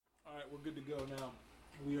we're good to go now.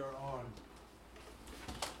 We are on.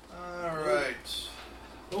 Alright.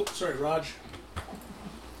 Oh, sorry, Raj.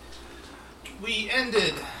 We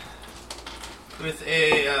ended with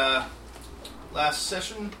a last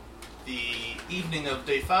session, the evening of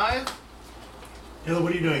day 5. Halo,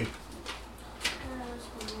 what are you doing?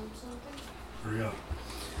 Hurry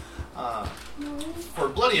up. For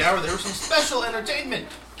Bloody Hour, there was some special entertainment.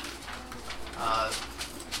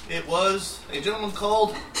 It was a gentleman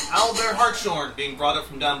called Aaarrrr Hartshorn being brought up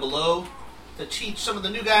from down below to teach some of the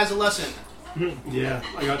new guys a lesson. Yeah,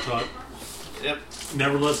 I got taught. Yep.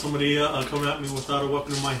 Never let somebody come at me without a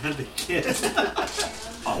weapon in my hand again.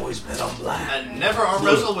 Always bet on black. And never arm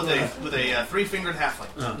wrestle with a three-fingered halfling.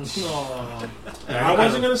 I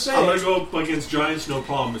wasn't going to say I'm it. going to go up against giants, no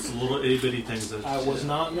problem. It's the little itty-bitty things. That I was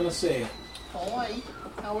not going to say it. Hi,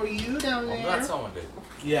 how are you down there? I'm glad someone did.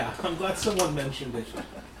 Yeah, I'm glad someone mentioned it.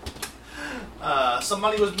 Some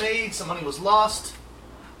money was made, some money was lost.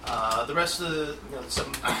 The rest of the,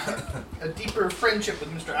 a deeper friendship with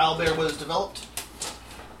Mr. Aaarrrr was developed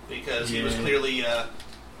because he was clearly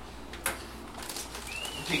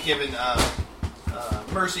given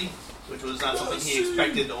mercy, which was not something he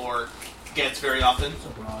expected or gets very often.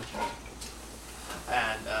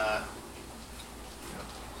 And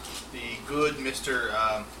the good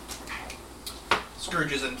Mr.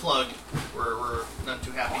 Scourges and Plug were none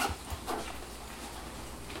too happy.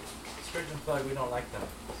 Scourge and Plug, we don't like them.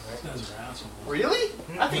 Right? Those are assholes. Really?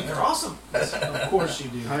 I think they're awesome. Of course you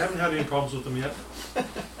do. I haven't had any problems with them yet.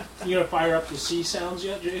 You gonna fire up the C sounds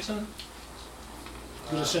yet, Jason?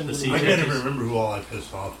 Just send the it C to I me. can't even remember who all I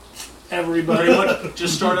pissed off. Everybody.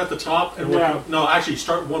 Just start at the top and work. No, actually,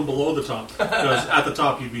 start one below the top. Because at the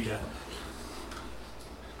top, you'd be dead.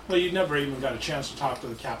 Well, you never even got a chance to talk to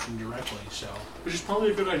the captain directly, so. Which is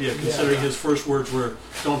probably a good idea, considering his first words were,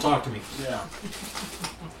 "Don't talk to me." Yeah.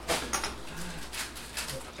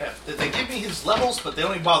 Yeah, they give me his levels, but they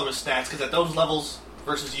only bother with stats, because at those levels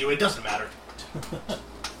versus you, it doesn't matter.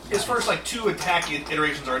 His first, 2 attack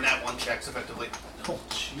iterations are nat 1 checks, effectively. Oh,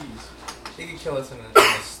 jeez. He could kill us in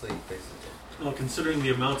his sleep, basically. Well, considering the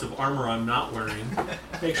amount of armor I'm not wearing.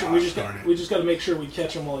 Make sure we just got to make sure we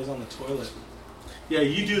catch him while he's on the toilet. Yeah,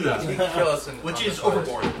 you do that. He could kill us which is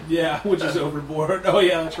overboard. Yeah, which is overboard. Oh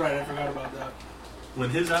yeah, that's right. I forgot about that. When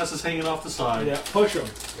his ass is hanging off the side. Yeah, push him.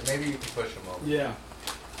 Yeah, maybe you can push him over. Yeah.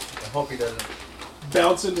 I hope he doesn't.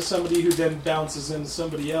 Bounce into somebody who then bounces into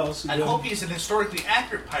somebody else. And hope he's an historically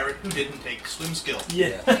accurate pirate who didn't take swim skill.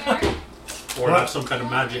 Yeah. Or have some kind of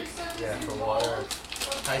magic. Yeah, for water.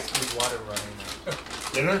 High-speed water running.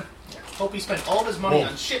 Dinner? Hope he spent all of his money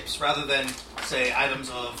on ships rather than, say, items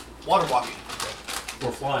of water walking.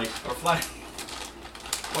 Or flying. Or flying.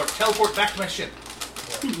 Or teleport back to my ship.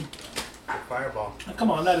 Yeah. Fireball. Oh,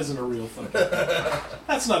 come on, that isn't a real fucking thing.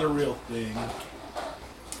 That's not a real thing.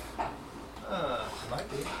 Might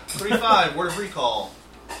be. 3-5, word of recall.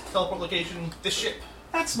 Teleport location, this ship.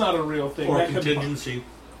 That's not a real thing. Or that contingency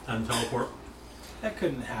and teleport. That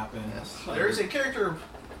couldn't happen. Yes. There is a character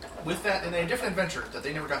with that in a different adventure that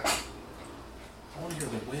they never got. I want to hear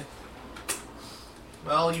the whip.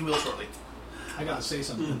 Well, you will shortly. I gotta say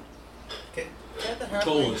something. Okay.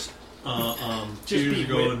 Goals. 2 years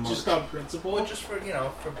ago in March. Just on principle. Well, just for,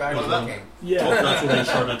 for bad What's luck. that? Yeah. Well, that's when we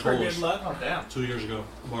started For Goals. good luck. Oh, damn. 2 years ago,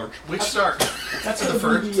 March. Which start? That's the gonna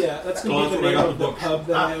first. be that's gonna be the That's when I name got of the the book. pub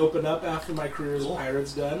that I open up after my career as a Cool.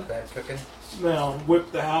 pirate's done. Bad cooking. Now,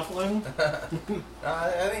 whip the halfling.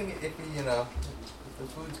 I think if he, if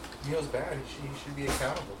the meal's bad, he should be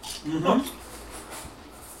accountable. Mm-hmm.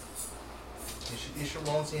 You should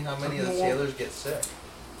want to see how many of the sailors get sick.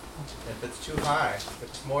 If it's too high, if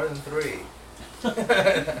it's more than 3.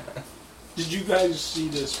 Did you guys see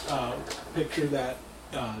this picture that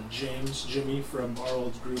Jimmy from our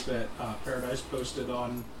old group at Paradise posted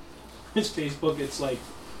on his Facebook?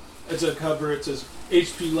 It's a cover. It says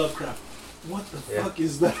H.P. Lovecraft. What the fuck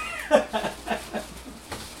is that?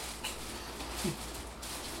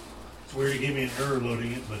 It's weird he gave me an error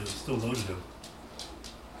loading it, but it still loaded him.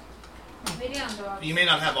 You may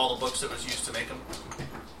not have all the books that was used to make them.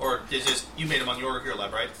 Or is this, you made them on your Hero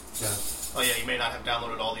Lab, right? Yeah. Oh yeah, you may not have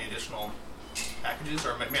downloaded all the additional packages,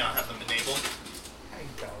 or may not have them enabled.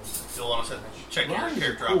 You'll want to check your Ryan's a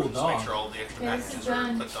character cool options to dog. make sure all the extra packages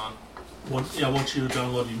are clicked on. Once you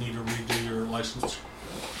download, you need to redo your license.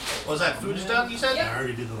 Was that food is done, you said? I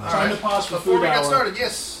already did the last Trying one. to pause for Before food we hour. got started,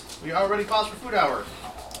 yes, we already paused for food hour.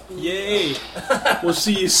 Yay! We'll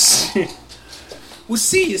see you soon. We'll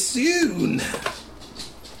see you soon.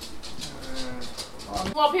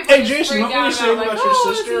 Well, people Hey, just Jason, freak what were you out saying like, about your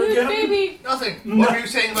oh, sister it's a again? baby. Nothing. What were you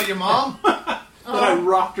saying about your mom? That I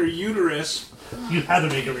rocked her uterus. You had to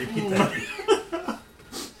make her repeat that.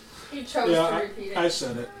 He chose to repeat it. I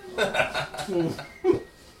said it.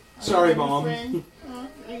 Sorry, Mom. Are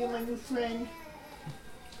you my new friend?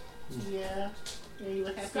 Yeah. Are you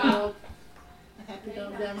a happy dog? A happy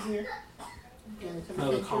dog down here?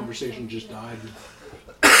 No, the conversation just died.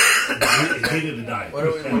 It needed to die. What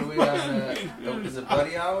are we on? Is it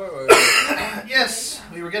Bloody Hour or? Yes,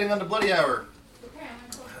 we were getting on to Bloody Hour.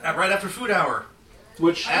 Right after Food Hour.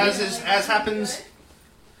 Which As happens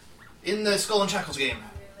in the Skull and Shackles game.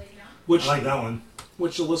 which I like that one.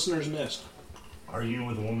 which the listeners missed. Arguing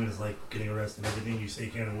with a woman is like getting arrested. Everything you say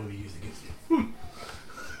can and will be used against you.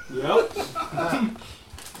 Yep.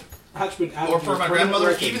 That's been added Or to for the my criminal grandmother,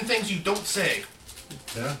 record. even things you don't say.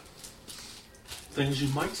 Yeah. Things you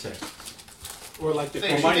might say. Or like the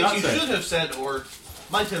Things might you not think you say. should have said or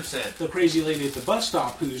might have said. the crazy lady at the bus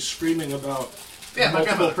stop who's screaming about Yeah, my multiple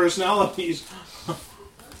grandmother. personalities.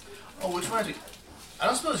 Oh, which reminds me. I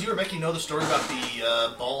don't suppose you or Becky know the story about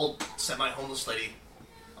the bald, semi-homeless lady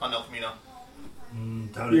on El Camino.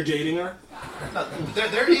 Doubt You're it. dating her? No,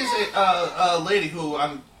 there is a lady who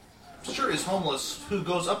I'm sure is homeless who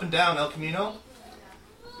goes up and down El Camino,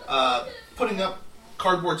 putting up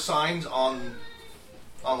cardboard signs on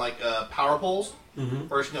like power poles,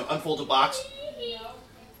 or unfolds a box,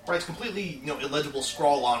 writes completely illegible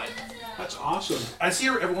scrawl on it. That's awesome. I see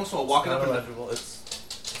her every once in a while walking up Not and illegible. It's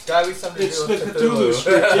gotta be something to It's do the with Cthulhu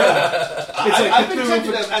script, yeah. It's like I've been Cthulhu,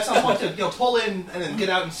 tempted at some point to pull in and then get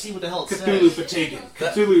out and see what the hell it Cthulhu says. Fatagan.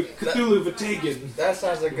 That- Cthulhu Fatagan. That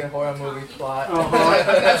sounds like a horror movie plot.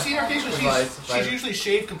 I've seen her occasionally. Advice. She's usually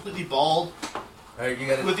shaved completely bald Alright, you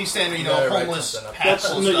gotta, with these standard, you gotta write homeless something up. That's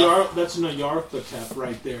pastel stuff. Nyarlathotep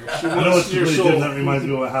right there. She I know wants what's your really soul. good. That reminds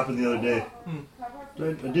me of what happened the other day.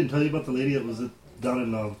 I didn't tell you about the lady that was down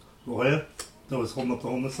in La Jolla that was holding up the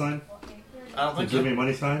homeless sign, I don't the think give so. me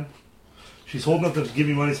money sign. She's holding up the give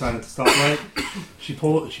me money sign at the stoplight. She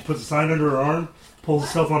puts the sign under her arm, pulls the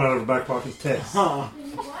cell phone out of her back pocket, texts, Huh.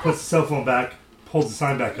 puts the cell phone back, pulls the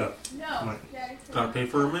sign back up. I'm like, Gotta pay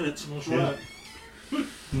for her minutes. That's Yeah. right.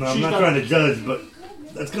 no, I'm She's not got- trying to judge, but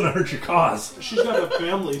that's gonna hurt your cause. She's got a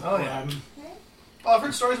family Oh, yeah. plan. Well, I've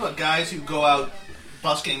heard stories about guys who go out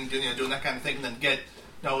busking, doing that kind of thing, and then get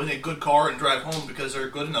in a good car and drive home because they're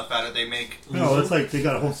good enough at it. They make No, it's like they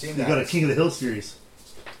got a Seen King of the Hill series,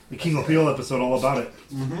 the King of the Hill episode all about it.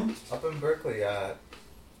 Up in Berkeley,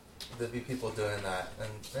 there'd be people doing that, and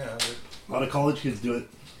A lot of college kids do it.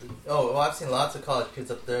 well, I've seen lots of college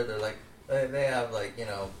kids up there. They're like, they have like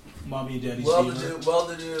Mommy and daddy's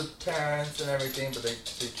well-to-do parents and everything, but they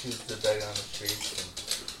choose to beg on the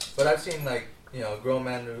streets. But I've seen grown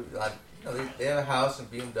men who they have a house and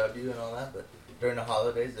BMW and all that, but during the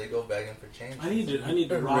holidays they go begging for change. I need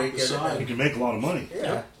to rock Rake the it You side. can make a lot of money.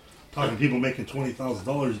 Yeah. Talking people making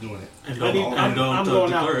 $20,000 doing it. And I need- don't, I'm- and don't I'm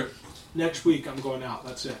going declare out. it. Next week I'm going out.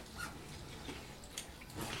 That's it.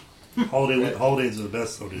 Holidays are the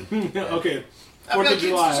best, though, dude. Okay. I've 4th got of kids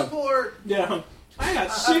July. to support. Yeah. I got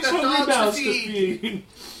I've 6 got hungry dogs to mouths to feed. feed.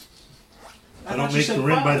 If I don't make the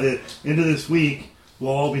rent by the end of this week,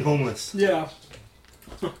 we'll all be homeless. Yeah.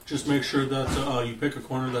 Just make sure that you pick a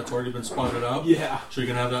corner that's already been spotted out. Yeah. So you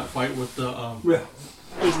can have that fight with the. Yeah.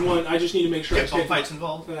 There's one. I just need to make sure Get I bum take fights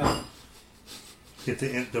involved. Get the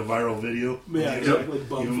viral video. Yeah, exactly.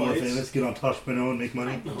 Bum Even more fights. famous. Get on Tosh.0 and make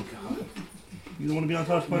money. Oh god. You don't want to be on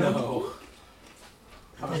Tosh.0? No.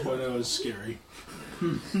 Tosh.0 is scary.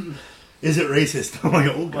 Is it racist? I'm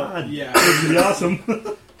like, oh god. Yeah. This would be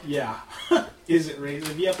awesome. Yeah. Is it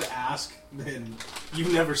racist? If you have to ask, then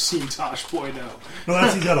you've never seen Tosh.0. No,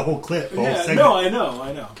 that's he's got a whole clip. A whole Yeah, segment. no,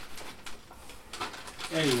 I know.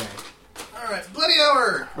 Anyway, Alright, Bloody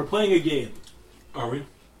Hour! we're playing a game. Are we?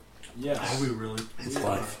 Yes. Are we really? It's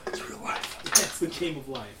life. It's real life. That's the game of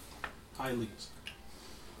life. Hi, Leeds.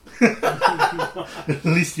 At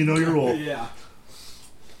least you know your role. Yeah.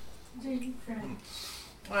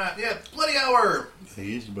 Yeah, Bloody Hour! Hey,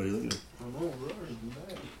 easy, buddy. Look at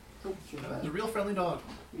it. It's a real friendly dog.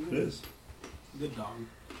 It is. Good dog.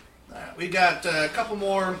 Alright, we got a couple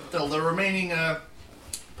more, the remaining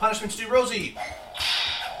punishments to Rosie.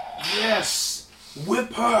 Yes!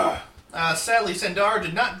 Whip her! Sadly, Sandar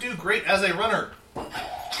did not do great as a runner.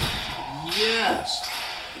 Yes!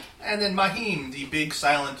 And then Mahim, the big,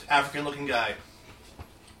 silent, African-looking guy.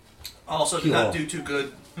 Also did not do too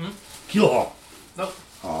good. Keel haul. Nope.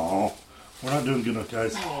 Oh, we're not doing good enough,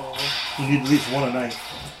 guys. We need at least one a night.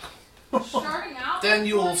 Starting out. Then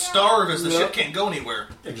you'll starve as the ship can't go anywhere.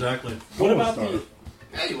 Exactly. What Almost about starved.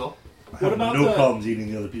 Yeah, you will. I have about no the- problems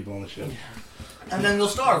eating the other people on the ship. And then you'll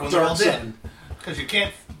starve when they're all Dark dead. Sun? Because you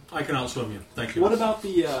can't I can outswim you. Thank you. What about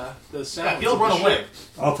the sounds? He'll of run the away. ship?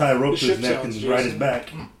 I'll tie a rope The to his ship neck and sounds, ride his Jason. back.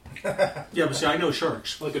 Yeah, but see, I know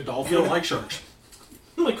sharks. Like a You dolphin? don't like sharks.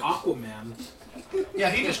 Like Aquaman.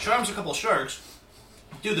 Yeah, he just charms a couple sharks.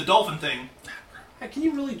 Do the dolphin thing. Hey, can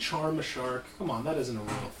you really charm a shark? Come on, that isn't a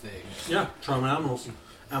real thing. Yeah, charm animals.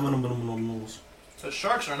 Animals. So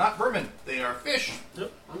sharks are not vermin. They are fish.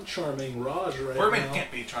 I'm charming Raj right Vermin now.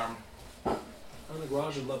 can't be charmed. I don't think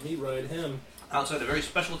Raj would let me ride him. Outside a very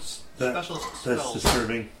specialist That's spells.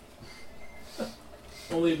 disturbing.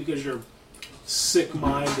 Only because your sick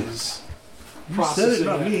mind is You said processing it,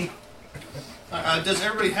 not that. me. Does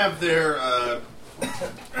everybody have their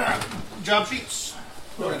job sheets?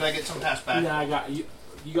 Or did I get some passed back? Nah, I got you.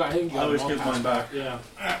 You got him. You got I always him all give mine passed back. Yeah.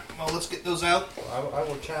 Alright, well, let's get those out. I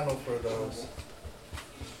will channel for those.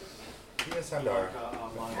 Even Sandara.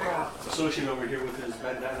 Associate over here with his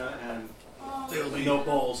bandana and They'll be no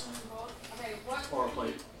bowls Okay, what? or a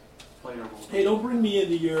plate. Plate or bowl. Hey, don't bring me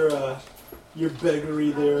into your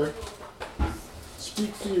beggary there.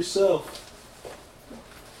 Speak for yourself.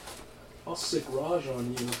 I'll sick Raj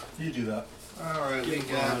on you. You do that. Alright, we Get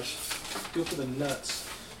got. Raj. Go for the nuts.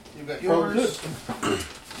 You got Oh, yours.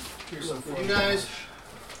 Here's some for you guys.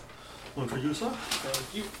 One for you, sir.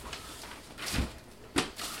 Thank you.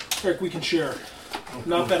 Eric, we can share.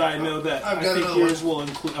 Not that I know that. I've I got think another yours will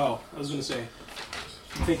include. Oh, I was going to say.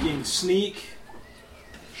 I'm thinking sneak,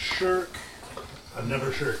 shirk. I've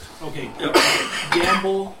never shirked. Okay,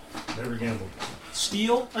 gamble, Never gambled.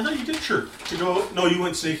 steal, I thought you did shirt. You go. No, you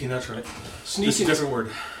went sneaking. That's right. sneak It's a and different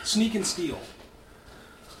word. sneak and steal.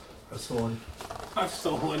 That's the one. I've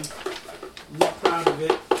stolen. I'm not proud of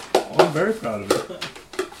it. I'm very proud of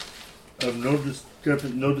it. I have no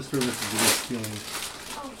disturbances against stealing.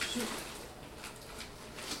 Oh, shoot.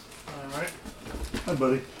 Alright. Hi,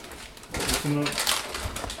 buddy. Looking up.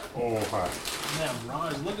 Oh, hi. Man,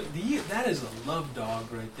 Raj, look at that is a love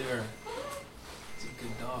dog right there. It's a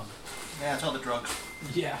good dog. Yeah, it's all the drugs.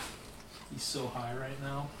 Yeah. He's so high right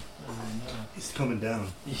now. I He's coming down.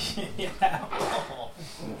 don't know. Yeah.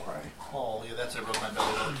 Oh, yeah, that's it. Broke my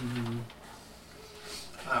belly.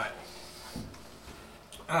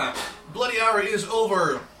 Alright. Bloody hour is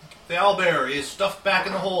over. The owlbear is stuffed back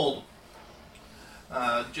in the hold.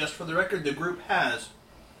 Just for the record, the group has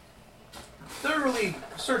thoroughly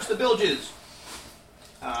searched the bilges.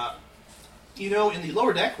 In the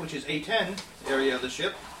lower deck, which is A10 area of the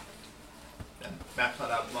ship, and map's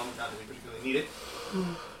not out at the moment, not that we particularly need it,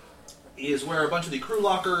 is where a bunch of the crew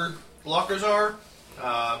lockers are.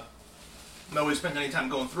 Nobody spent any time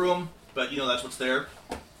going through them, but that's what's there.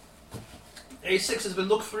 A6 has been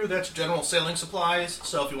looked through. That's general sailing supplies.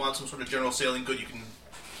 So if you want some sort of general sailing good, you can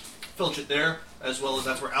filch it there, as well as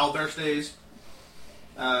that's where owlbear stays.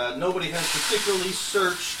 Nobody has particularly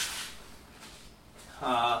searched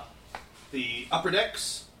the upper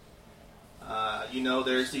decks.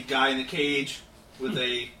 There's the guy in the cage with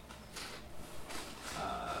a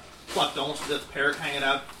plucked almost to death parrot hanging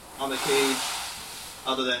out on the cage.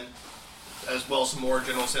 Other than, as well, some more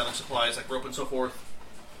general sailing supplies like rope and so forth,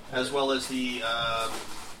 as well as the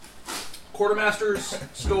quartermaster's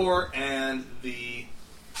store and the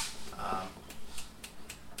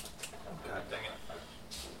God dang it,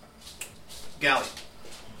 galley.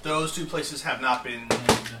 Those two places have not been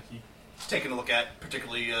taken a look at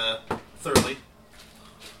particularly thoroughly.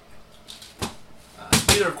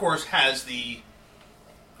 Neither, of course, has the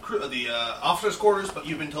officers' quarters, but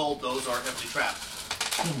you've been told those are heavily trapped.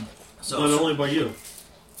 So, But only by you.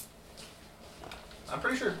 I'm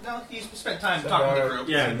pretty sure. No, he's spent time talking to the group.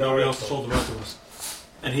 Yeah, and nobody else told the rest of us.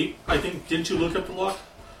 And I think, didn't you look at the lock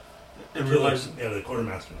and realize? Yeah, the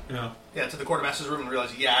quartermaster. Yeah. Yeah, to the quartermaster's room and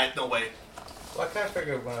realized, no way. Well, I kind of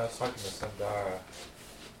figured when I was talking to Sandara,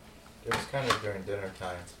 it was kind of during dinner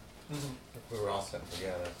time. If we were all sitting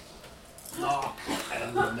together.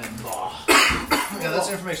 And remember. Yeah, that's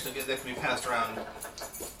information that can be passed around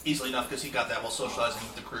easily enough because he got that while socializing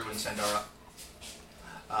with the crew in Sandara.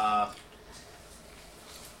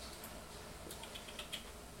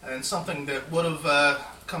 And something that would have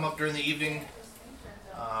come up during the evening,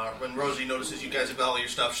 when Rosie notices you guys have got all your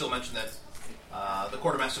stuff, she'll mention that the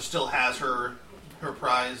quartermaster still has her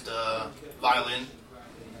prized violin.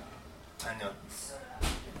 And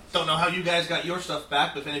don't know how you guys got your stuff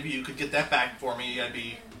back, but if any of you could get that back for me, I'd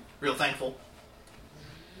be real thankful.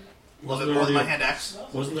 A little bit more than my hand axe.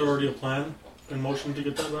 Wasn't there already a plan in motion to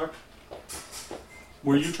get that back?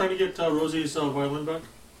 Were you trying to get Rosie's violin back?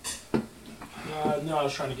 No, I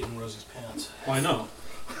was trying to get in Rosie's pants. Why not?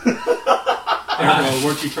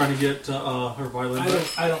 Weren't you trying to get her violin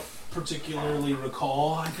back? I don't particularly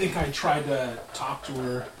recall. I think I tried to talk to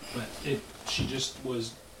her, but she just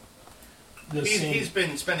was the same. He's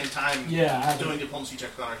been spending time doing diplomacy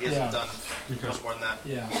checks on her. He hasn't done much more than that.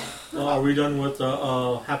 Yeah. Are we done with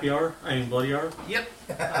happy hour? I mean, bloody hour? Yep.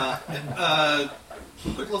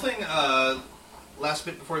 Quick little thing. Last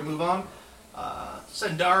bit before we move on.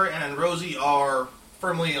 Sendar and Rosie are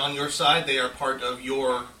firmly on your side. They are part of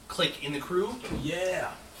your clique in the crew.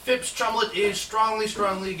 Yeah. Phipps Chumlet is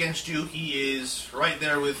strongly against you. He is right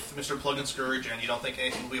there with Mr. Plug and Scourge, and you don't think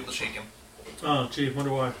anything will be able to shake him. Oh, gee,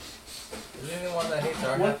 wonder why. Is he the one that hates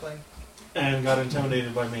our halfling? And got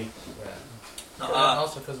intimidated by me. Yeah. And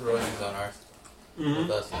also because Rosie's on ours. With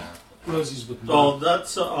us now. Rosie's with me. Oh,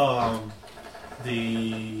 that's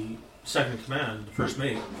the second in command, the first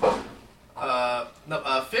mate. No,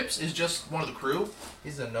 Phipps is just one of the crew.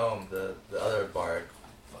 He's a gnome, the other bard.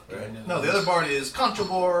 Right? No, the other bard is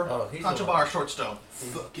Conchobar. Oh, he's Conchobar Shortstone.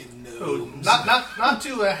 Fucking Who, no. not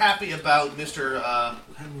too happy about Mr.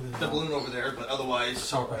 The balloon over there, but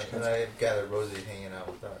otherwise. Right, and I gathered Rosie hanging out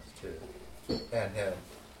with us too, and him,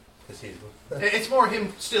 because he's. It's more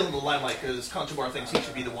him still in the limelight because Conchobar thinks he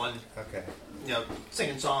should be the one, Okay.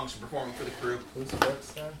 singing songs and performing for the crew. Who's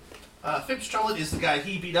Phipps then? Phipps Charlotte is the guy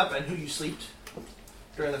he beat up and who you sleeped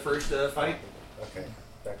during the first fight. Okay.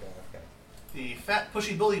 That guy. Okay. The fat,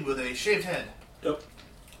 pushy bully with a shaved head. Yep.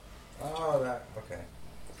 Oh, that. Okay.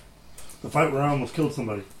 The fight where I almost killed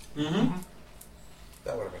somebody. Mm-hmm.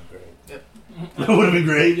 That would have been great. Yep. That would have been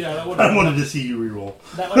great. Yeah, that would I have wanted to see you reroll.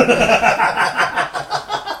 That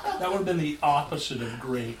would have been the opposite of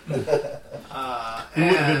great. We wouldn't have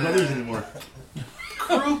been brothers anymore.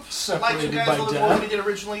 Crew likes you Separated guys by a little death. more than we did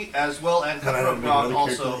originally, as well, and And I Cutthroat don't Grog know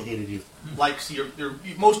character also that hated you. likes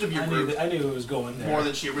most of your I knew, group that, I knew it was going there. more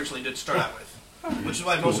than she originally did start out with, which is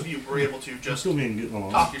why most of you were able to Just just still being getting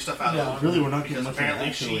along. talk your stuff out. Yeah. Really, we're not getting Because much of apparently an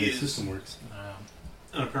action the she way the is- system works.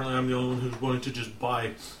 And apparently I'm the only one who's willing to just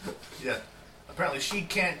buy. Yeah. Apparently she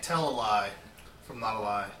can't tell a lie from not a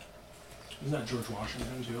lie. Isn't that George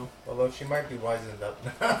Washington too? Although she might be wisened up.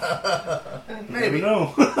 You never Maybe.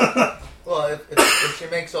 know. Well, if she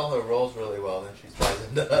makes all her rolls really well, then she's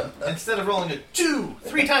wisened up. Instead of rolling a 2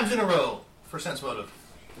 3 times in a row for sense motive.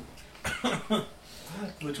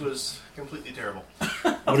 Which was completely terrible.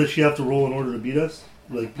 What does she have to roll in order to beat us?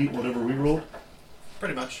 Like beat whatever we rolled?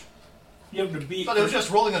 Pretty much. You have to beat. But it was just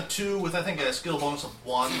rolling a 2 with, I think, a skill bonus of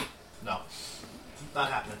 1. No. Not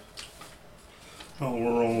happening. Oh, we're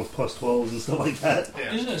rolling with plus 12s and stuff like that.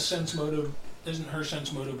 Yeah. Isn't a sense motive? Isn't her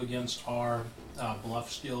sense motive against our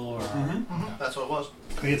bluff skill or? Our, Mhm. That's what it was.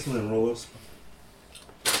 I get something to roll this.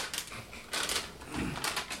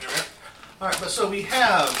 Alright, but so we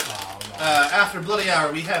have, Oh, no. after Bloody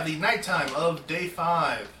Hour, we have the nighttime of day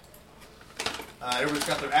 5. Everybody's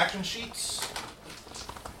got their action sheets.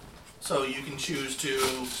 So you can choose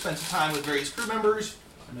to spend some time with various crew members.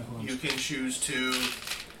 I know who I'm You can choose to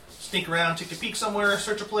sneak around, take a peek somewhere,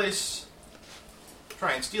 search a place,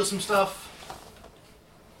 try and steal some stuff.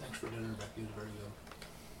 Thanks for dinner, Becky. It was very good.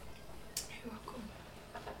 You're welcome.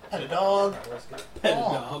 Pet a dog. That was good. Pet a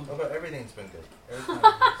Oh. dog. Oh, but everything's been good. Everything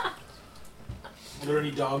Are there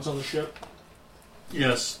any dogs on the ship?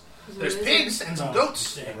 Yes. There's pigs and some Oh,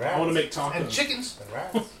 goats dang. I want to make tacos. and chickens. and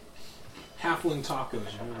rats. Halfling tacos.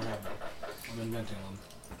 You've never had them. I'm inventing them.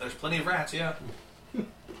 There's plenty of rats, yeah. Come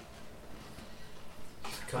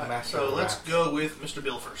Alright, master so the let's rats. go with Mr.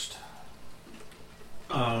 Bill first.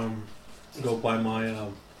 Go buy my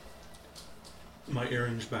my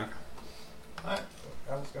earrings back. Alright.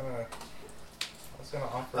 I was gonna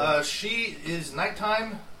offer. She is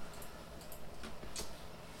nighttime.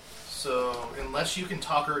 So unless you can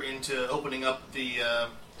talk her into opening up the Hey,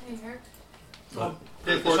 Eric.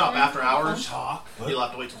 the shop after hours, Talk. you'll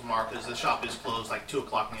have to wait till tomorrow because the shop is closed like 2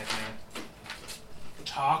 o'clock in the afternoon.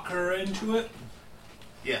 Talk her into it.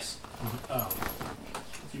 Yes. Oh.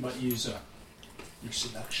 You might use your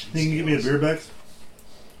seduction. Think you can give me a beer back?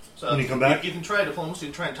 So When you come back? you can try diplomacy,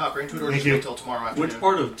 you can try and talk her into it, or Thank just you. wait till tomorrow afternoon. Which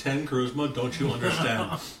part of 10 charisma don't you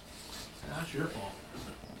understand? That's your fault.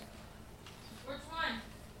 Which one?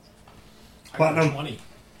 I got Platinum. 20.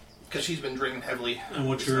 Because she's been drinking heavily. And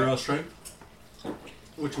what's your strength?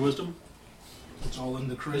 What's your wisdom? It's all in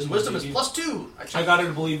the charisma. His wisdom is baby. +2. I got her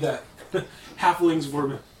to believe that halflings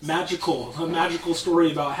were magical. A magical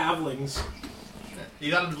story about halflings. You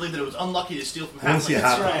got to believe that it was unlucky to steal from I wanna see halflings a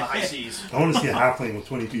half- on the Right. high seas. I want to see a halfling with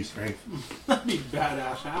 22 strength. That'd be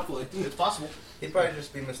badass halfling. It's possible. He'd probably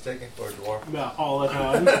just be mistaken for a dwarf. About all the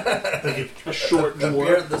time. A short The dwarf.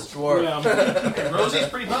 beardless dwarf. Yeah. And Rosie's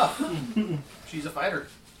pretty buff. She's a fighter.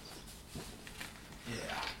 Yeah.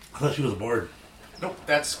 I thought she was a bard. Nope,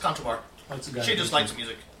 that's Conchobar. That's the guy. She just likes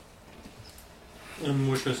music. In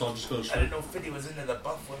which case, I'll just go I straight. didn't know Fiddy was into the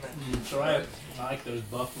buff women. That's right. I like those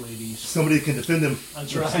buff ladies. Somebody can defend him.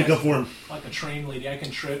 That's Speak right. up for him. Like a trained lady. I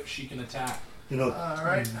can trip, she can attack. You know, All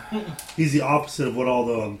right, he's the opposite of what all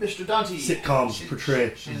the Mr. Dante. sitcoms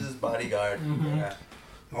portray. She's his bodyguard. Mhm. Yeah.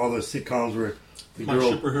 All those sitcoms where the My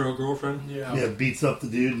girl superhero girlfriend. yeah beats up the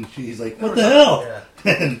dude and he's like, "What the hell?"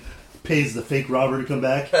 Yeah. and pays the fake robber to come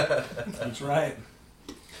back. That's right.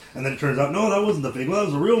 And then it turns out, no, that wasn't the fake one. That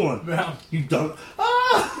was the real one. Yeah. You dumb.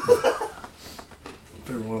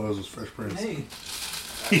 Favorite one of those was Fresh Prince. Hey,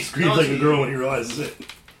 He screams like a girl when he realizes it.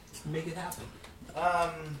 make it happen.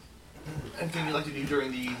 Anything you like to do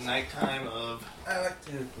during the nighttime of? I like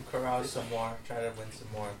to carouse some more, try to win some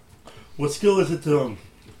more. What skill is it to?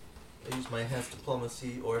 I use my enhanced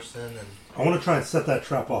diplomacy, Orson, and I want to try and set that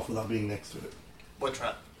trap off without being next to it What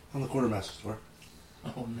trap? on the quartermaster store.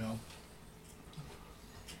 Oh no.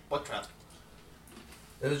 What trap?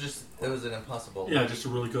 it was an impossible. Yeah, just a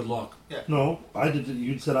really good lock. No, I did.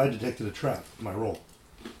 You said I detected a trap. In my roll.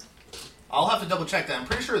 I'll have to double check that. I'm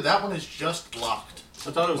pretty sure that one is just locked.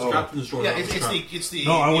 I thought it was Oh. captain's door. Yeah, that was trapped. it's the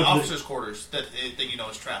No, I went to the- officers' quarters that you know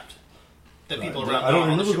is trapped. That people around. I don't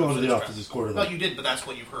on the remember ship going to is the trapped. officer's quarter. No, Though. you did, but that's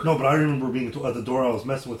what you've heard. No, but I remember being at the door I was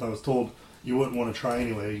messing with. I was told you wouldn't want to try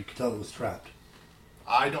anyway. You could tell it was trapped.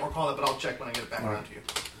 I don't recall that, but I'll check when I get it back Alright. around to you.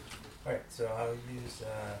 Alright, so I'll use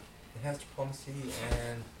enhanced diplomacy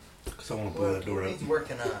and Because I want to blow that door what out. he's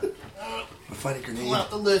working on. A fighting Pull grenade. out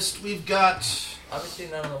the list. We've got. Obviously,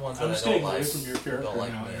 none of the ones I'm that I staying don't away like. from your character Don't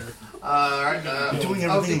like now, me. Eric. Alright, You're doing of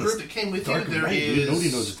everything the in group this that came with you, dark and there bright, dude.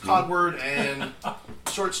 Nobody knows is it's good. Codward and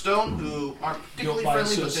Shortstone, who aren't particularly Guilt by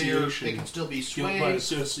friendly, but association. they can still be Guilt by swayed. Oh, I did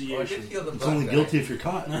association. heal the It's black only guy. guilty if you're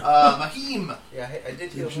caught. Mahim. Yeah, I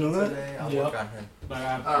did heal Did you him know that? today. I'll Yep. work on him. But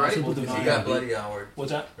I'm All right. possible He to He not. got bloody hour,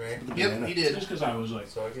 What's that? right? The Yep, banana. he did. Just because I was like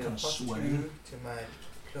So I get a kind of plus sweating, 2 to my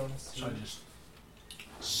diplomacy. so I just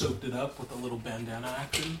soaked it up with a little bandana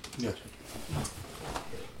action. Gotcha.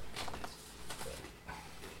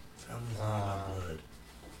 blood.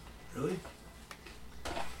 Really?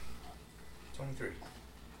 23.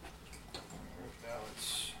 Now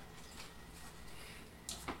it's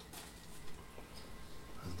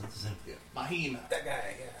That's the same. Mahim. That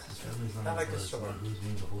guy, yeah. His family's not I like blood. this It's about sword. who's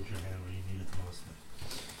willing to hold your hand when you need it the most.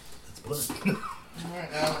 That's blood.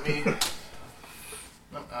 Alright, now let me.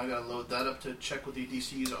 Nope, I gotta load that up to check what the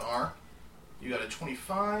DCs are. You got a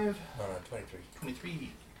 25, No, 23.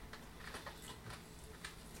 23.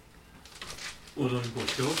 Was it equal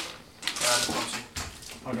skill? Diplomacy.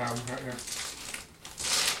 I got him right here.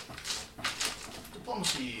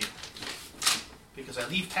 Diplomacy. Because I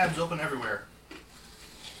leave tabs open everywhere.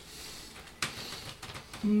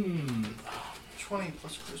 20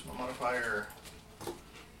 plus charisma modifier.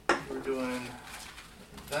 We're doing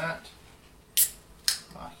that.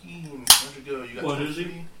 Mahim, where'd you go? You got What is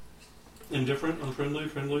 23. Indifferent, unfriendly,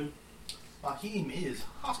 friendly. Mahim is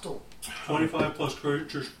hostile. 25 plus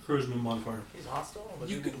charisma modifier. He's hostile? Was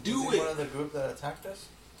You he- can was do he it. one of the group that attacked us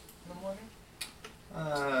in the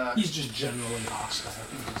morning? He's just generally hostile.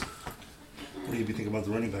 He just, What do you think about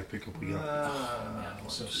the running back pickup we got? man, I'm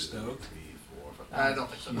so stoked. I don't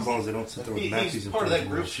think so. As long as they don't sit there with He's Matthews in part of front that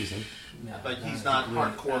the group. season. Yeah, But that he's is not great.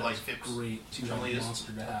 hardcore That like is Phipps. Great Generally is.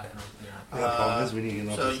 monster to have right there. Yeah, the problem is we need to get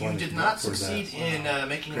off So this you line did to not afford that. succeed in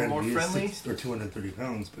making him Granted, more he is friendly, 6 or 230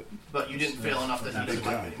 pounds, but but you didn't fail enough that he Big doesn't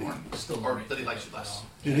like guy, you anymore. Still Or great that he to likes have, you less.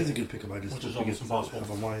 it is a good pickup. I just Which hope is we get almost impossible. have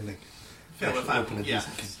a line that Fail actually with that, open a yeah.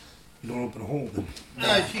 decent, 'cause you don't open a hole,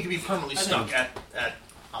 then He could be permanently stuck at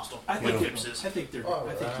hostile. I think, Like Yeah. Phipps is. I think they're. Oh,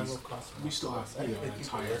 I think I he's, will cost we still have I you know, think an they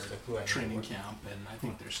keep a entire list of who I know training working. camp, and I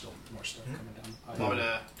think there's still more stuff coming down. Want me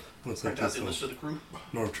to what's like print out this the list though. of the crew?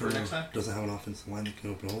 North for next Turner time? doesn't have an offensive line that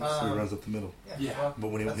can open holes, so he runs up the middle. Yeah. Well, But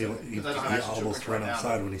when he that's it. he Because I don't have access to elbows it to run right now.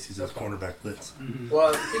 outside when he sees his That's fine. cornerback blitz.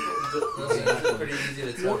 Well, it's pretty easy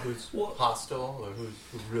to tell who's hostile or who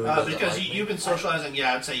really doesn't Because like me. you've been socializing,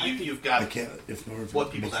 yeah, I'd say you've I got can't if North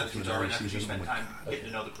what people's makes it attitudes through are another and after you season, spend I'm like, time getting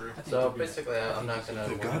to know the crew. I think So they'll be- basically, I'm not gonna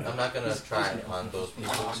They've got try on those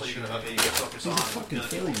people. So you're gonna okay, you get focused He's on a fucking the other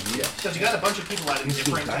failure, people. dude. Because you got a bunch of people that are He's just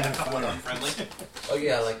indifferent and a dying couple that are fire. unfriendly. Oh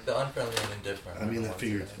yeah, like the unfriendly and indifferent. I mean that Ones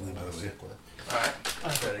figuratively, by the way. stick with. Alright, I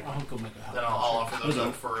think he'll make a then I'll offer those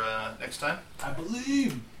up for next time. I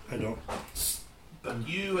believe. I don't. But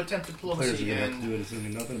you attempt Players are diplomacy gonna have to and do it. It's gonna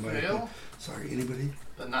be nothing about it. fail, Sorry, anybody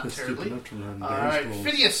but not that's stupid terribly. enough to run Alright, scrolls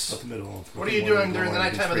Phineas! up the middle. What are you doing during the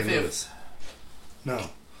nighttime of the 5th? No.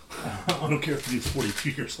 I don't care if he's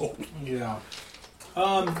 42 years old. Yeah.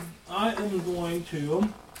 I am going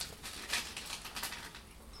to.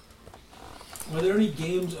 Are there any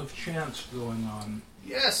games of chance going on?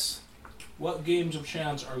 Yes! What games of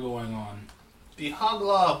chance are going on? The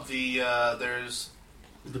Hoglob, there's...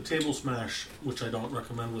 The table smash, which I don't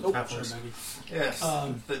recommend with Oh, halflings. sorry, Maggie. Yes,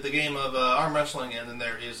 the game of arm wrestling, and then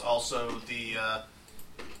there is also the...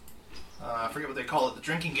 I forget what they call it, the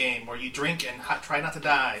drinking game, where you drink and try not to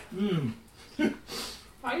die.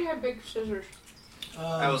 Why do you have big scissors?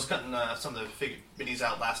 I was cutting some of the minis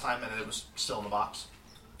out last time, and it was still in the box.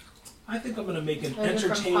 I think I'm going to make an Those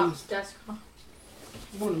are from entertain. Pop's desk. Huh?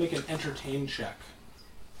 I'm going to make an entertain check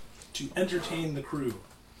to entertain the crew.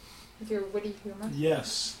 With your witty humor.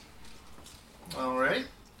 Yes. All right.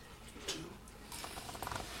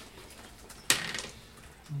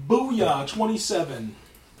 Booyah! 27.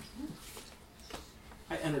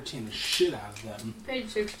 I entertain the shit out of them. Paid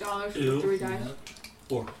 $6 Ew. for 3 dice.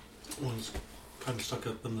 Or one's kind of stuck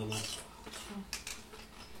up in the last.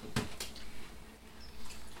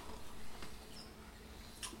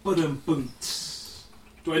 Ba-dum-bum-ts.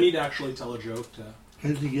 Do I need to actually tell a joke to... I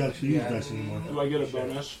don't think you actually use dice anymore. Do I get a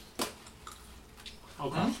bonus?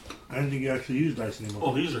 Okay. I don't think you actually use dice anymore.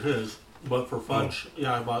 Oh, these are his. But for fudge,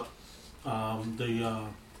 yeah, I bought the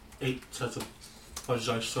 8 sets of fudge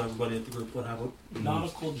dice so everybody at the group would have it.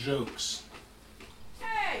 Nautical jokes.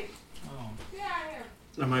 Hey! Oh. Get out of here!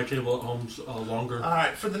 And my table at home's longer. All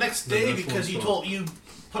right, for the next No, day, this because one's you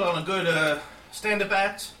put on a good stand-up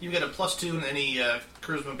act, you get a +2 in any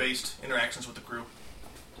charisma-based interactions with the crew.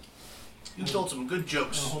 You told some good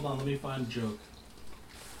jokes. Oh, hold on, let me find a joke.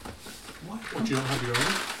 What? What, you don't have your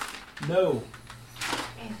own? No.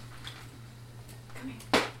 Hey. Come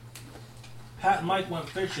here. Pat and Mike went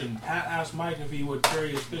fishing. Pat asked Mike if he would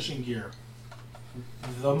carry his fishing gear.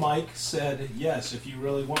 The Mike said, yes, if you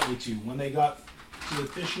really want me to. When they got to the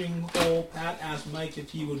fishing hole, Pat asked Mike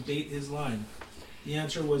if he would bait his line. The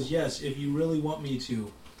answer was yes, if you really want me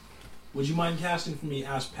to. Would you mind casting for me?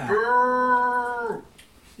 Asked Pat.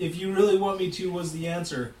 If you really want me to was the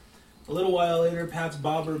answer. A little while later, Pat's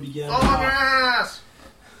bobber began to Oh, pop. yes!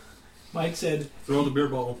 Mike said, Throw the beer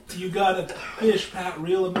bottle. you got a fish, Pat,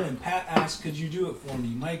 reel him in. Pat asked, could you do it for me?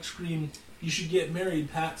 Mike screamed, you should get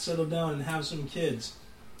married, Pat, settle down and have some kids.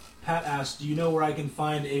 Pat asked, do you know where I can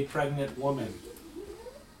find a pregnant woman?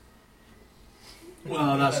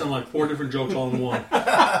 Well, that sounded like 4 different jokes all in one.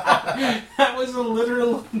 That was a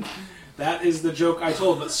literal... That is the joke I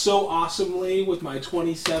told, but so awesomely with my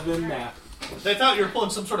 27 that... They thought you were pulling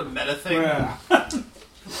some sort of meta thing, Yeah.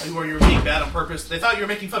 where you were being bad on purpose. They thought you were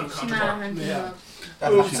making fun of Smell Contrabar, and Yeah.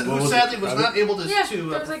 who sadly was not able to... Yeah, to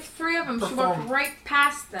there was like 3 of them. She perform. walked right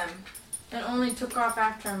past them and only took off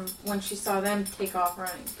after him when she saw them take off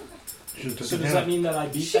running. Should've So taken does that mean that I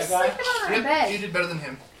beat She's that guy? sleeping on her Yep, bed. you did better than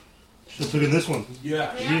him. Should have taken this one.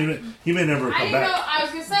 Yeah. Yeah. He may never I come didn't know. back. I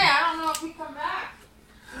was gonna say I don't know if we come back.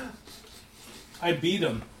 I beat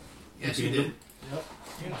him. Yes, you did.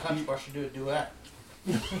 You and Contrabar should do a duet.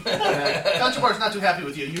 Contrabar's not too happy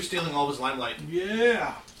with you. You're stealing all of his limelight.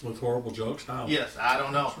 Yeah. With horrible jokes? How? Yes, I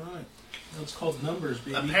don't know. That's right. That's called numbers,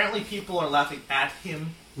 baby. Apparently people are laughing at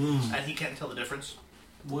him, Mm. and he can't tell the difference.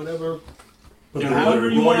 Whatever. But Yeah, they, however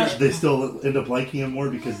you roll, want. your, they still end up liking him more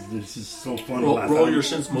because it's just so fun to roll, laugh roll at. your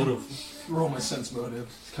sense motive. Roll my sense motive.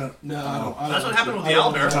 It's kind of, No, I don't. I don't That's what want happened to. with the I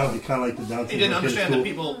don't owlbear. want to. kind of like the down He didn't syndrome kid at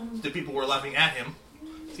understand that people were laughing at him.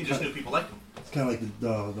 He just knew people liked him. It's kind of like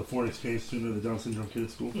the foreign exchange student of the Down syndrome kid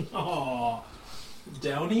at school. Aw.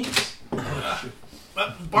 Downy?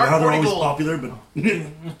 But Bart Now they're always Hornigold. popular, but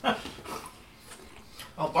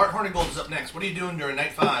Bart Hornigold is up next. What are you doing during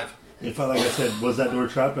night 5? if I, like I said, was that door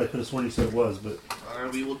trapped? I could have sworn he said it was, but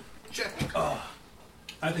We will check.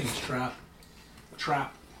 I think it's trap.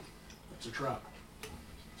 Trap. It's a trap.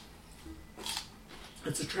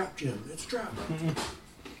 It's a trap, Jim. It's a trap.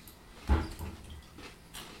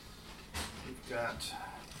 We've got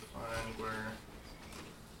find where.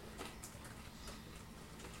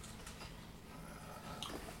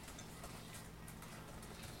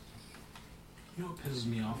 You know what pisses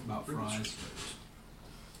me off about fries?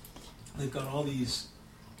 They've got all these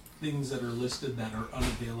things that are listed that are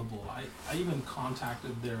unavailable. I even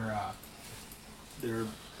contacted their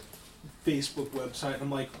Facebook website.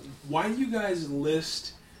 I'm like, why do you guys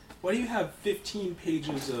list? Why do you have 15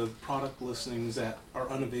 pages of product listings that are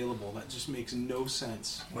unavailable? That just makes no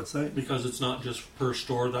sense. what's that? Because it's not just per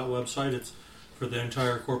store, that website. It's for the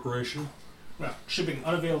entire corporation. Yeah, shipping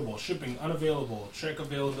unavailable. Shipping unavailable. Check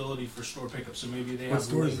availability for store pickup. So maybe they What have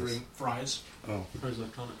store is lingering fries. Oh, Price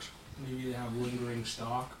Electronics. Maybe they have lingering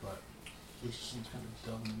stock, but which seems kind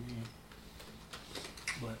of dumb to me.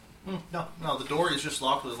 But No, the door is just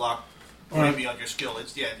locked with a lock. Alright. Maybe on your skill.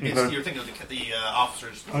 It's Okay. you're thinking of the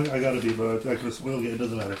officers. I gotta be, but I could have sworn it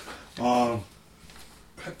doesn't matter.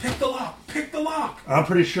 pick the lock. Pick the lock. I'm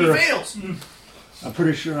pretty He sure. fails. I'm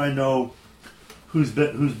pretty sure I know whose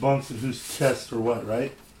bunks and whose chests or what,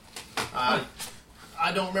 right?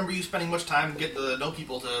 I don't remember you spending much time getting to know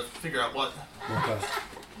people to figure out what. Okay.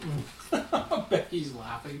 Becky's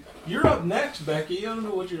laughing. You're up next, Becky. I don't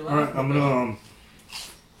know what you're laughing. All right,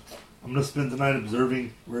 I'm gonna spend the night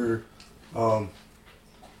observing where, I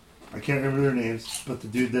can't remember their names, but the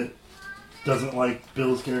dude that doesn't like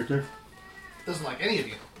Bill's character, Doesn't like any of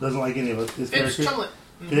you. doesn't like any of us. His It's character, Chumlet.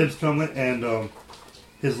 Bibbs Cumlet, and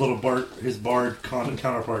his little bard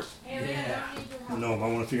counterpart. Yeah. No, I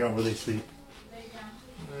want to figure out where they sleep.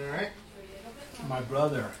 Alright. My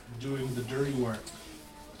brother doing the dirty work.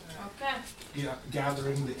 Okay. Yeah,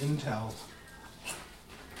 gathering the intel.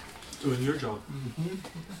 Doing your job. Mm-hmm.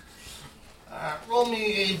 Roll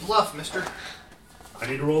me a bluff, mister. I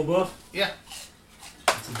need to roll a buff? Yeah.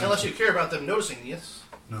 Unless you care about them noticing, yes.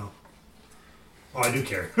 No. Oh, I do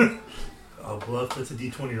care. Bluff, that's a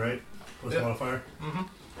d20, right? Plus Yep. modifier?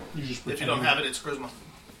 Mm-hmm. You just If you don't have it, it's charisma.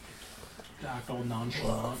 act all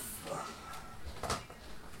nonchalant.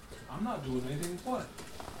 I'm not doing anything. What?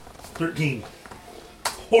 13.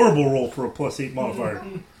 Horrible roll for a +8 modifier.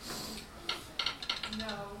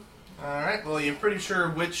 Alright, well, you're pretty sure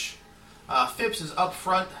which Phipps is up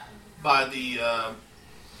front by the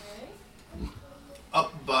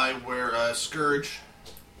up by where Scourge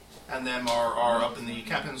and them are up in the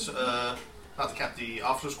captain's the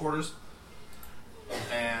officer's quarters.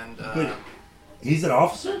 And Wait, he's an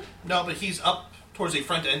officer? no, but he's up towards the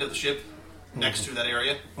front end of the ship, next to that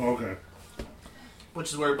area, Oh, okay. which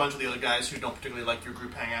is where a bunch of the other guys who don't particularly like your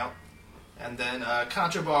group hang out. And then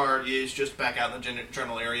Contrabar is just back out in the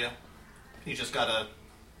general area. He's just got a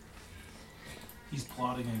He's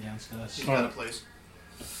plotting against us. He's got a place.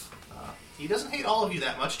 He doesn't hate all of you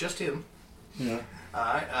that much, just him. Yeah.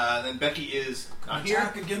 Alright, then Becky is not here.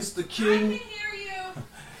 Attack against the I king. can hear you.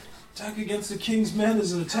 Attack against the king's men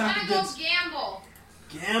is an attack I'm gonna against go gamble.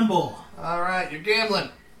 gamble. Alright, you're gambling.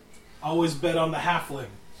 Always bet on the halfling.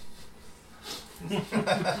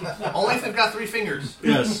 Only if they've got 3 fingers.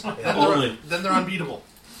 Yes, only. Then they're unbeatable.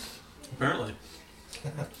 Apparently.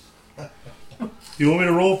 You want me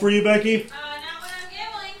to roll for you, Becky? Not when I'm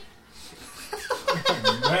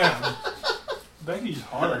gambling. Man, Becky's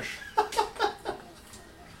harsh.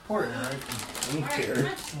 Poor Eric. I don't Alright, care.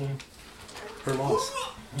 come on. Her loss.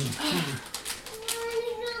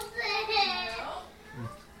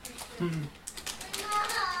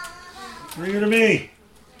 Bring her to me.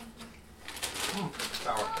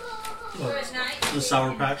 Sour. Good night. The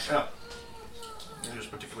Sour Patch. Yeah. Just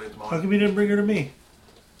particularly at the How moment. come you didn't bring her to me?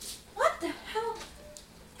 What the hell?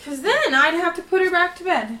 Because then I'd have to put her back to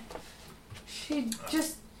bed. She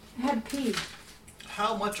just had pee.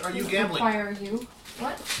 How much are you Doesn't gambling? Require you.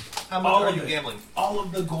 What? How much All are of you it. gambling? All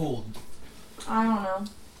of the gold. I don't know.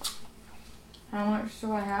 How much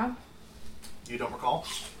do I have? You don't recall?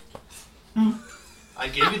 I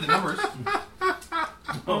gave you the numbers. I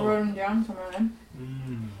wrote them down somewhere then.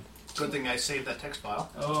 Good thing I saved that text file.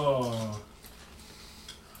 Oh.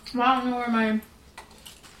 Well, I don't know where my...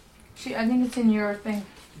 I think it's in your thing.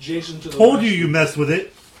 Jason to the Told west. you messed with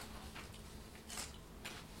it.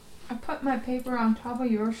 I put my paper on top of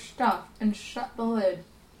your stuff and shut the lid.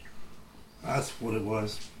 That's what it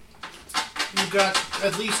was. You've got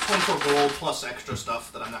at least 24 gold plus extra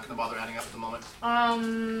stuff that I'm not going to bother adding up at the moment.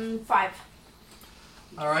 5.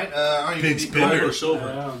 Alright, are you Big gonna be- spin. Gold or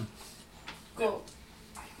silver? Gold.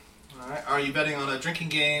 Alright, are you betting on a drinking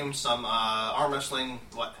game, some arm wrestling,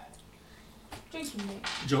 what? Drinking mate.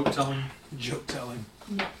 Joke telling. Joke telling.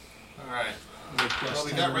 No. Alright, Request what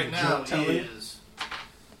we got right now joke telling. is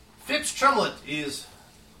Phipps Chumlet is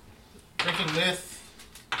drinking with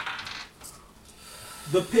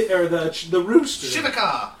The pit or the rooster.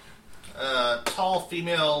 Shivaka, tall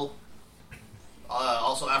female,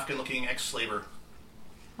 also African-looking ex-slaver.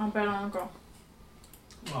 I'll bet on a girl.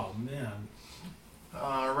 Oh man.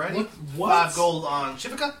 Alrighty, What? 5 gold on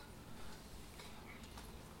Shivaka.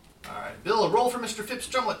 Alright, Bill, a roll for Mr. Phipps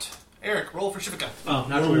Chumlet. Eric, roll for Shivaka. Oh, Where are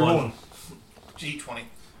natural we 1. rolling? G20.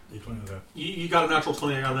 D20, okay. You got a natural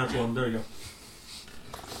 20, I got a natural 1. There you go.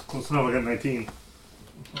 Close enough, I got 19.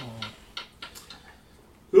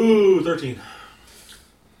 Ooh, 13.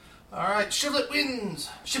 Alright, Shivlet wins.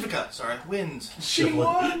 Shivaka, sorry, wins. She Shivlet.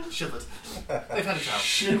 won. Shivlet. They've had a child.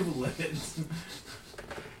 Shivlet.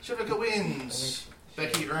 Shivaka wins.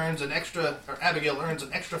 Becky earns an extra, or Abigail earns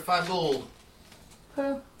an extra 5 gold.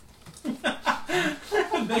 Who?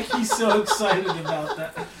 Becky's so excited about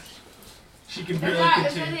that. She can Is barely that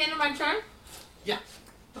the continue. end of my turn? Yeah.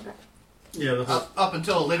 Okay. Yeah, the whole. Up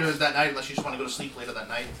until later that night, unless you just want to go to sleep later that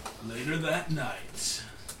night. Later that night.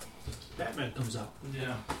 Batman comes out.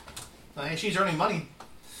 Yeah. Hey, she's earning money.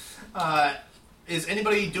 is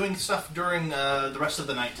anybody doing stuff during the rest of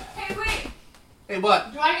the night? Hey, wait. Hey,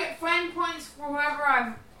 what? Do I get friend points for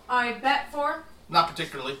whoever I bet for? Not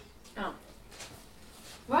particularly. Oh.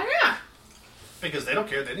 Why not? Because they don't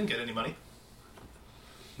care. They didn't get any money.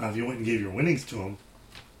 Now, if you went and gave your winnings to them,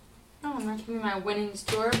 Oh, I'm not giving my winnings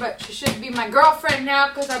to her, but she should be my girlfriend now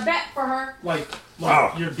because I bet for her. Like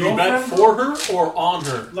Wow. your You bet girlfriend? for her or on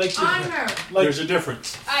her? Like your, On her. like There's a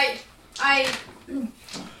difference. I I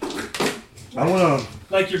want to.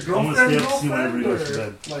 like your I'm gonna girlfriend. stay up to see when everybody goes to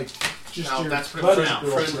Girlfriend, bed. or like just No, your that's pretty much buddy's now.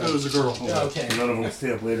 Friend girlfriend. goes a girl. Yeah, okay. None of them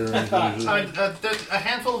stay up later. Or anything usually. A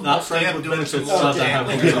handful of them Not will stay friends up with doing benefits. some more Not to have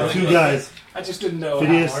gambling. We're getting 2 guys, I just didn't know.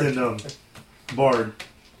 Phineas how and hard- Bard.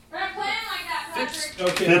 We're not playing like that, Patrick.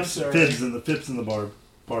 Okay, I'm Phipps, sorry. Phipps and the Bard.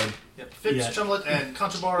 Yep. Phipps, Yeah. Chumlet, and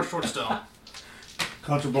Contrabar Shortstone.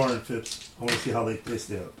 Contrabar and Phipps. I want to see how they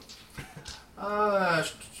stay up.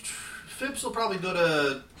 Phipps will probably go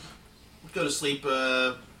to sleep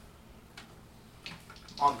on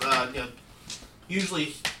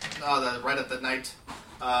usually right at the night.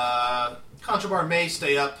 Contrabar may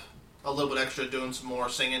stay up a little bit extra doing some more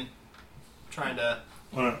singing, trying to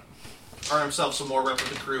Alright. earn himself some more rep with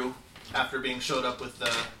the crew after being showed up with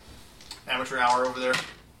the amateur hour over there.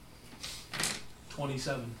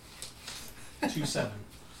 27. 27.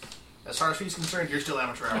 As far as he's concerned, you're still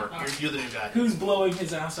amateur hour. You're the new guy. Who's blowing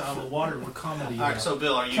his ass out of the water with comedy? All right, so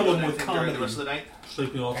Bill, are you Kill doing him with anything during the comedy. rest of the night?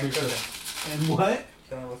 Sleeping all 3 And cooking. shifts. And what?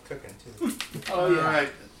 Killing with cooking too. Oh yeah. All right,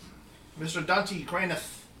 Mr. Dante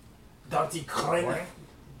Graneth. Dante Kramer.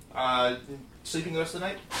 Sleeping the rest of the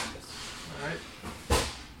night? All right.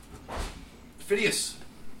 Phineas.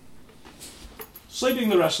 Sleeping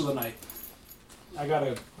the rest of the night. I got a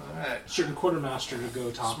All right. certain quartermaster to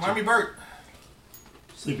go talk Smarmy to. Bert.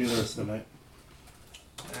 Sleeping the rest of the night.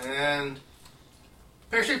 And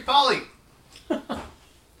Pear-shaped Polly. I don't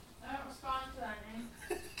respond to that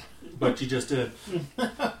name. But you just did.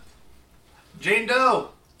 Jane Doe.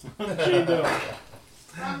 Jane Doe.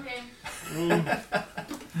 Wrong game.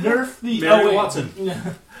 Nerf the Mary wait. Watson.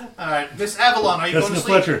 All right, Miss Avalon, are you That's going to the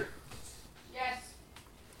sleep? Fletcher. Yes.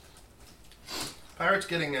 Pirate's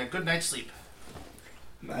getting a good night's sleep.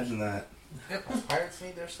 Imagine that. Pirates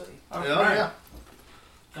need their sleep. Oh, yeah.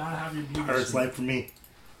 Gotta have your beauty. Pirates sleep. Life for me.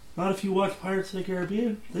 Not if you watch Pirates of the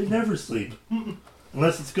Caribbean. They never sleep.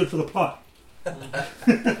 Unless it's good for the plot.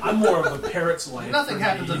 I'm more of a parrot's life. Nothing for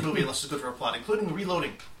happens me. in the movie unless it's good for a plot, including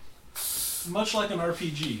reloading. Much like an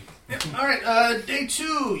RPG. All right, day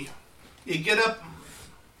 2. You get up.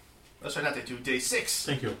 Oh, sorry, not day 2. Day 6.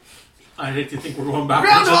 Thank you. I hate to think we're going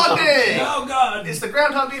backwards. Groundhog Day. Oh God! It's the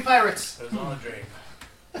Groundhog Day Pirates. It was all a dream.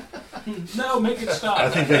 No, make it stop. I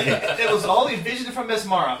think they can. It was all envisioned from Miss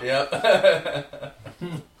Mara. Yep.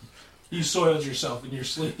 You soiled yourself in your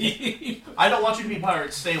sleep. I don't want you to be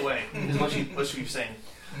pirates. Stay away. Is what she's saying.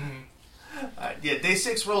 Yeah, day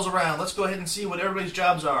 6 rolls around. Let's go ahead and see what everybody's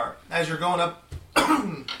jobs are. As you're going up,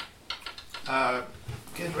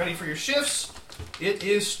 getting ready for your shifts, it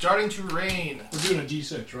is starting to rain. We're doing a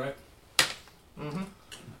D6, right? Mm-hmm.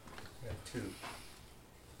 Yeah, 2.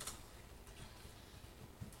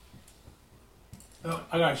 Oh,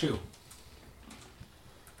 I got 2.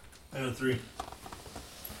 I got 3.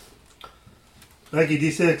 Becky,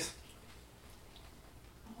 D6.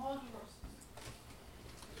 Hold yours.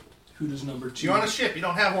 Who does number 2? You're on a ship. You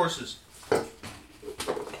don't have horses.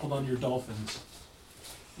 Hold on your dolphins.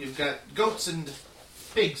 You've got goats and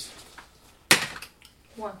pigs.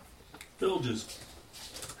 1. Villages.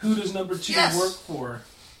 Who does number 2 Yes! work for?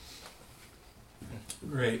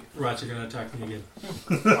 Great. Rats are going to attack me again.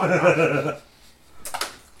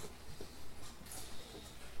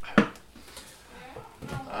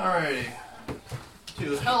 Alrighty.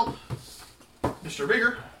 To help Mr.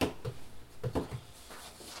 Rigger,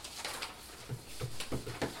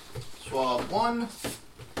 swab 1,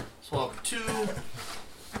 swab 2,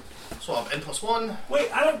 swab N+1. Wait,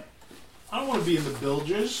 I don't want to be in the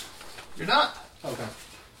bilges. You're not. Okay.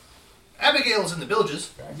 Abigail's in the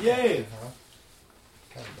villages. Yay!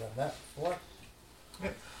 Haven't done that before.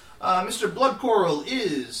 Mr. Blood Coral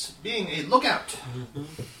is being a lookout.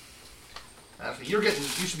 Actually, you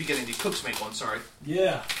should be getting the cook's mate one. Sorry.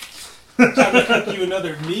 Yeah. Time to cook you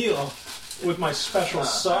another meal with my special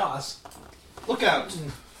sauce. Lookout.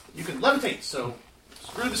 You can levitate, so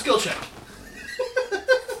screw the skill check.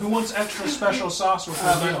 Who wants extra special sauce with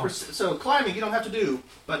their meal? So climbing you don't have to do,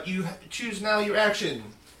 but you choose now your action.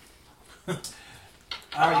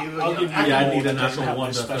 Are you? I'll give you Yeah, I one need that a doesn't natural have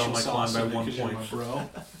one the to fail special my sauce climb in by it 1 'cause you're point. my bro.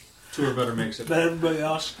 2 or better makes it. But everybody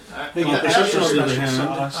else, they But get the Extra extra on the other special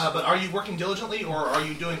hand. sauce. but are you working diligently, or are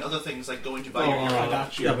you doing other things like going to buy your I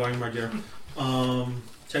got you. Yeah, buying my gear.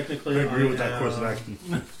 Technically, I agree with that am- course of action.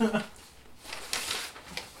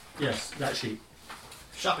 Yes, that sheet.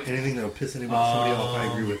 Shopping. Anything that would piss somebody off, I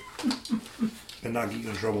agree with. And not get you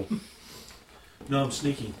in trouble. No, I'm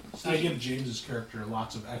sneaking. I give James's character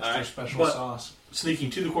lots of extra Alright. special But- sauce. Sneaking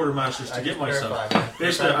to the quartermasters to I get just my verify, stuff. man.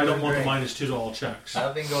 Basically, I don't want the Drink. -2 to all checks.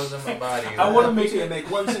 Nothing goes in my body. I want to make You it.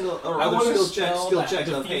 make one single or I other want to skill check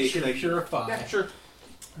of hey, defeat can I your purify. Yeah, sure.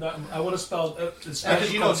 No, I want to spell the because special,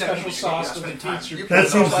 you know exactly special what you're sauce gonna to get. defeat your You That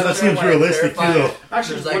put seems- it on that seems there, realistic, verify too, though. it.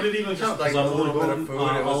 Actually, There's what like- did it even just count? like Because I'm a only little bit going, of food. It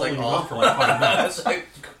I'll was only like go all for like 5 minutes. It's like,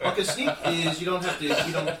 Well, because sneak is you don't have to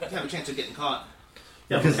have a chance of getting caught.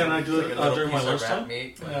 Yeah, but can I do like it a little during my piece of lunch rat time?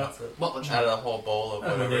 meat, Yeah. that's it. What lunch Out of the whole bowl of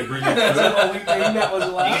When they whatever. bring it That's the only thing that was You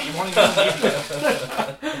allowed. get your morning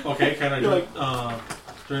meal. Okay, can I do You're it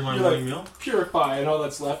during my you're morning like- meal? Purify, and all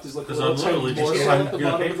that's left is like a Because little I'm tiny literally just morsel trying at to the get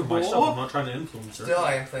bottom paid of for the my stuff. bowl. I'm not trying to influence her. Still,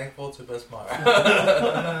 I am thankful to Bismarck.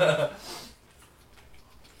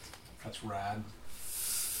 That's rad.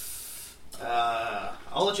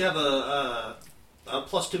 I'll let you have a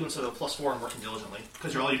 +2 instead of a +4 and working diligently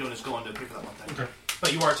because all you're doing is going to pay for that one thing. Okay.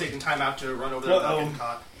 But you are taking time out to run over there without getting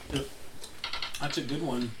caught. That's a good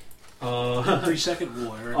one. Uh, 3-second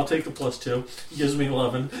rule, Eric. I'll take the +2. Gives me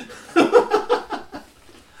 11.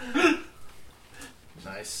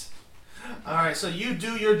 Nice. All right, so you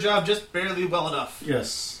do your job just barely well enough.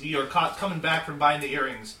 Yes. You're caught coming back from buying the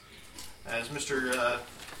earrings as Mr.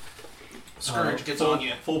 Scourge gets full, on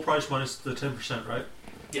you. Full price minus the 10%, right?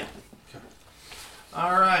 Yeah. Okay.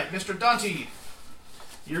 All right, Mr. Dante,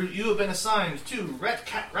 you have been assigned to rat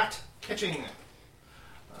catching,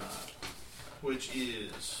 which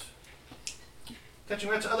is catching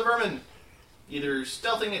rats and other vermin, either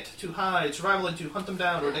stealthing it to hide, survivaling to hunt them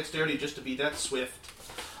down, or dexterity just to be that swift.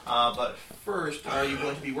 But first, are you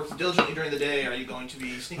going to be working diligently during the day? Are you going to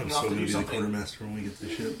be I'm sneaking so off to going do to be the something? quartermaster when we get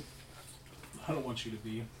this ship. I don't want you to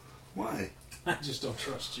be. Why? I just don't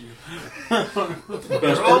trust you.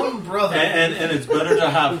 Your own brother. And it's better to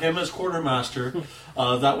have him as quartermaster.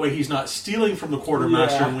 That way he's not stealing from the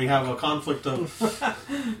quartermaster Yeah. and we have a conflict of...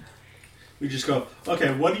 We just go,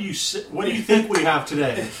 okay, what do you think we have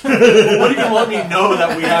today? What do you let me know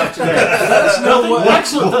that we have today? Nothing.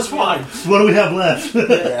 Excellent, that's fine. What do we have left?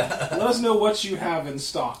 Let us know what you have in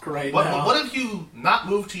stock right now. What if you not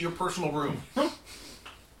moved to your personal room?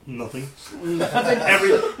 Nothing. We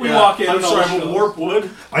walk in. I'm and all sorry, the but shelves. warp wood.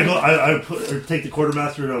 I go. I take the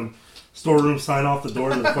quartermaster storeroom, sign off the door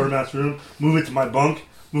to the quartermaster room, move it to my bunk,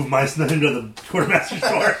 move my stuff into the quartermaster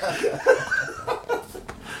store,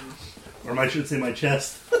 or I should say my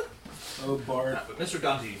chest. Oh, Bart, But Mr.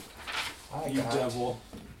 Dante, I you got devil.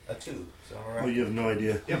 a 2, so I'm Oh, alright. you have no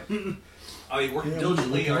idea. are you working Yeah,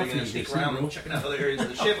 diligently? we're Are you looking going to out sneak for you, around bro. checking out other areas of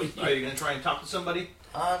the ship? Are you going to try and talk to somebody?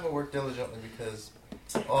 I'm gonna work diligently because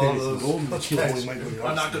all Pay me some those gold and the kill checks only might go the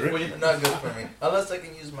Are not good for you? are not good for me. Unless I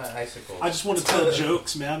can use my icicles. I just want to tell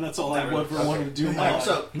jokes, man. That's all I Not really. ever wanted to do in my Alright, life.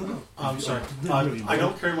 so No, I'm sorry. really, I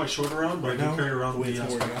don't carry my sword around, but right I now, do carry around the way the...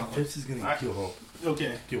 it's working out, this is going to Alright. kill hole.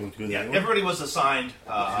 Okay. Do you want to go yeah, that way? everybody was assigned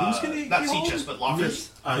Who's gonna not get sea killed? chest, but lockers.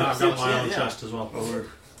 Yes. I've got my own Yeah. chest as well. Oh, Lord.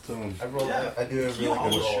 So, I roll. Yeah. I do a really Kill good all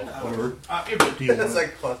the roll. shit out of whatever. You're good. Do you It's want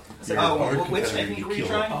like plus. It's like Yeah. a Hard bar. Which competitor technique to were you kill.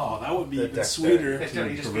 trying? Oh, that would be The even dexterity. sweeter.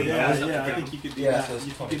 Dexterity just being Yeah, Yeah, fast. yeah, I think you could do Yeah, that. so it's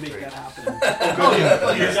You could 23. make that happen. Oh,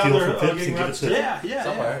 good. You're Yeah, down steal there from Pips getting and give it rats to- too? Yeah, yeah.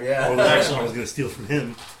 Somewhere, Oh, yeah. that's Excellent. I was going to steal from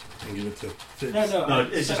him and give it to Fitz. No, No,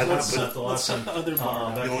 it's just let's- the let's last set time. the other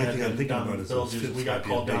bar. That The only had thing I'm been thinking done about is builds those we Fitz got might be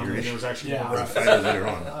called a down bigger and there issue. was actually Yeah. more Or a rats. fighter later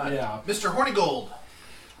on. Yeah. Mr. Hornigold,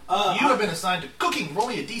 you have been assigned to cooking. Roll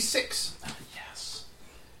me a d6. Yes.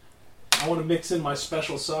 I want to mix in my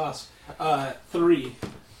special sauce. 3.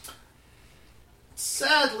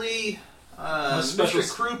 Sadly, special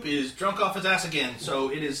Mr. Croup is drunk off his ass again, so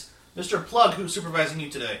it is Mr. Plug who's supervising you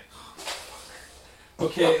today.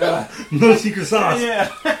 Okay. No secret sauce.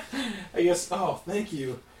 Yeah. I guess. Oh, thank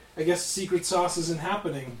you. I guess secret sauce isn't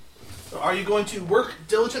happening. So are you going to work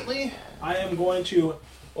diligently, I am going to.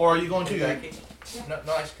 or are you going to... Jackie? No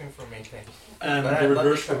ice cream for me, thank you. And But I the love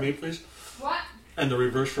reverse you, for me, please. What? And the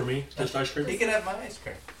reverse for me, just ice cream. You can have my ice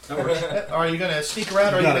cream. That works. Are you going to sneak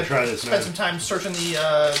around, or are You you gotta going try to this, spend man. some time searching the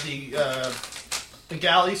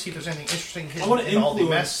galley, see if there's anything interesting I hidden want to in all the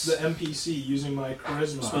influence mess? the NPC using my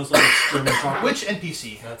charisma. Smells like German chocolate. Which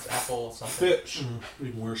NPC? That's apple something. Fish.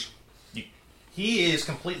 Even worse. He is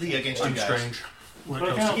completely against I'm you guys. strange. When it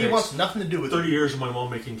But I comes can't- to He cakes. wants nothing to do with 30 it. years of my mom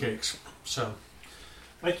making cakes. So,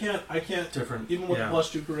 I can't. different. Even with Yeah.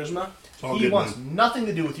 +2 charisma. It's all He good, wants man. nothing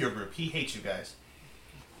to do with your group. He hates you guys.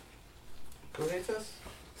 Who hates us?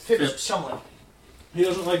 Phipps Shumlin. He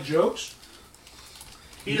doesn't like jokes.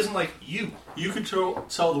 He doesn't like you. You could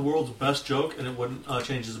tell the world's best joke and it wouldn't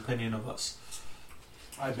change his opinion of us.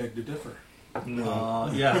 I beg to differ. No.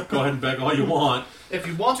 Yeah, go ahead and beg all you want. If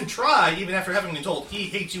you want to try, even after having been told he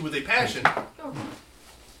hates you with a passion, I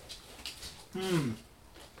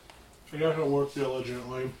guess I'll work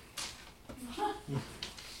diligently.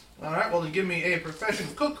 alright, well then give me a profession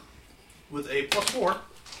cook with a +4.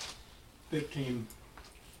 15.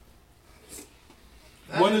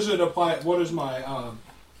 What does it apply? What is my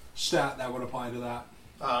stat that would apply to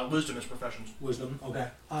that? Wisdom is professions. Wisdom. Okay.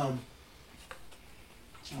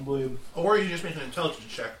 I believe. Or you just make an intelligence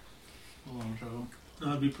check. Hold on a second.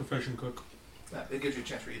 That'd be profession cook. It gives you a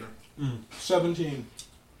chance for either. 17.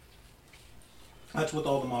 That's with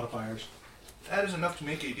all the modifiers. That is enough to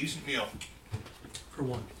make a decent meal. For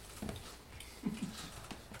one.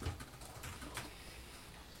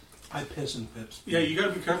 I piss in pips. Yeah, you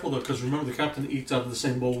gotta be careful though, because remember the captain eats out of the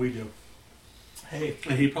same bowl we do. Hey,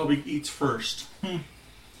 And he probably eats first.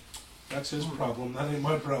 that's his problem. That ain't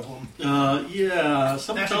my problem. Yeah,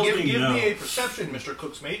 something Actually, tells me give no. me a perception, Mr.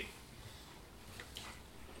 Cook's mate.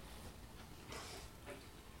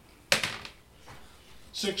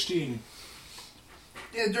 16.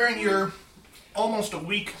 Yeah, during your almost a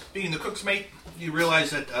week being the cook's mate, you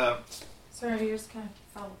realize that Sorry, yours kind of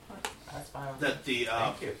fell apart. That's fine. that the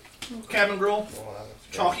Thank you. cabin girl, Well, that looks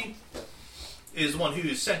good. Chalky, is the one who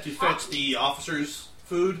is sent to fetch the officers'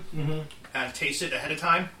 food and taste it ahead of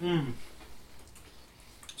time.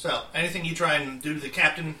 So, anything you try and do to the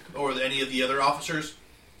captain or any of the other officers,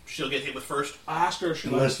 she'll get hit with first. I asked her if she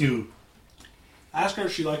likes. Unless you. Ask her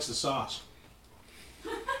if she likes the sauce.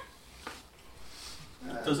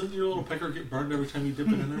 Doesn't your little pecker get burned every time you dip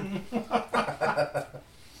it in there?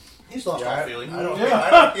 He's lost all Yeah, feeling. I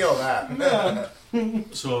don't feel that.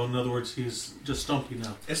 So, in other words, he's just stumpy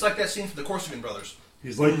now. It's like that scene from the Corsican Brothers.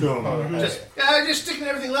 He's like Just sticking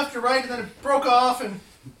everything left to right, and then it broke off, and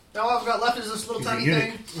now all I've got left is this little He's a tiny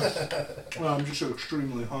eunuch. thing. Well, I'm just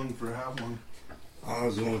extremely hung for half one. I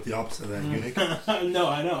was going with the opposite of that, eunuch. No,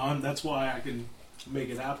 I know. That's why I can make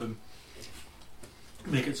it happen.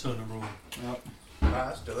 Make it so, number one. Yep. Wow,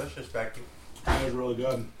 that's delicious, Becky. That was really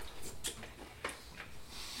good.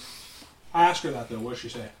 I asked her that though. What'd she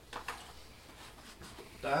say?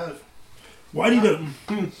 Why do you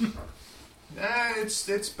do?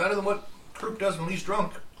 It's better than what Krupp does when he's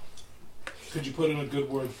drunk. Could you put in a good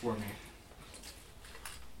word for me?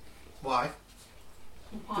 Why?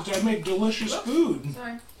 Because I make delicious food.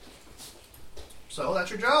 Sorry. So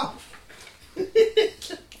that's your job.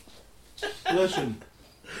 Listen,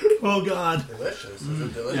 Oh God! Delicious. Is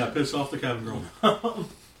it delicious? Yeah, piss off the cabin girl.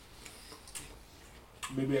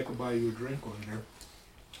 maybe I could buy you a drink later.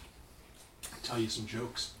 Tell you some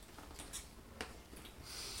jokes.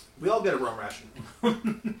 We all get a rum ration.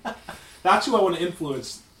 That's who I want to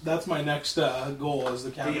influence. That's my next goal as the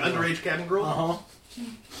The cabin girl. underage cabin girl. Uh-huh.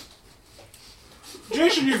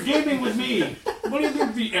 Jason, you're gaming with me. What do you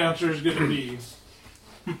think the answer is going to be?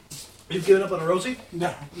 You've given up on a Rosie?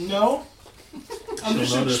 No. I'm She'll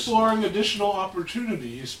just notice. exploring additional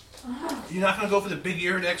opportunities. You're not going to go for the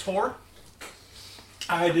big-eared X4?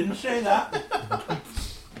 I didn't say that.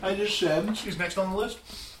 I just said, She's next on the list.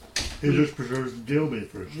 He just preserves the jailbait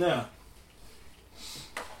first. yeah.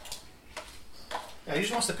 Yeah, he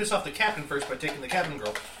just wants to piss off the captain first by taking the cabin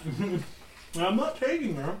girl. I'm not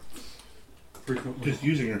taking her. Frequently. Just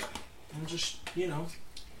using her. I'm just, you know.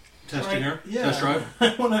 Testing her? Yeah. Test drive?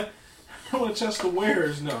 I want to test the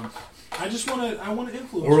wares. No. I just want to, I want to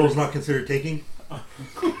influence Oral's not considered taking.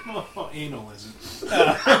 Oh, anal isn't.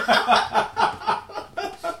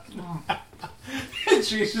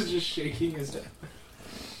 Jason's just shaking his head.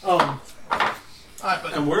 Alright,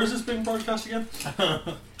 but And where is this being broadcast again?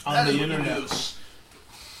 On that the is what you internet. do.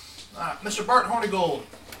 Mr. Bart Hornigold,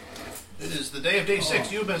 it is the day of day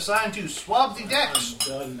 6. You have been assigned to swab the decks.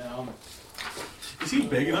 I'm done now. Is he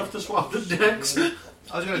big enough to swap the decks?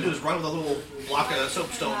 All he's going to do is run with a little block of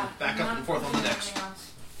soapstone back up and forth on the decks.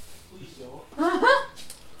 Please don't.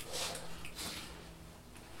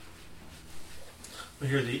 I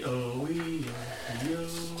hear the O-E-O.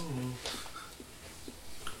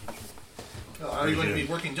 Are you going to be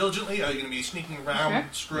working diligently? Are you going to be sneaking around,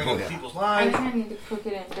 Sure. screwing Oh, up yeah. people's I lives? think I need to cook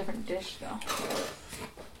it in a different dish, though.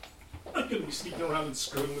 I'm going to be sneaking around and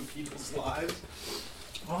screwing with people's lives.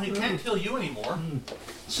 Well, he can't kill you anymore.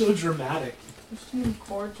 So dramatic. There's too many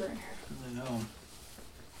cords right here. I know.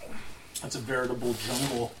 That's a veritable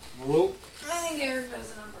jungle. Whoa. I think Eric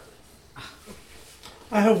does a number.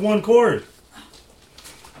 I have one cord.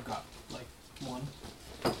 I've got like one.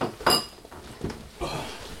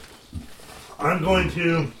 I'm going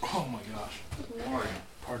to. Oh my gosh.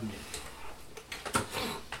 Pardon me.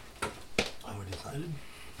 I would decided.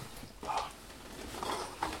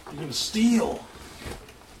 You're going to steal.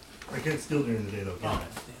 I can't steal during the day though, can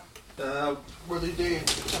I? Where the day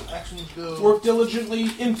actions go. Work diligently,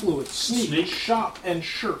 influence, sneak, shop, and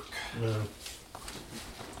shirk. Yeah.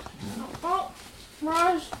 Oh,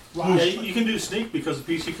 Raj. Yeah, you can do sneak because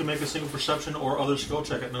the PC can make a single perception or other skill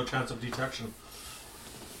check at no chance of detection.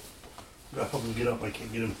 Gotta help him get up. I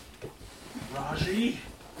can't get him. Raji.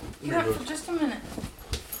 Get up for just a minute.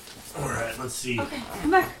 All right, let's see. Okay,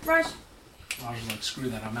 come back, Raj. Raji's like, screw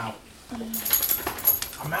that, I'm out.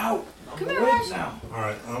 I'm out. I'm Come here, awake Raj. now. All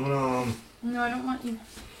right, I'm gonna. No, I don't want you.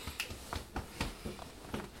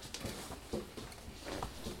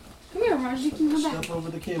 Come here, Raj. You can come back. Step over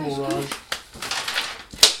the cable, Raj.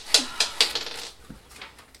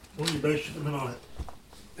 Oh, your dice should have been on it.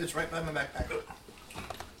 It's right by my backpack.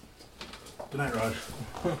 Good night, Raj.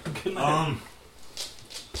 Good night.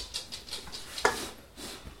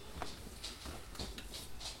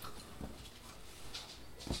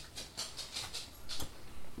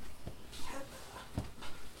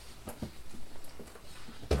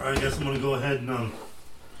 All right, I guess I'm gonna go ahead and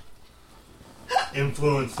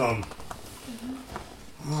influence Oh,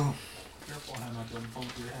 Careful how not to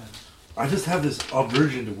bump your head. I just have this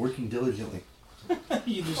aversion to working diligently.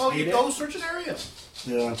 You just Oh, hate you it? go search an area.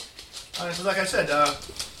 Yeah. So like I said,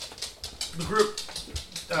 the group,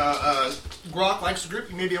 Grok likes the group.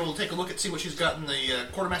 You may be able to take a look and see what she's got in the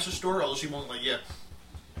quartermaster store, although she won't let you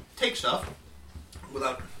take stuff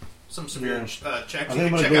without some severe checks. I You think I'm can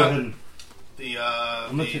gonna check go out ahead and. the,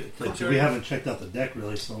 I'm gonna cook's we area. haven't checked out the deck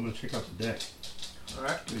really, so I'm gonna check out the deck. All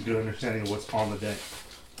right. Get a good understanding of what's on the deck.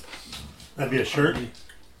 That'd be a shirt.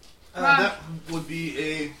 That would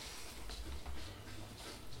be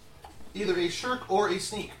either a shirk or a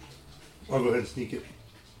sneak. I'll go ahead and sneak it.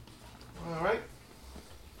 All right.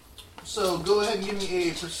 So go ahead and give me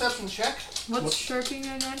a perception check. What's shirking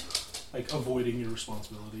again? Like avoiding your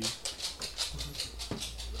responsibility.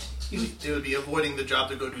 It would be avoiding the job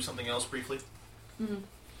to go do something else briefly. Mm.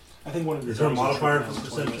 I think one of your Is there a jobs modifier shirking for has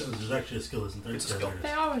perception? There's actually a skill, isn't there? It's a skill.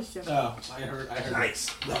 They always do. Oh, I heard. Nice.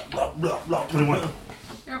 Blah, blah, blah, blah. 21.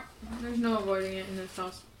 Yep. There's no avoiding it in this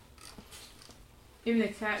house. Even the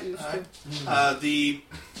cat used to.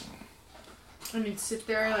 And he'd sit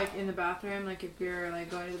there, like, in the bathroom, like, if you're, like,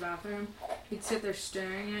 going to the bathroom, he'd sit there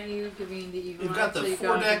staring at you, giving you the evil You've got eye the till you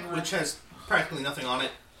foredeck, him which away. has practically nothing on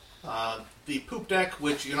it. The poop deck,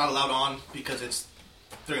 which you're not allowed on because it's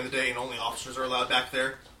during the day and only officers are allowed back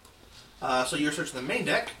there. So you're searching the main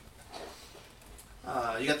deck.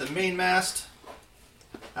 You got the main mast.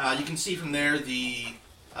 You can see from there the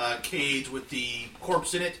cage with the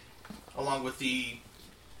corpse in it, along with the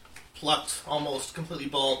plucked, almost completely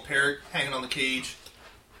bald parrot hanging on the cage,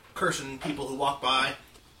 cursing people who walk by.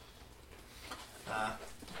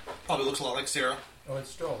 Probably looks a lot like Sarah. Oh, it's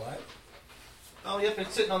still alive? Oh, yep,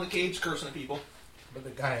 it's sitting on the cage cursing at people. But the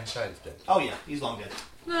guy inside is dead. Oh, yeah, he's long dead.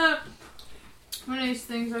 One of these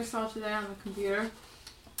things I saw today on the computer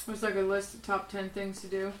was like a list of top 10 things to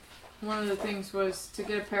do. One of the things was to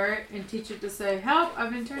get a parrot and teach it to say, "Help, I've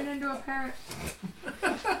been turned into a parrot."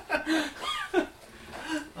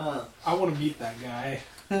 I want to meet that guy.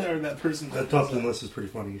 Or that person. That top 10 list is pretty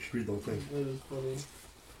funny. You should read the whole thing. That is funny.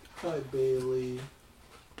 Hi, Bailey.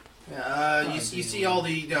 You see all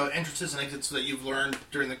the entrances and exits that you've learned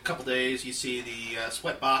during the couple days. You see the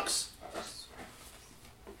sweat box.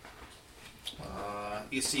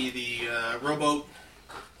 You see the rowboat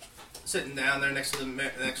sitting down there next to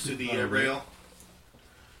the rail.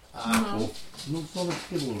 Cool. No solid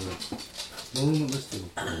table over there. No room on this table.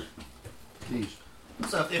 Please.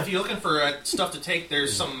 So if you're looking for stuff to take,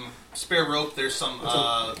 there's some spare rope. There's some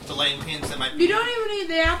belaying pins that might be... You don't even eat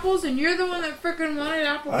the apples, and you're the one that frickin' wanted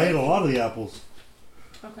apples. I ate a lot of the apples.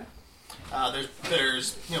 Okay.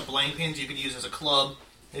 There's belaying pins you could use as a club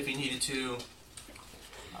if you needed to.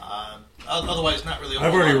 Otherwise, not really.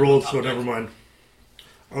 I've already rolled, so never mind.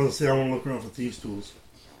 I was going to say I want to look around for thieves' tools.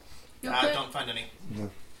 You okay? Don't find any. No.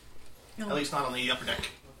 No. At least not on the upper deck.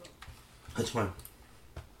 That's fine.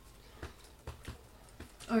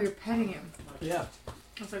 Oh, you're petting him. Yeah.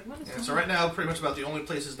 I was like, what is Yeah, going so right now, pretty much about the only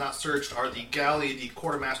places not searched are the galley, the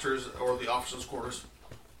quartermaster's, or the officers' quarters.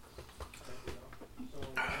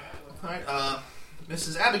 Alright,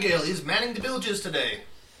 Mrs. Abigail is manning the villages today.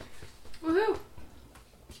 Woohoo!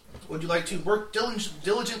 Would you like to work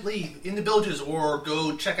diligently in the villages, or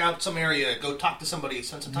go check out some area, go talk to somebody,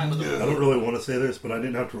 spend some time with I them? don't really want to say this, but I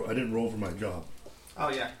didn't roll for my job. Oh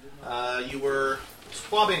yeah, you were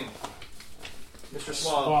swabbing. Mr.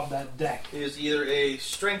 Swab Swab that deck. is either a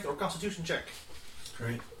strength or constitution check.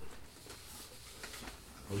 Strength.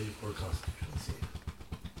 I believe or constitution. Let's see.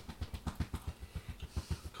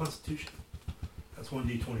 Constitution. That's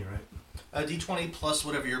 1d20, right? A D20 plus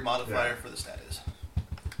whatever your modifier for the stat is.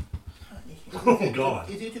 Oh, God.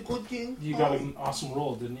 Is it a good thing? You got an awesome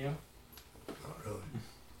roll, didn't you? Not really.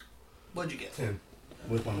 What'd you get? 10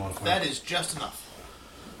 with my modifier. That is just enough.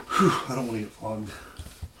 Whew, I don't want to get flogged.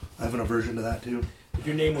 I have an aversion to that too. If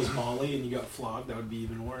your name was Molly and you got flogged, that would be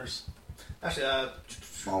even worse. Actually,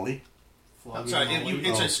 Molly. I'm Flogging sorry. Molly.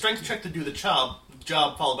 It's a strength check to do the job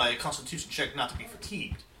followed by a Constitution check not to be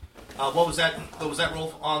fatigued. What was that? What was that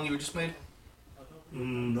roll on you just made?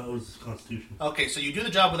 That was Constitution. Okay, so you do the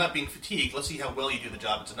job without being fatigued. Let's see how well you do the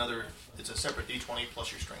job. It's a separate D20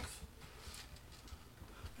 plus your strength.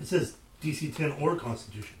 It says DC 10 or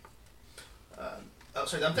Constitution.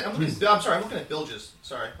 Sorry, I'm looking at bilges.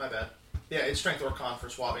 Sorry, my bad. Yeah, it's strength or con for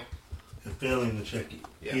swabbing. If failing the check,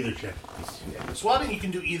 Yeah. either check. Yeah. Swabbing, you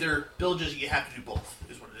can do either. Bilges, you have to do both,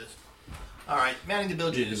 is what it is. Alright, manning the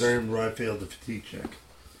bilges. Because I remember I failed the fatigue check.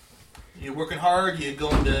 You're working hard, you're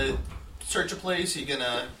going to search a place, you're going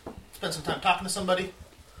to spend some time talking to somebody.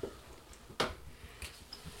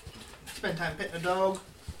 Spend time petting a dog.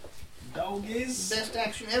 Doggies. Best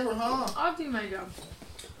action ever, huh? I'll do my job.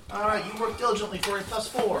 Alright, you work diligently for a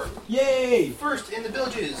 +4. Yay! First, in the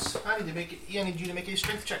bilges, I need you to make a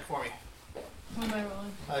strength check for me. What am I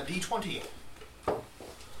rolling? D20.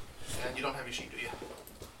 And you don't have your sheet, do you?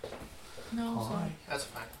 No, sorry. That's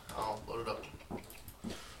fine. I'll load it up.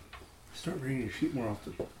 Start reading your sheet more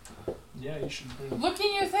often. Yeah, you should bring. Look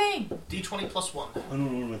in your thing. D20 plus 1. I don't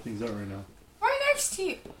know where my things are right now. Right next to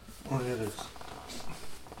you. Oh, yeah, it is.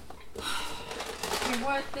 Okay,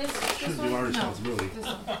 what? This Should be one? my No. responsibility. This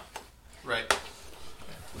one. Right.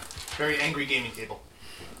 Very angry gaming table.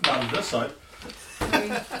 Not on this side.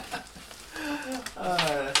 That's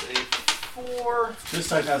a 4. This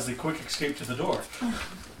side has the quick escape to the door.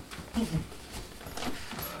 You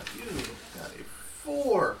got a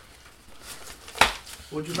 4.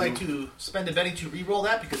 Would you like to spend a Betty to re-roll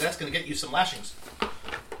that? Because that's going to get you some lashings.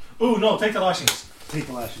 Ooh, no, take the lashings. Take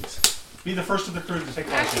the lashings. Be the first of the crew to take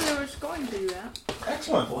the Actually, lashings. I was going to do that.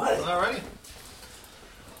 Excellent. What? Alrighty.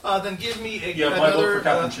 Then give me Yeah, my vote another for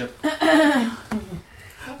captainship.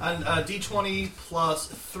 a D20 plus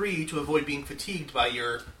 3 to avoid being fatigued by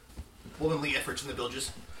your womanly efforts in the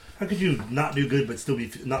villages. How could you not do good but still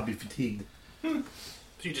not be fatigued? So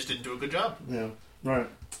you just didn't do a good job. Yeah. Right.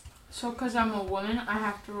 So, because I'm a woman, I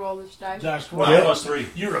have to roll this dice. That's Well, right. +3.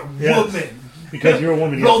 You're a Yes. woman. Because you're a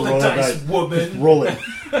woman, you Roll have to the roll that dice, dice. woman. Just roll it.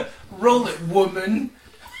 Roll it, woman.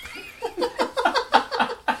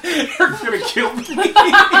 You're gonna kill me. You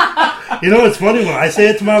know what's funny? When I say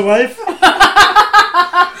it to my wife,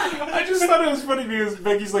 I just thought it was funny because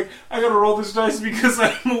Becky's like, I gotta roll this dice because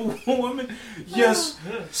I'm a woman. Yes,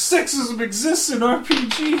 sexism exists in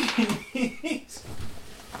RPGs.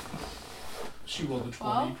 She rolled a 20,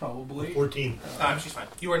 Well. probably. 14. She's fine.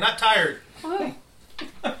 You are not tired. Oh.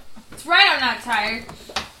 It's right, I'm not tired.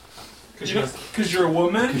 Because you're a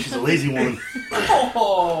woman? She's a lazy woman.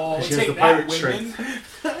 Oh, She has take the that, pirate women.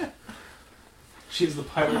 She has the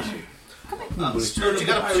pirate. She Spirit of got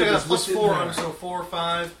the a pirate is plus within 4 her. on, so 4,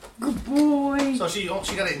 5. Good boy. So she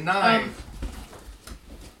got a 9.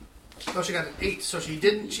 No, she got an 8. So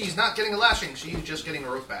she's not getting a lashing. She's just getting a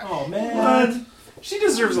rope back. Oh, man. What? She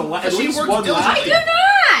deserves a at She least worked one diligently. lash. I do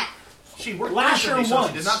not! She worked Lash her diligently, so she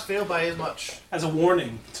once. did not fail by as much. As a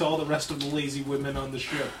warning to all the rest of the lazy women on the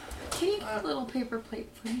ship. Can you get a little paper plate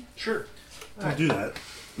for me? Sure. Don't do that.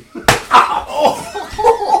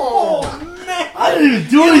 Oh, man. I didn't even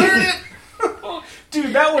do anything.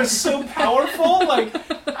 Dude, that was so powerful. Like,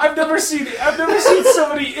 I've never seen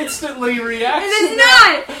somebody instantly react. It to is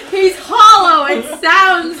that. not! He's hollow! It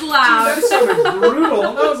sounds loud! That sounded brutal.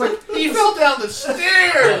 That was like, He fell down the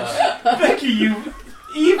stairs! Becky, you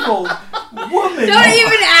evil woman. Don't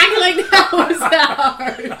even act like that was that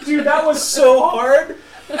hard! Dude, that was so hard.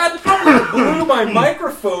 That probably blew my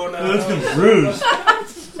microphone out. That's been bruised.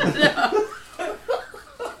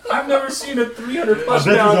 I've never seen a 300 I plus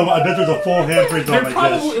bet pound. there's a full handprint on They're my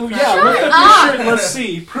probably, chest. yeah, lift up up. your shirt and let's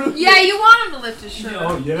see. Prove Yeah, you want him to lift his shirt.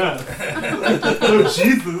 Oh, yeah. Oh,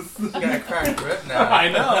 Jesus. You got a cracked rib now. I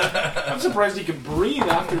know. I'm surprised he can breathe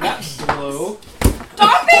after that blow.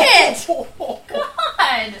 Stop it!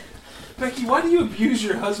 God! Becky, why do you abuse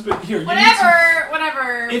your husband here? You need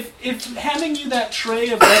Whatever. If handing you that tray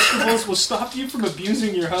of vegetables will stop you from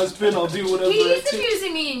abusing your husband, I'll do whatever He's it takes.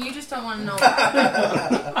 abusing me and you just don't want to know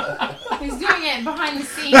about it. He's doing it behind the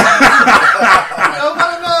scenes. No.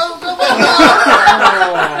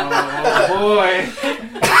 Oh, boy.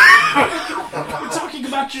 We're talking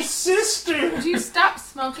about your sister. Would you stop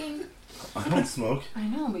smoking? I don't smoke. I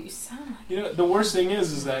know, but you sound like You know, the worst thing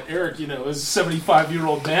is that Eric, is a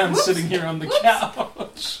 75-year-old man sitting here on the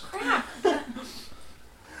couch. crap.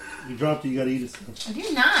 You dropped it, you gotta eat it. I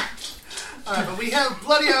do not. Alright, but we have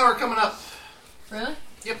Bloody Hour coming up. Really?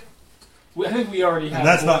 I think we already have. And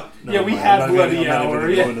that's not. Yeah, we mind. had I'm not even Bloody gonna Hour, go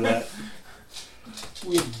yeah. into that.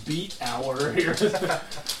 We have Beat Hour here.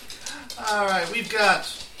 Alright, we've got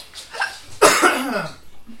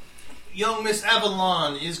young Miss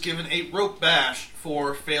Avalon is given a rope bash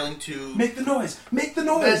for failing to Make the noise! Make the bed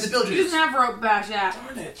noise! the He bilges. doesn't have rope bash app.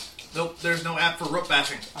 Darn it! Nope, there's no app for rope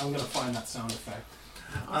bashing. I'm gonna find that sound effect.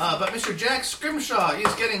 But Mr. Jack Scrimshaw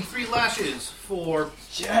is getting 3 lashes for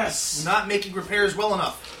Yes! not making repairs well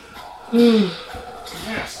enough.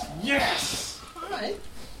 Yes! Yes! Alright.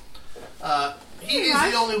 He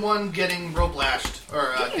is the only one getting rope lashed,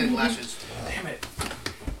 or getting lashes. Damn it!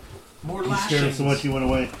 More He scared him lashings. so much he went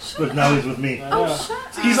away. Look, now he's with me. I Oh, know. shut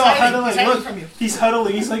up. He's all huddling. He's hiding Look, from you. he's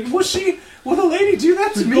huddling. He's like, will the lady do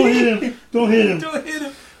that to me? Don't hit him. Don't hit him. Don't hit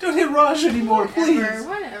him. Don't hit Raj anymore, please.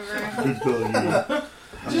 Whatever. Good dog.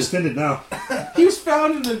 I'm offended now. He was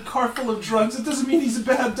found in a car full of drugs. It doesn't mean he's a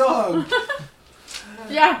bad dog.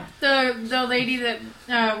 Yeah, the lady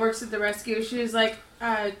that works at the rescue, she was like,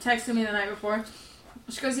 texted me the night before.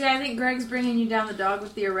 She goes, yeah, I think Greg's bringing you down the dog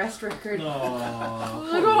with the arrest record. Oh,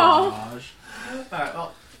 Raj. Alright,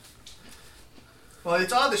 well,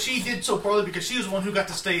 it's odd that she did so poorly because she was the one who got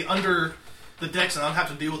to stay under the decks and not have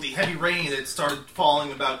to deal with the heavy rain that started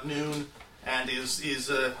falling about noon and is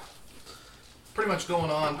pretty much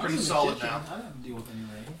going on pretty solid now. I didn't deal with any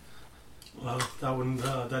rain. Well,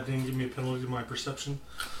 that didn't give me a penalty to my perception.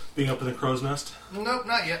 Being up in the crow's nest. Nope,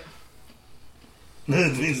 not yet.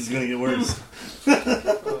 That means it's gonna get worse.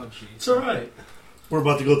 Oh, jeez. It's alright. We're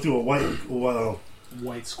about to go through a white.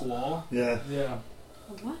 White squall. Yeah. Yeah.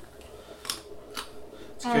 What?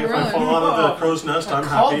 It's okay Oh, if I really? fall out of the crow's nest, I'm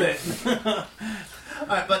Called happy. it.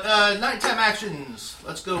 Alright, but nighttime actions.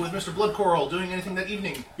 Let's go with Mr. Blood Coral doing anything that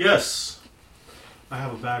evening. Yes. I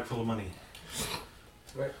have a bag full of money.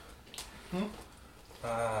 Right.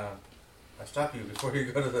 I stopped you before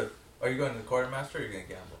you go to the. Are you going to the quartermaster or are you going to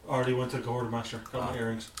gamble? Already went to the quartermaster. Got my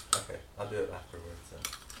earrings. Okay, I'll do it afterwards. Then.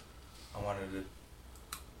 I wanted to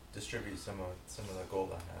distribute some of the gold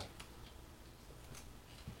I have.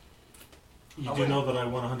 You Oh, do wait. know that I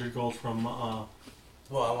won 100 gold from... Well,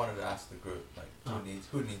 I wanted to ask the group, like,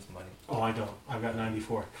 who needs money? Oh, I don't. I've got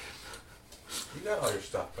 94. You got all your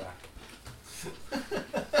stuff back.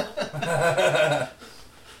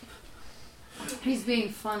 He's being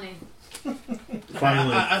funny.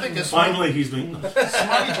 Finally. I think this Finally, he's been...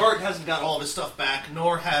 Smarty Bart hasn't got all of his stuff back,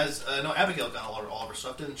 nor has no Abigail got all of her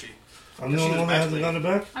stuff, didn't she? I'm the She only was one that hasn't back gotten it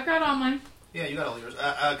back. I got all mine. Yeah, you got all yours.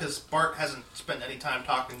 Because Bart hasn't spent any time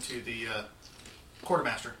talking to the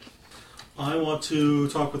quartermaster. I want to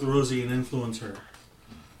talk with Rosie and influence her.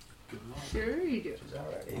 Sure you do. She's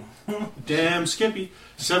already. Damn Skippy.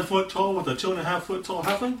 7 foot tall with a 2.5 foot tall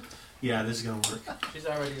halfling? Yeah, this is going to work. She's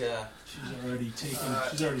already. She's already taken.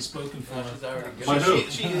 She's already spoken for. She's already good. By who?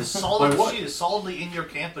 She is By what? She is solidly in your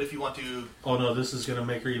camp, but if you want to Oh no, this is going to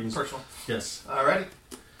make her even... personal. Yes. Alrighty.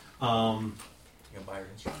 You can buy her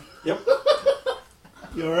insurance. Yep.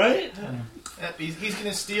 You alright? Yep, he's going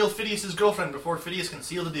to steal Phidias' girlfriend before Phidias can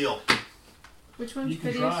seal the deal. Which one's You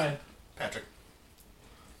can Phidias? try. Patrick.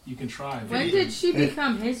 You can try. When did she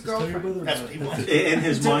become his Just tell your girlfriend? brother That's about what he it. wanted. In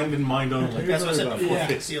his mind and mind only. That's what I said before.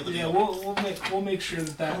 Yeah, Seal the yeah. deal. We'll make sure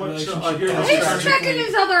that How much, relationship. here, goes He's He's tragically- checking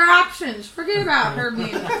his other options. Forget about her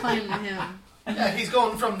being a claim to him. Yeah, he's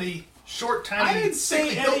going from the short, I tiny, didn't say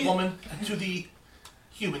sickly built any- woman to the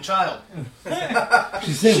human child.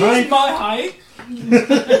 She's saying She's right. my height.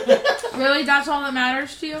 Really? That's all that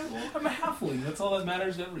matters to you? I'm a halfling. That's all that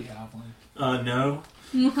matters to every halfling. No.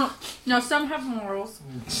 No, some have morals.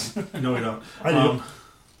 No, we don't. I do.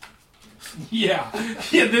 Yeah,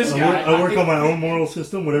 this I guy. work on my own moral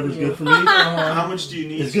system. Whatever's good for me. How much do you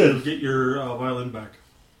need It's to good. get your violin back?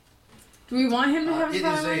 Do we want him to have It his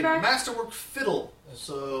is violin a back? masterwork fiddle,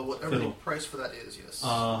 so whatever Fiddle. the price for that is, yes.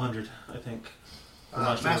 100, I think.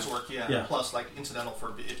 masterwork. Masterwork, yeah. Yeah. Plus, like, incidental for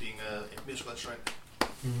it being a musical instrument,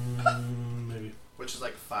 Maybe. which is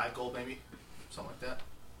like 5 gold, maybe, something like that.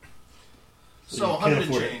 So So you can't 100 and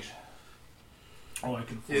afford it. change Oh, I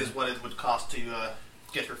can. is what it would cost to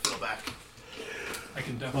get her fiddle back. I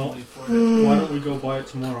can definitely afford it. Why don't we go buy it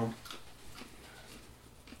tomorrow?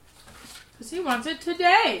 Because he wants it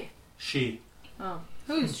today. She. Oh.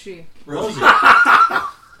 Who's she? Rosie.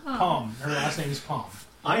 Palm. Her last name is Palm.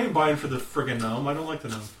 I ain't buying for the friggin' gnome. I don't like the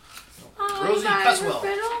gnome. Oh, Rosie you got Caswell. her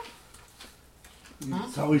fiddle?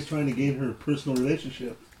 He's always trying to gain her personal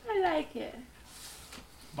relationship. I like it.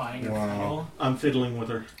 Buying her Wow. fiddle. I'm fiddling with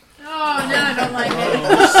her. Oh, no, I don't like it.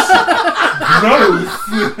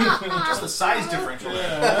 Just the size differential.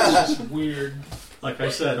 Yeah, that's just weird. Like I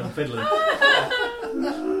said, I'm fiddling.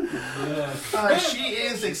 She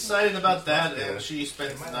is excited about that, and she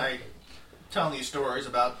spends the night telling you stories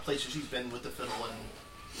about places she's been with the fiddle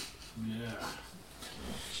and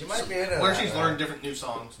She might be in it. where she's learned different new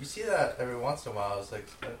songs. You see that every once in a while. It's like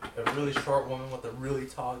a really short woman with a really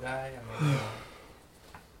tall guy. I mean,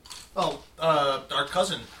 Our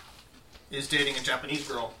cousin is dating a Japanese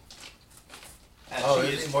girl. And oh,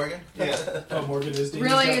 she is he Morgan? Yeah. Oh, Morgan is dating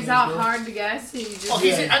Really, a is that Japanese girl? hard to guess? He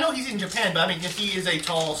just I know he's in Japan, but I mean, if he is a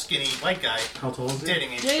tall, skinny white guy How tall is he? dating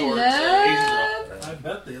a They short love Asian girl. I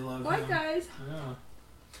bet they love white him. guys. Yeah.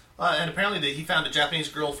 And apparently he found a Japanese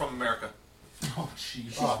girl from America. Oh, jeez.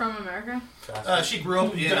 She's from America. She grew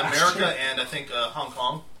up in America and I think Hong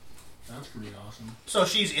Kong. That's pretty awesome. So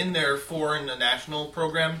she's in their foreign national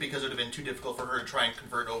program because it would have been too difficult for her to try and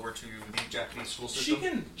convert over to the Japanese school system.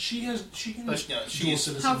 She can. But, you know, dual she's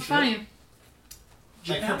citizenship. How funny. like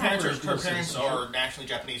Japan offers dual her parents citizenship. are nationally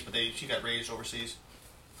Japanese, but she got raised overseas.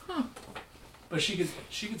 But she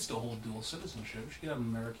could still hold dual citizenship. She could have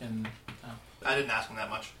American. I didn't ask him that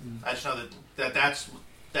much. I just know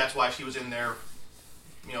that's why she was in their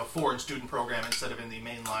foreign student program instead of in the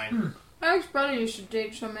mainline. Alex brother used to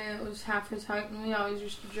date somebody that was half his height, and we always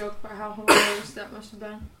used to joke about how hilarious that must have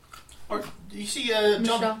been. Or you see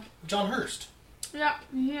Michelle. John Hurst. Yeah,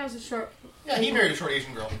 he has a short. Yeah, he married a short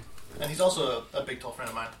Asian girl, and he's also a big, tall friend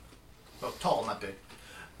of mine. Well, tall, not big.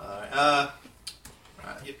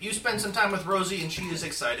 You spend some time with Rosie, and she is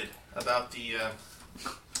excited about the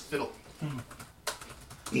fiddle.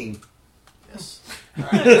 Yes.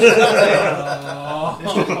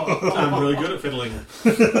 I'm really good at fiddling.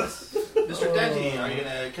 Mr. Dante, are you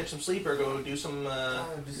gonna catch some sleep or go do some?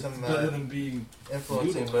 Do some Better than being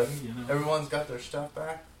influencing, feudal, but you know. everyone's got their stuff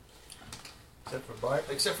back, except for Bart.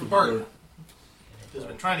 Except for Bart, who's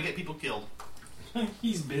been trying to get people killed.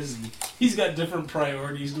 He's busy. He's got different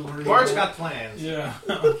priorities to worry Bart's about. got plans Yeah.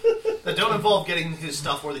 that don't involve getting his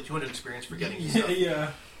stuff or the 200 experience for getting his stuff.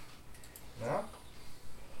 Yeah. No?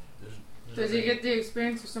 Does he get the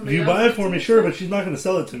experience of If somebody you else? buy it for me, sure, but she's not going to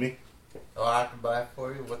sell it to me. Oh, I can buy it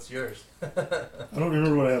for you. What's yours? I don't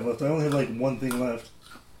remember what I have left. I only have like one thing left.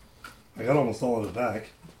 I got almost all of it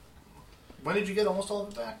back. When did you get almost all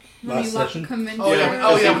of it back? When Last you lock session? him into Oh, yeah. your-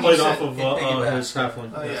 Oh, yeah, He when you played said- off of piggyback. his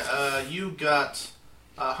halfling. Oh yeah, you got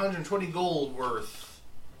 120 gold worth,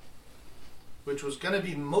 which was going to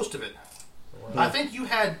be most of it. I think you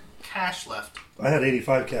had cash left. I had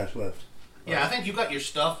 85 cash left. Yeah, I think you got your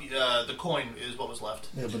stuff. The coin is what was left.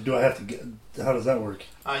 Yeah, but do I have to get... How does that work?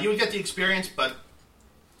 You would get the experience, but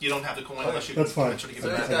you don't have the coin unless you That's fine. eventually give I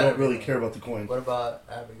it That's back. don't really care about the coin. What about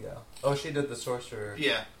Abigail? Oh, she did the sorcerer.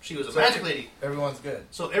 Yeah, she was a So magic lady. Everyone's good.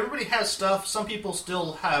 So everybody has stuff. Some people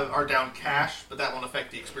still are down cash, but that won't affect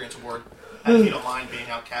the experience award. And if you don't mind being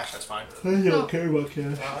out cash, that's fine. I don't care about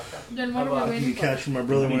cash. Then How what are about we I need waiting for? cash for my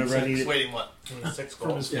brother whenever I need it. Waiting what? Give me 6 From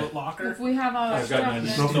gold. his Yeah. foot locker. If we have all our I've got stuff, 90.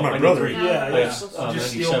 then... Not for my brother. Yeah, I yeah. have, Just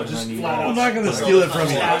steal, 97, just 99. flat out. I'm not going to steal it from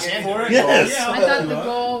you. Ask for it? Yes. Yeah, I thought the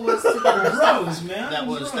goal was to get our stuff. Bros, man. That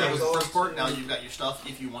was the Bros. first part. Now you've got your stuff.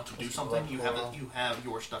 If you want to do something, you have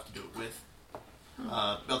your stuff to do it with.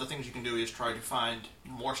 The other things you can do is try to find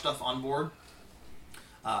more stuff on board.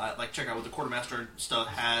 Like check out what the quartermaster stuff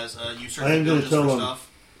has. You search I am the gonna villages tell for him.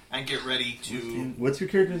 stuff and get ready to What's your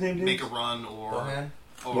character's name, James? make a run or Gohan?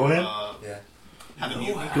 Go ahead. Yeah. have a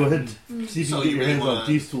mutiny. Go ahead and see if you So can get you your really hands on wanna,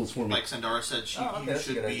 these tools for me. Like Sandara said, Oh, okay, you that's a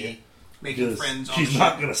should good be idea. making Because friends on she's the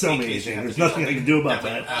not ship going to sell in me case you anything. have There's to do nothing I can something do about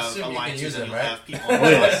that. that. Would assume you can alliances use and them, you right? have people on Oh,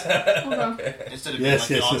 the yes. side Okay. instead of Yes,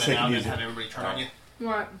 being like yes, the I odd can man out use and it. have everybody turn on you.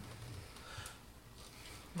 Right.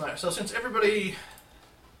 Right, so since everybody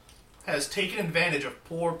has taken advantage of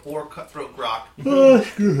poor Cutthroat Grok, Oh,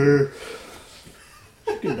 screw her.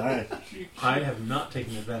 She can die. I have not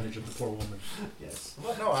taken advantage of the poor woman. yes,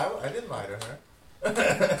 Well, no, I didn't lie to her. I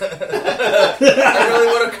really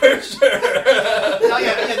want to curse her. oh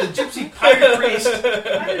yeah, the gypsy pirate priest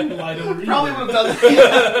I didn't lie to her probably either. would have done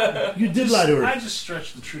that. You did lie to her. I just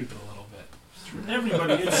stretched the truth a little bit.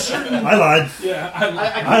 Everybody, it's certain. I lied. Yeah, I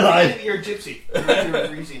I lied. lied. You're a gypsy. You're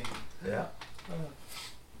freezing. Yeah.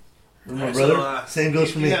 My Alright, brother. so, Same goes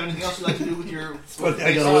do for you me. have anything else you'd like to do with your? One thing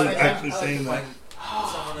I got base away time? with actually saying that.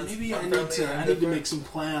 Maybe I need to make some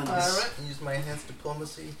plans. All right. Use my enhanced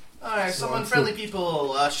diplomacy. All right, So some I'm unfriendly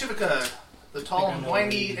people. Shivaka, the tall and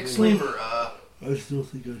wangy ex-slaver, I still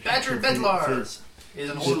think I should. Badger check the Bedlar. fizz. is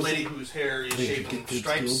an older lady whose hair is They should shaped get in good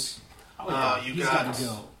stripes. Oh, yeah. You He's got- gotta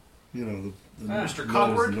go. You know, the Mr. no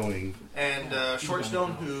Cockward? is annoying. And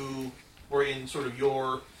Shortstone, who were in sort of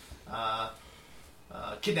your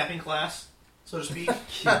kidnapping class, so to speak.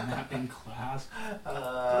 Kidnapping class.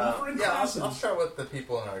 Different Yeah, classes. I'll start with the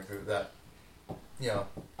people in our group that, you know,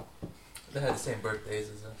 they had the same birthdays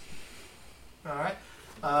as us. All right.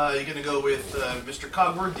 You're going to go with Mr.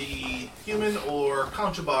 Cogward, the human, or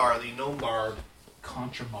Conchabar, the gnome bard?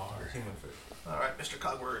 Conchabar. Human first. All right, Mr.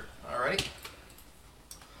 Cogward. All righty.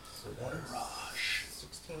 So that is Raj.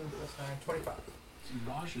 16 plus 9, 25. See,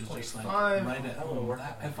 Raj is just like 25. right at That would home. work.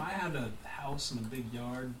 If I had a house and a big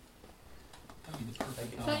yard, that'd be the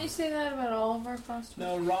perfect Don't you dog. say that about all of our costumes?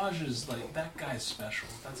 No, Raj is like, that guy's special.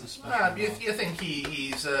 That's a special You dog. think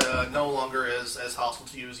he's no longer as hostile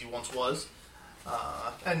to you as he once was.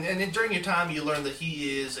 And during your time, you learn that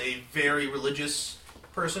he is a very religious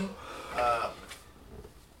person.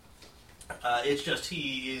 It's just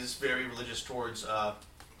he is very religious towards, The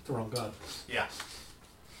wrong god.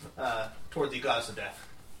 toward the goddess of death.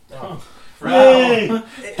 Oh. Yay!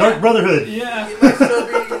 Dark Brotherhood. Yeah. It might still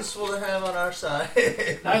be useful to have on our side.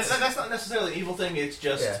 That's not necessarily an evil thing. It's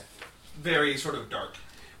just Yeah. very sort of dark.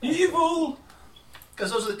 Evil!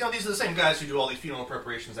 Because those are these are the same guys who do all these funeral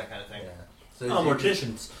preparations, that kind of thing. Yeah. So Oh,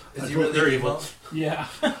 morticians. Is he They're really evil. evil? Yeah.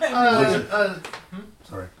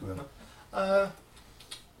 Sorry, go ahead.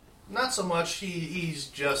 Not so much. He's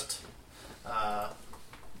just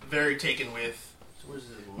very taken with. What is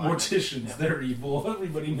it? Morticians, Yeah. they're evil.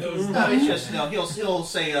 Everybody knows No, that. it's just he'll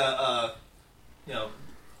say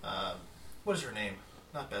what is her name?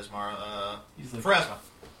 Not Besmar. He's like, Pharasma.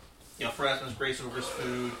 Pharasma's grace over his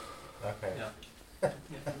food. Okay. Yeah.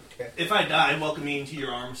 Okay. If I die, welcome me into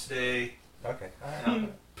your arms today. Okay.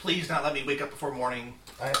 Please not let me wake up before morning.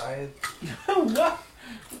 what?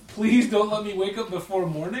 Please don't let me wake up before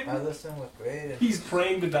morning? I listen with great interest. He's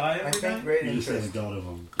praying to die I every think night? great You just said interest. the god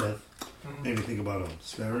of death. Made me think about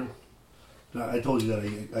Skyrim. Now, I told you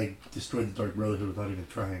that I destroyed the Dark Brotherhood without even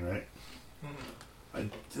trying, right?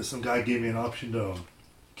 Some guy gave me an option to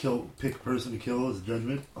pick a person to kill as a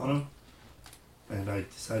judgment on him, and I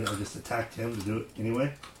decided I just attacked him to do it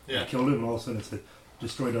anyway. Yeah. I killed him, and all of a sudden it said,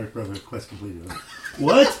 "Destroy Dark Brotherhood, quest completed." I'm like,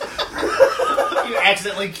 what? You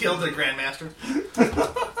accidentally killed the Grandmaster.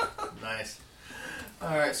 Nice.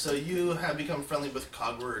 Alright, so you have become friendly with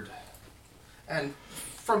Cogward. And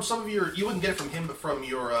from some of you wouldn't get it from him, but from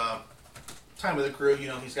your time with the crew,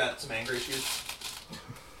 he's got some anger issues.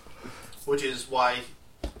 Which is why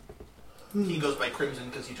he goes by Crimson,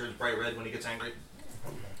 because he turns bright red when he gets angry.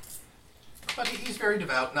 But he's very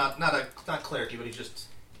devout, not clericy, but he's just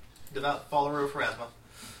a devout follower of Pharasma.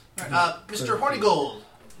 Alright, Mr. Hornigold.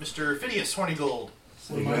 Mr. Phineas Hornigold.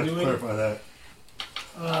 So What you am I have to doing? clarify that.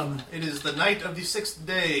 It is the night of the 6th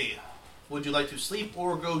day. Would you like to sleep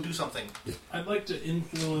or go do something? I'd like to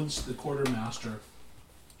influence the quartermaster.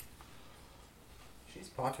 She's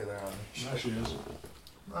popular on this. There she is.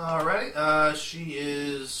 Alrighty. She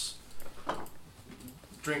is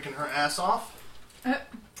drinking her ass off. I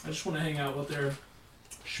just want to hang out with her,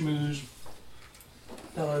 schmooze.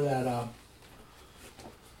 Tell her that,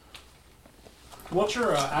 what's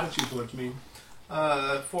her attitude towards me?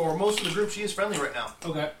 For most of the group, she is friendly right now.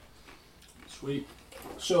 Okay. Sweet.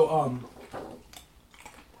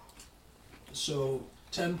 So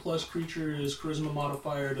 10 plus creature is charisma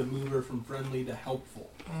modifier to move her from friendly to helpful.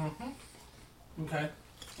 Mm-hmm. Okay.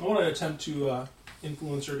 I want to attempt to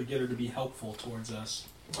influence her to get her to be helpful towards us.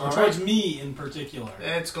 Or All towards right. me in particular.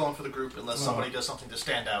 It's going for the group unless somebody does something to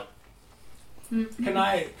stand out. Can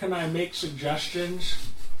I make suggestions?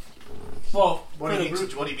 Well, What for do the you mean?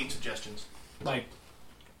 group, What do you mean suggestions? like,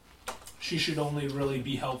 she should only really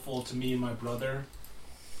be helpful to me and my brother.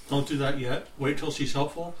 Don't do that yet. Wait till she's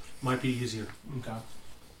helpful. Might be easier. Okay.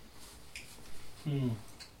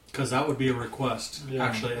 Because that would be a request, Yeah.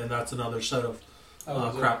 actually, and that's another set of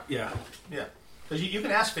Oh, crap. Yeah. Yeah. Because you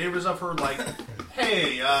can ask favors of her, like,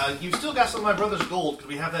 hey, you've still got some of my brother's gold. Could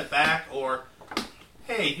we have that back? Or,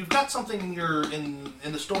 hey, you've got something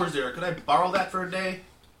in the stores there. Could I borrow that for a day?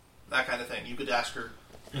 That kind of thing. You could ask her.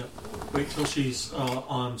 Yeah. Wait till she's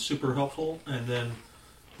on super helpful, and then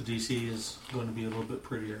the DC is going to be a little bit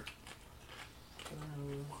prettier.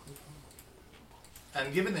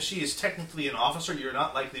 And given that she is technically an officer, you're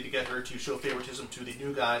not likely to get her to show favoritism to the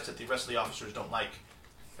new guys that the rest of the officers don't like.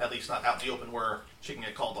 At least not out in the open where she can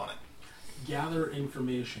get called on it. Gather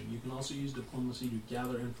information. You can also use diplomacy to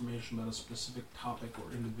gather information about a specific topic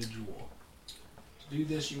or individual. To do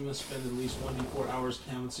this, you must spend at least 1 to 4 hours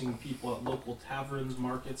canvassing people at local taverns,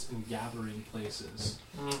 markets, and gathering places.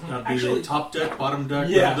 That'd be Actually- the top deck, bottom deck,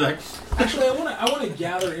 Yeah. middle deck. Actually, I want to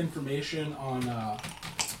gather information on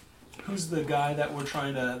who's the guy that we're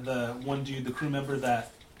trying to, the one dude, the crew member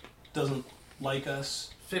that doesn't like us.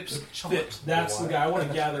 Phipps. Phipps, that's the guy. I want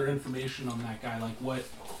to gather information on that guy, like what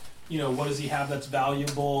what does he have that's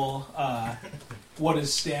valuable? What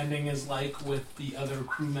his standing is like with the other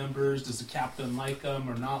crew members? Does the captain like him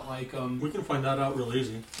or not like him? We can find that out real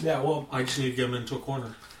easy. Yeah, well, I just need to get him into a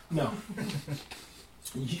corner. no.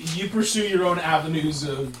 You pursue your own avenues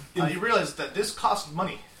of. You realize that this costs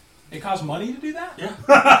money. It costs money to do that? Yeah.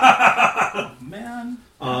 Oh, man.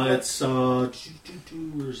 It's where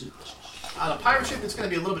is it? On a pirate ship, it's going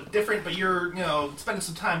to be a little bit different, but you're, spending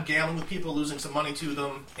some time gambling with people, losing some money to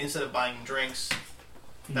them instead of buying drinks,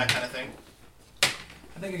 that kind of thing.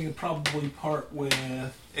 I think I could probably part with.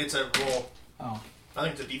 It's a roll. Oh. I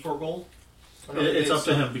think it's a D4 gold. Oh, no, It's up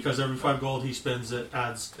to him because every 5 gold he spends, it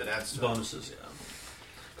adds It adds to it. bonuses. Yeah.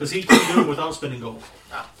 Because he can do it without spending gold.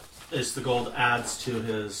 Ah. It's the gold adds to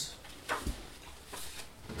his.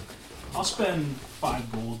 I'll spend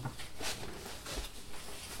 5 gold.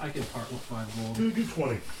 I could part with 5 gold. Do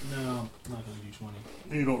 20. No, I'm not going to do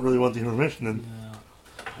 20. You don't really want the information then. No.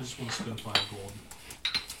 I just want to spend 5 gold.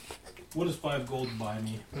 What does 5 gold buy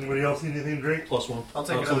me? Anybody else need anything to drink? +1. I'll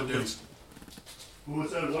take another dude. please. Who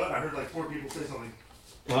said what? I heard like 4 people say something.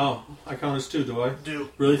 Wow, I count as 2, do I? Do.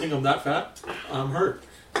 Really think I'm that fat? I'm hurt.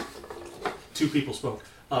 2 people spoke.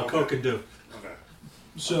 Coke and do. Okay.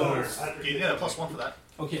 So, You get a +1 for that.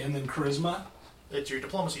 okay, and then charisma. It's your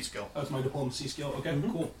diplomacy skill. That's my diplomacy skill. Okay,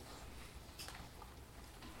 Mhm. cool.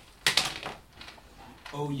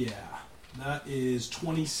 Oh yeah, that is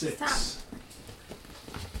 26.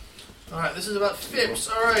 Alright, this is about Phipps.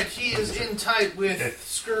 Alright, he is in tight with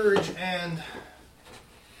Scourge and...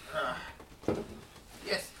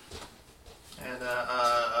 yes. And,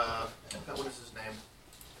 what is his name?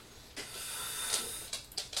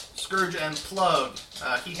 Scourge and Plug.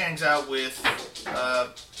 He hangs out with,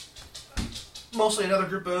 mostly another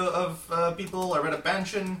group of people. I read a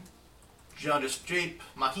Banshin, Jaundiced Jape,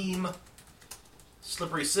 Mahim,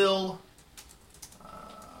 Slippery Sill,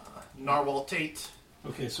 Narwhal Tate.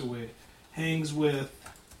 Okay, so wait, hangs with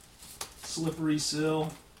Slippery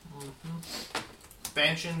Sill.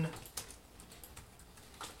 Banshin,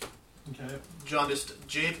 Okay, Jaundiced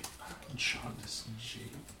Jape, Jaundiced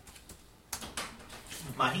Jape.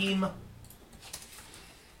 Mahim,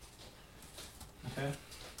 Okay,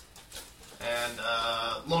 and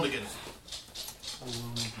Lonigan.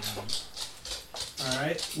 alone again. All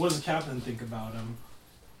right, what does the captain think about him?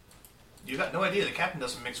 You got no idea. The captain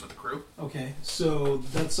doesn't mix with the crew. Okay, so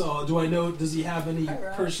that's all. Do I know? Does he have any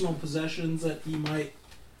personal possessions that he might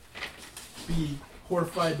be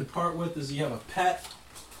horrified to part with? Does he have a pet?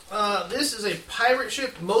 This is a pirate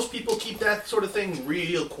ship. Most people keep that sort of thing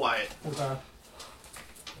real quiet. Okay.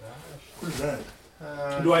 Where's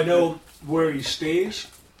that? Do I know where he stays?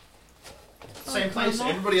 Same place.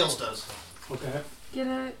 Everybody else does. Okay. Get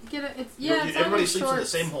a. It's yeah. It's Everybody on sleeps in the shorts.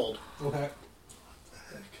 same hold. Okay.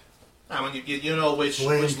 I mean, you know which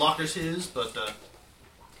locker's his, but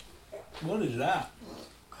What is that?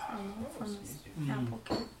 From his Mm. apple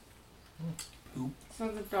cake. Poop. So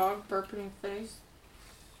the dog burping in the face.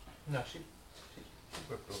 No, she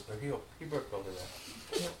burped over. He burped over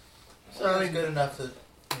there. So, So it's good enough to,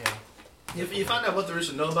 you find out what there is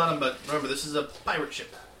to know about him. But remember, this is a pirate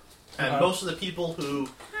ship, and Okay. most of the people who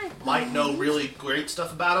might know really great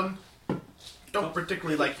stuff about him don't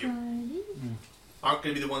particularly like you. Aren't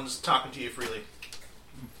going to be the ones talking to you freely.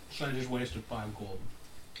 So I just wasted 5 gold.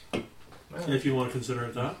 If you want to consider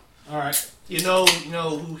it that. All right. You know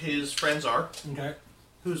who his friends are, Okay.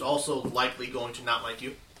 who's also likely going to not like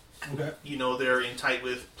you. Okay. You know they're in tight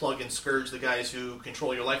with Plug and Scourge, the guys who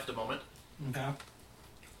control your life at the moment. Okay.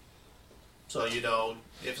 So you know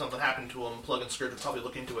if something happened to them, Plug and Scourge would probably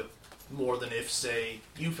look into it more than if, say,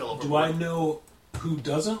 you fell overboard. Do I know who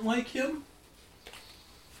doesn't like him?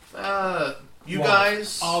 You Well,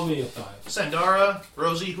 guys, I'll be a 5. Sandara,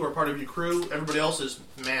 Rosie, who are part of your crew. Everybody else is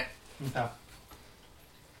meh. Okay.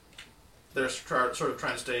 They're sort of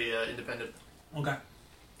trying to stay independent. Okay.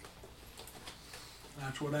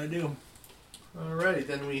 That's what I do. Alrighty,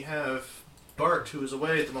 then we have Bart, who is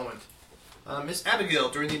away at the moment. Miss Abigail,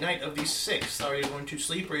 during the night of the 6th, are you going to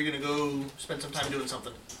sleep or are you going to go spend some time doing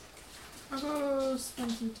something? I'll go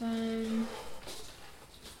spend some time.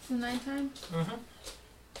 It's the nighttime. Mm-hmm.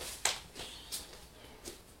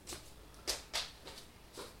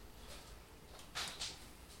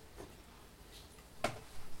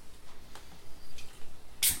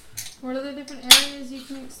 What are the different areas you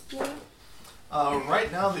can explore?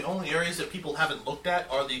 Right now, the only areas that people haven't looked at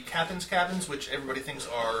are the captain's cabins, which everybody thinks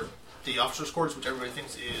are the officers' quarters, which everybody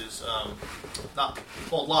thinks is not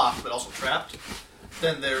well locked, but also trapped.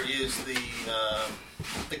 Then there is the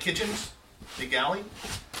kitchens, the galley.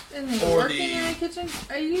 And they Or working the- in the kitchen?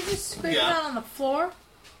 Are you just scraping Yeah. out on the floor?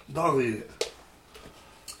 Dog eat it.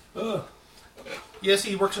 Yes,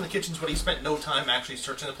 he works in the kitchens, but he spent no time actually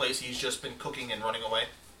searching the place. He's just been cooking and running away.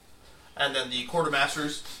 And then the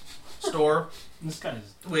quartermaster's store, This guy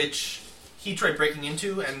is. which he tried breaking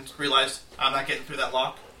into and realized, I'm not getting through that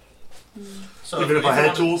lock. So Even if I you had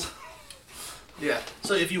wanted- tools? Yeah.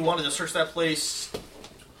 So if you wanted to search that place,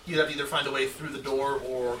 you'd have to either find a way through the door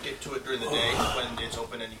or get to it during the day when it's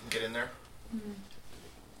open and you can get in there.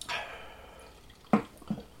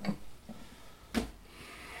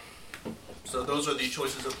 So those are the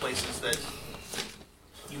choices of places that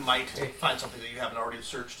you might find something that you haven't already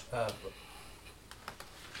searched.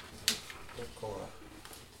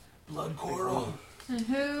 Blood coral. And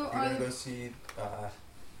who You're are gonna the go see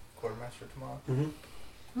quartermaster tomorrow? Mm-hmm.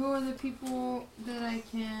 who are the people that I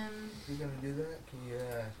can You're gonna do that? Can you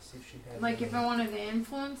see if she has like if any I wanted to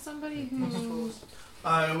influence somebody who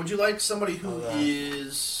Would you like somebody who Oh,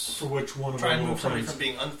 is For which one of trying our to little move somebody friends? from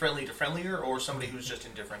being unfriendly to friendlier, or somebody who's just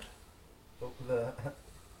indifferent? the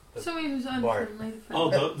somebody who's Bard. unfriendly to Oh,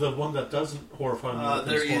 friendly. the one that doesn't horrify me.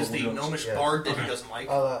 There is is the horrible jokes. gnomish Yes. bard that Okay. he doesn't like.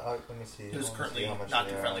 let me see. Who's I wanna currently see how much not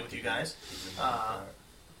they too are. friendly with you guys.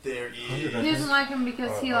 There is... He doesn't like him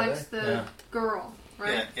because he Are likes they? the Yeah. girl,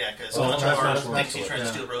 right? Yeah, because Oh, that's Conchobar not thinks he's trying to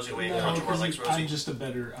yeah. steal Rosie away, and No, Conchobar likes I'm Rosie. just a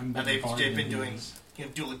better. I'm And better they've bard been than he doing is.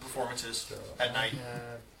 dueling performances So, at night.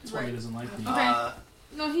 That's why he doesn't like me. Okay.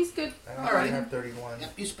 No, he's good. I Alright. have 31.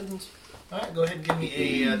 Yep, you spend... Alright, go ahead and give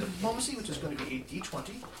me a diplomacy, which is going to be a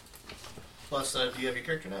d20. Plus, do you have your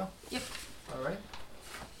character now? Yep. Alright.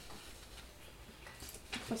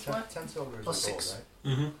 Plus what? 10 silver is Plus gold, 6.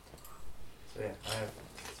 right? Mm-hmm. So yeah, I have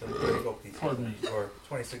some 30 gold pieces. Pardon me. Or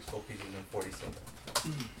 26 gold pieces and 40 silver.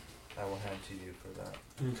 I will hand to you for that.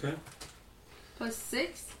 Okay. Plus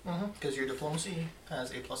 6? Because your diplomacy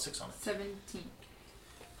has a plus 6 on it. 17.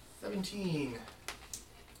 17.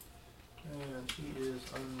 And he is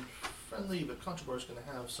unfriendly, but Conchobar is going to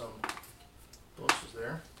have some bonuses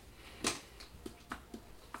there.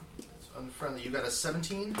 It's unfriendly. You got a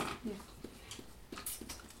 17? Yeah.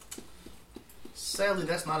 Sadly,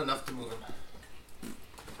 that's not enough to move him.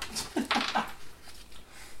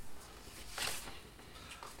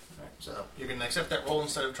 Alright, so you're going to accept that roll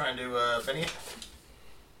instead of trying to Benny it?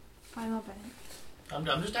 Final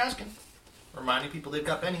Bennett. I'm just asking. Reminding people they've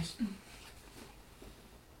got bennies.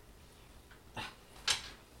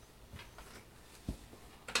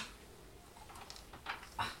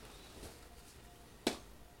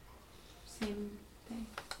 Same thing.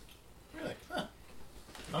 Really? Huh.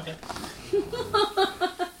 Okay.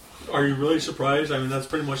 Are you really surprised? I mean, that's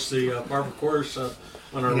pretty much the par for course on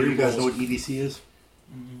our You guys know re-rolls. what EDC is?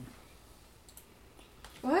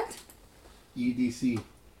 What? EDC.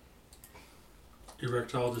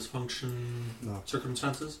 Erectile dysfunction No.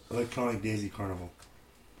 circumstances? Electronic Daisy Carnival.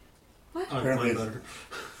 What? Oh, Apparently mine it's-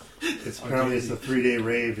 better. Apparently it's a 3-day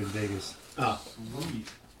rave in Vegas. Ah,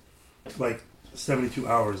 Like 72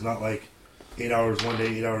 hours, not like 8 hours one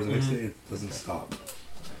day, 8 hours the next Mhm. day. It doesn't stop.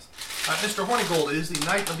 Mr. Hornigold, it is the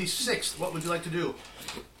night of the 6th. What would you like to do?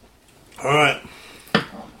 All right.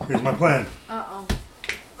 Here's my plan. Uh-oh.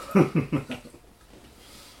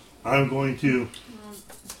 I'm going to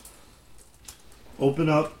open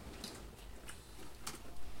up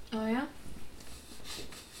Oh, yeah?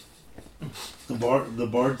 the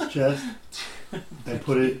bard's chest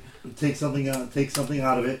and take something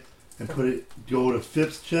out of it and go to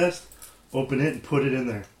Phip's chest, open it and put it in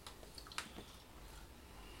there.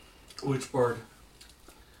 which bard?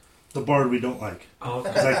 The bard we don't like. Oh,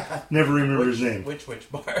 okay. 'Cause I never remember his name. Which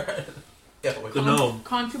bar? Yeah, which The gnome.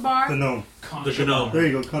 Contrabar? The gnome. The gnome. There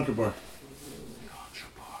you go, Contrabar.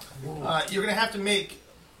 You're going to have to make...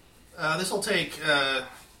 this will take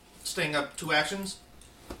staying up 2 actions.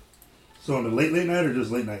 So on the late night or just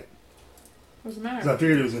late night? What's the Because matter? I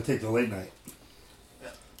figured it was going to take the late night.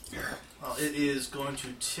 Well, it is going to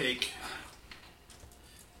take...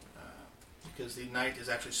 because the night is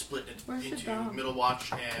actually split Where's the into dog? middle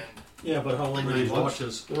watch and Yeah, but how long are these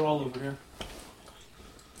watches? They're all over here.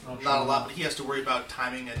 not a lot, but he has to worry about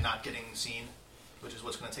timing and not getting seen, which is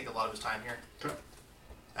what's going to take a lot of his time here. Okay.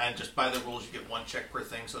 And just by the rules, you get 1 check per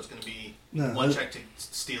thing, so it's going to be No, 1 check to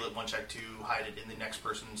steal it, 1 check to hide it in the next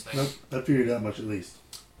person's thing. I figured that much at least.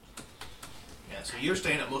 Yeah, so you're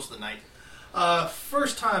staying up most of the night.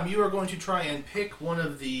 First time, you are going to try and pick one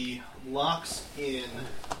of the locks in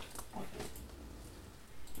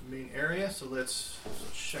the main area. So let's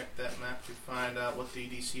check that map to find out what the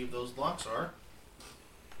DC of those locks are.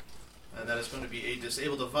 And that is going to be a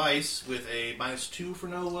disabled device with a -2 for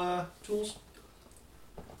no tools.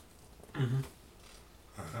 Mm-hmm.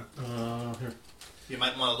 Here. You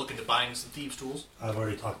might want to look into buying some thieves' tools. I've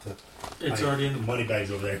already talked to. It's already the in. money bags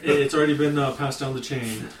over there. It's already been passed down the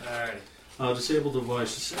chain. Alrighty. Disable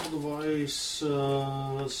device. Disable device.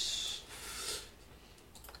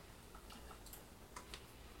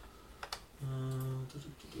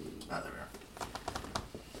 There we are.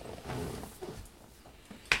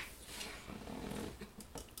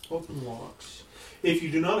 Open locks. If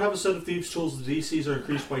you do not have a set of thieves' tools, the DCs are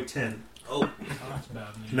increased by 10. Oh, That's bad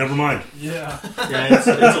news. Never mind. Yeah. Yeah, it's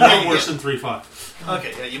a lot worse than 3.5.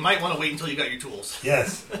 okay. Yeah, you might want to wait until you got your tools.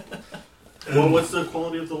 Yes. Well, what's the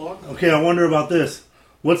quality of the lock? Okay, I wonder about this.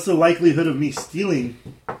 What's the likelihood of me stealing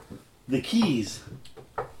the keys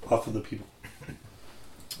off of the people?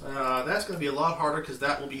 That's going to be a lot harder because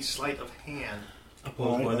that will be sleight of hand.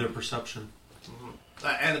 Opposed by their perception.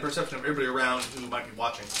 And the perception of everybody around who might be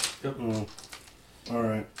watching. Yep. Oh. All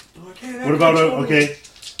right. Okay. What about okay?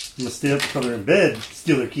 I'm gonna stay up until they're in bed,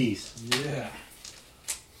 steal their keys. Yeah.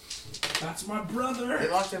 That's my They brother.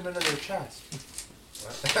 locked him into their chest.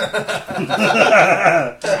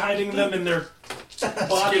 Hiding them in their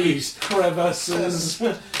body crevices.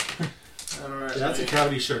 Alright. That's a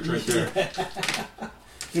cavity search right there.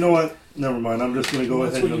 You know what? Never mind. I'm just gonna go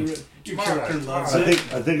That's ahead what and. your character loves I it.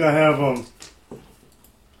 think I have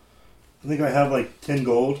I think I have like 10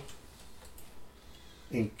 gold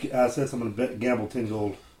in assets. I'm gonna gamble 10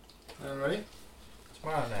 gold. Alrighty.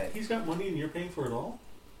 Tomorrow night. He's got money and you're paying for it all?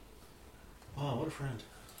 Wow, what a friend.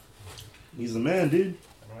 He's the man, dude.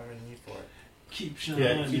 I don't have any need for it. Keep shining.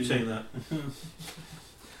 Yeah, keep saying that.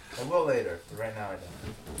 I will later, but right now I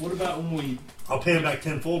don't. What about when we? I'll pay him back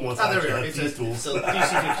tenfold once I There we actually are. have It's these a tools.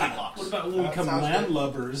 DC 15 locks. What about when we That become sounds good.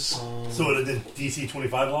 landlubbers? So it did DC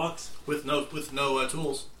 25 locks. With no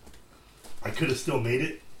tools. I could have still made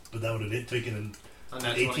it, but that would have taken an On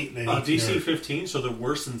that 18. 20. An 18 DC or- 15, so they're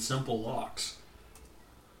worse than simple locks.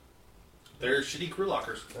 They're shitty crew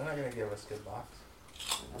lockers. They're not gonna give us good locks.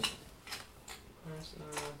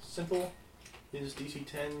 Simple is DC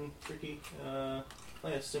 10. Tricky.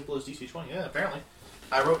 As simple as DC 20. Yeah, apparently.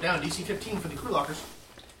 I wrote down DC 15 for the crew lockers.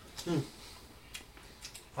 I'm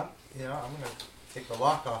gonna take the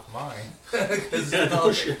lock off mine because Yeah,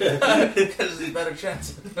 no shit. there's a better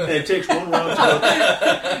chance. It takes one round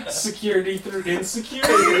to Security through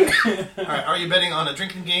insecurity. Alright, are you betting on a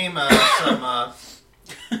drinking game?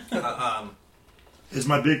 Is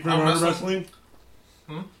my big friend Arm arm wrestling?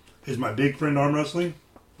 wrestling? Is my big friend arm wrestling?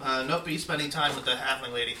 Nope, he's spending time with the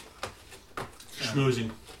halfling lady.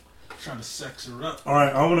 schmoozing. Trying to sex her up. All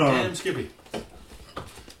right, I'm Damn, Skippy.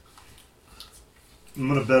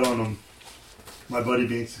 gonna bet on my buddy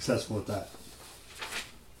being successful at that.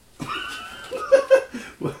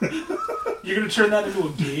 You're gonna turn that into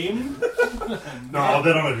a game? No, I'll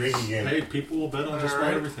bet on a drinking game. Hey, people will bet on just about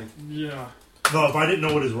Alright. everything. Yeah. No, if I didn't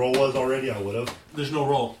know what his role was already, I would have. There's no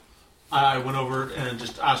roll. I went over and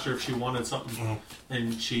just asked her if she wanted something, Mhm.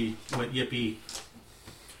 and she went yippee.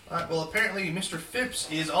 Alright, well, apparently Mr. Phipps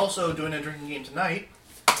is also doing a drinking game tonight.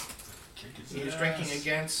 He is drinking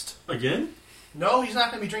against... Again? No, he's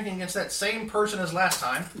not going to be drinking against that same person as last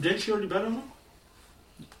time. Didn't she already bet on them?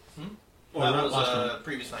 Or that not was last time?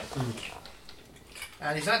 previous night.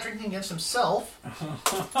 And he's not drinking against himself.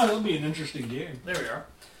 That'll be an interesting game. There we are.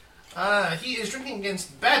 He is drinking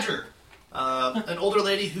against Badger, an older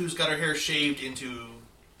lady who's got her hair shaved into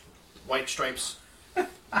white stripes.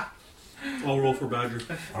 I'll roll for Badger.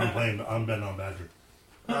 I'm betting on Badger.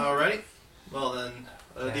 Alrighty. Well then,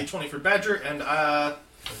 D20 for Badger, and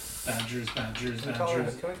Badgers. Can we call her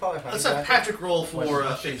Honey let's have Badger? Patrick roll for When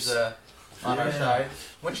Phipps. she's on our side.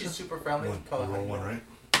 When she's super friendly, we call her Roll Honey one, Badger.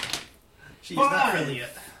 right? She's not friendly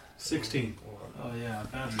yet. 16. Oh yeah,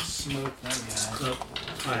 Badgers smoked that guy. Nope.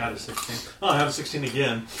 I had a 16. Oh, I have a 16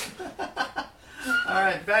 again.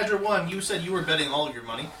 Alright, Badger 1, you said you were betting all of your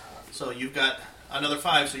money, so you've got another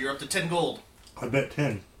 5, so you're up to 10 gold. I bet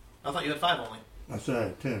 10. I thought you had 5 only. I said I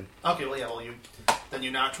had 10. Okay, well, yeah, well, then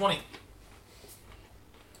you're now at 20.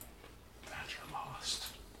 Badger lost.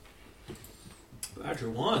 Badger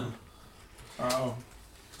won. Oh.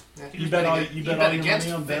 Yeah, he You was bet betting all ag- you he bet bet all your against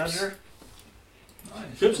money on Phipps. Badger?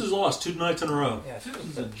 Phipps has lost 2 nights in a row. Yeah,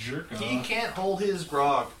 He's a jerk He off. can't hold his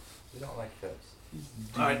grog. we don't like Phipps.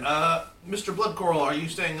 Alright, Mr. Bloodcoral, are you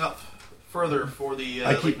staying up further for the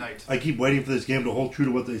late night? I keep waiting for this game to hold true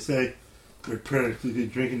to what they say. They're practically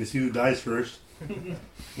drinking to see who dies first.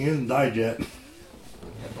 He hasn't died yet. No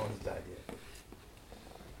one's died yet.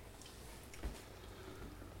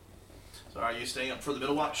 So are you staying up for the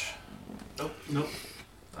middle watch? Nope.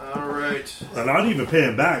 Alright. And I'd even pay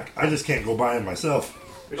him back. I just can't go buy him myself.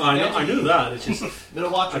 I knew that. It's just Middle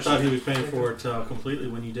watch. I thought he was paying for it completely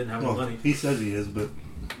when you didn't have the Well, money. he says he is, but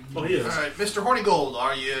Oh, he is. All right, Mr. Hornygold,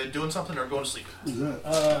 are you doing something or going to sleep? Who's that?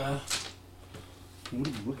 What are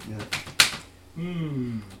you looking at?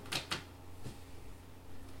 I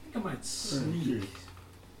think I might sleep.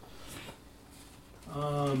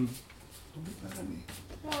 Don't be mad at me.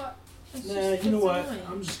 What? It's Nah, just- you know it's what?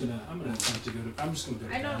 annoying. I'm gonna attempt to go to. I'm just gonna go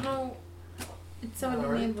to I don't bed. know. It's somebody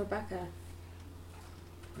Alright. named Rebecca.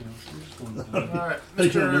 You know, I'm just going to All bed. right, I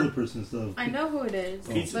think you're another Mr. person's stuff. I know who it is.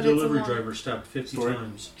 Pizza but delivery it's a driver stabbed 50 Sorry?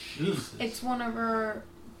 times. Jesus. It's one of our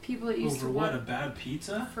people that used Over to what? work A bad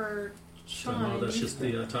pizza? for So Sean. no, that's just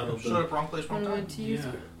the title of Showed the... up wrong place, wrong when we time. went to youth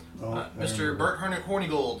Yeah. group. Oh, I Mr. remember. Bert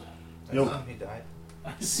Hornygold, Yo. He died.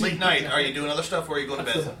 I see. late night. Are you doing other stuff or are you going to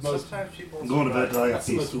That's bed? the most, Sometimes people. I'm going to bed till I got that's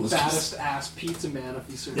the these most tools. baddest ass pizza man if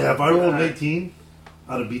he served. Yeah, if I rolled an Alright. 18,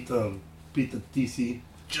 I'd have beat the DC.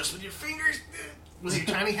 Just with your fingers? With your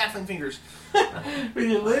tiny halfling fingers. With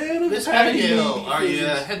your little Miss tiny Abigail, baby are you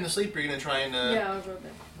fingers. heading to sleep or are you going to try and... Yeah, I'll go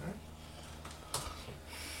there.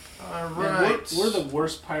 All Man, right. we're the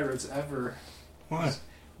worst pirates ever. Why?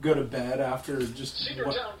 Go to bed after just Cedar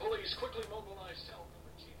what? Town Police quickly mobilized help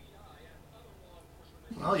from the GBI and other law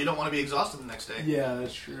enforcement. Well, you don't want to be exhausted the next day. Yeah,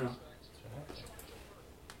 that's true.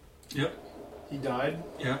 Yep. He died.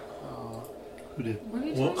 Yeah. Oh. Who did? What are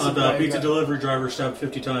you Well, talking the Somebody pizza got- delivery driver stabbed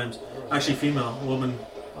 50 times. Actually, female, woman.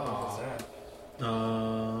 What's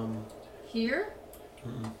Oh. that? Here?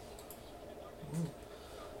 Mm-mm.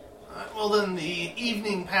 Well, then the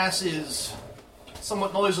evening passes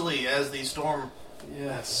somewhat noisily as the storm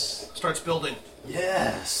Yes. starts building.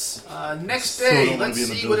 Yes. Next Still day, don't wanna let's be in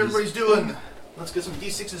the see what buildings. everybody's doing. Let's get some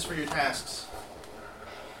D6s for your tasks.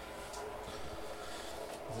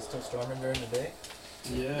 Is it still storming during the day?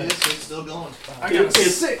 Yeah. It's still going. I got a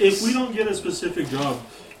If, 6. if we don't get a specific job,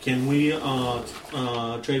 can we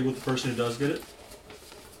trade with the person who does get it?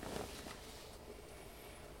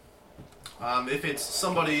 If it's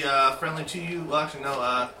somebody friendly to you, well, actually,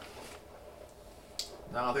 no.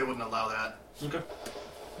 No, they wouldn't allow that. Okay.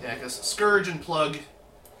 Yeah, because Scourge and Plug,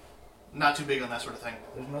 not too big on that sort of thing.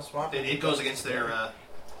 There's no swap. It goes against their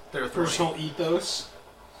authority. Personal ethos.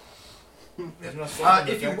 There's no swap.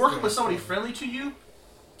 If you're working with somebody friendly to you,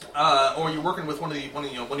 or you're working with one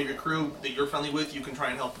of your crew that you're friendly with, you can try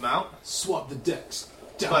and help them out. Swap the decks.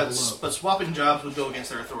 Down But below. swapping jobs would go against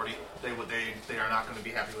their authority. They are not going to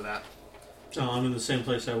be happy with that. I'm in the same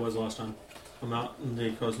place I was last time. I'm out in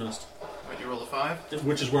the crow's nest, Right, you roll a 5.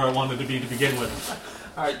 which is where I wanted to be to begin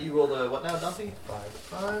with. All right, you roll a what now, Dumpy? 5.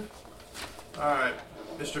 5. All right,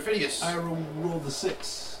 Mr. Phineas. I rolled the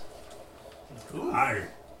 6. Ooh.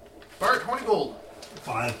 Higher. Bart Hornygold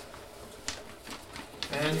 5.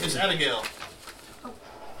 and Miss Abigail.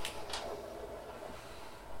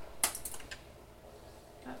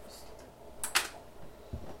 That was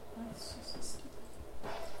That's just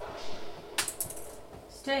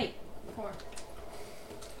a stay. 4.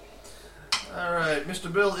 All right,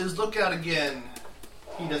 Mr. Bill is lookout again.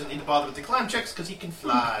 He doesn't need to bother with the climb checks because he can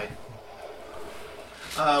fly.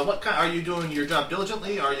 What kind? Are you doing your job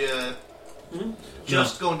diligently? Are you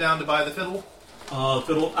just going down to buy the fiddle,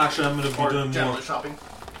 Fiddle. Actually, I'm going to be or doing generally more. shopping?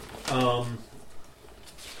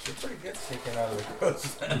 You're pretty good taking out of the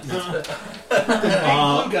crow's nest.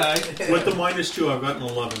 Blue guy. With the -2, I've got an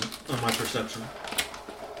 11 on my perception.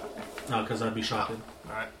 Because I'd be shopping.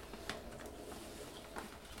 All right.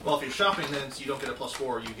 Well, if you're shopping, then you don't get a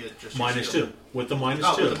 +4. You get just your -2. skill. With the -2,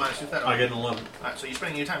 Oh, with the -2. That, I get an 11. All right, so you're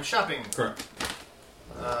spending your time shopping. Correct.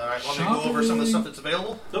 All right, want me to go over some of the stuff that's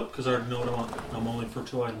available? Nope, because I already know what I want. I'm only for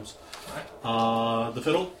 2 items. The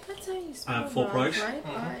fiddle, That's how you spell I have full love, price.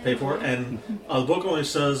 right? pay for it, and the book only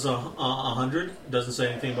says 100. Doesn't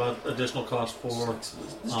say anything about additional cost for This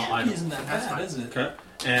trick items. isn't that That's bad, fine. is it? Okay,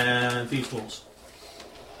 and thieves' tools.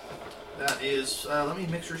 That is. Let me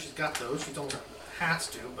make sure she's got those. She told me has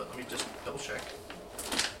to, but let me just double check.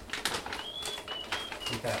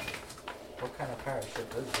 Yeah. What kind of pirate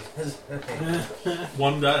ship is this?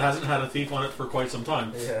 One that hasn't had a thief on it for quite some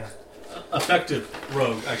time. Yeah. Effective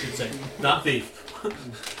rogue, I should say, not thief.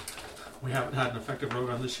 We haven't had an effective rogue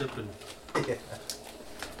on this ship, and Yeah.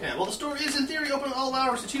 Yeah, well, the store is in theory open at all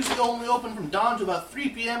hours. It's usually only open from dawn to about 3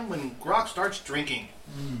 p.m. when Grok starts drinking.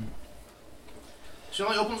 She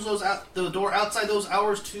only opens the door outside those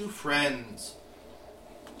hours to friends.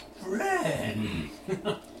 Red.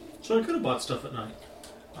 so I could have bought stuff at night.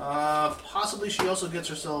 Possibly she also gets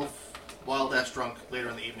herself wild-ass drunk later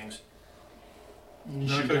in the evenings.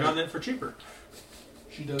 Then I could have gotten it for cheaper.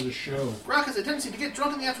 She does a show. Grok has a tendency to get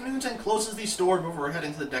drunk in the afternoons and closes the store before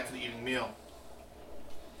heading to the deck for the evening meal.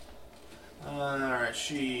 Alright,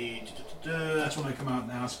 she... That's when I come out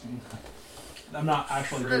and ask. I'm not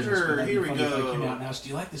actually doing this, Treasure, but that'd be here we funny if I go. came out and asked, "Do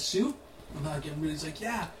you like the soup?" And like everybody's like,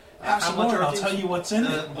 yeah, How have some much more. are I'll these? tell you what's in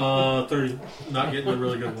it. 30. Not getting the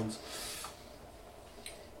really good ones.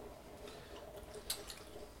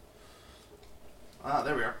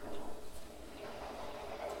 There we are.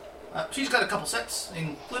 She's got a couple sets,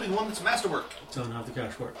 including one that's masterwork. Don't have the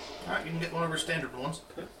cash for it. Alright, you can get one of her standard ones.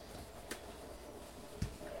 Okay.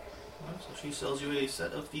 So she sells you a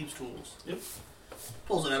set of thieves' tools. Yep.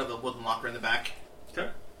 Pulls it out of a wooden locker in the back. Okay.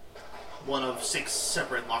 One of 6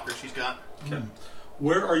 separate lockers she's got. Okay.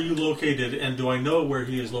 Where are you located, and do I know where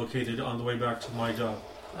he is located on the way back to my job?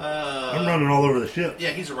 I'm running all over the ship. Yeah,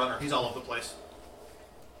 he's a runner. He's all over the place.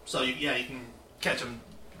 So, you can catch him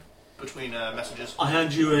between messages. I'll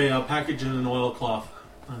hand you a package and an oilcloth,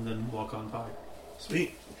 and then walk on by.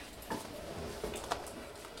 Sweet.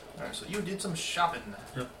 Alright, so you did some shopping.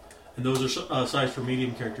 Yep. And those are sized for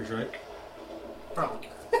medium characters, right? Probably.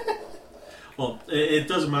 Well, it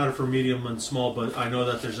doesn't matter for medium and small, but I know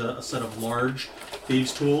that there's a set of large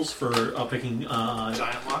thieves' tools for picking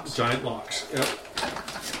Giant locks? Giant locks. Yep.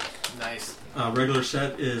 Nice. Regular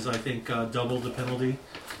set is, I think, double the penalty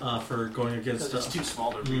for going against. It's too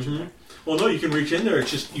small to reach in there. Well, no, you can reach in there.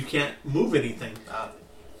 It's just you can't move anything.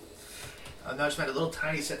 I just made a little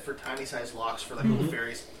tiny set for tiny sized locks for like little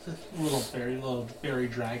fairies. Little fairy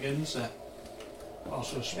dragons that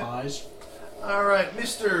also spies. Alright,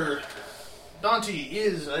 Mr. Dante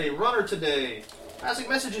is a runner today. Passing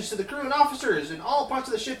messages to the crew and officers in all parts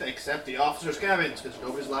of the ship except the officers' cabins, because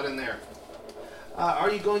nobody's allowed in there.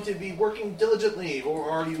 Are you going to be working diligently, or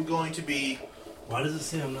are you going to be Why does it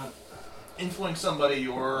say I'm not? influencing somebody,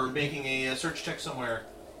 or making a search check somewhere,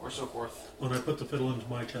 or so forth? When I put the fiddle into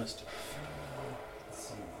my chest.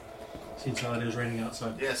 Seems how it is raining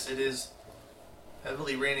outside. Yes, it is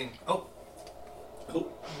heavily raining. Oh, Oh,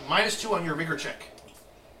 -2 on your rigor check.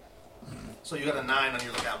 So you got a 9 on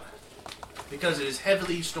your lookout. Because it is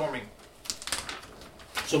heavily storming.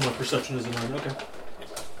 so my perception is a 9. Okay.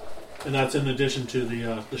 And that's in addition to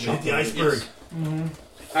the shot. The iceberg. Yes.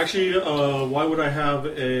 Actually, why would I have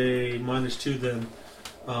a -2 then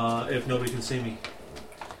if nobody can see me?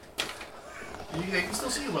 They can still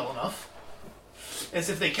see you well enough. As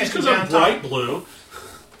if they catch Just you because I'm down bright blue.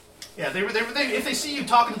 Yeah, they, if they see you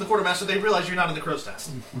talking to the quartermaster, they realize you're not in the crow's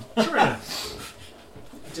nest. Sure. Yeah.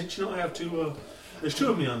 Didn't you know I have 2? There's 2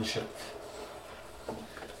 of me on the ship.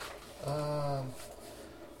 I'll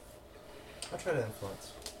try to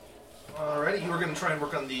influence. Alrighty, you were going to try and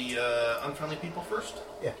work on the unfriendly people first?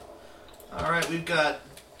 Yeah. Alright, we've got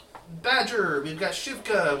Badger, we've got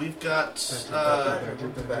Shivka, we've got...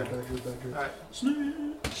 Badger. Alright, Snake.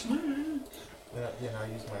 I'll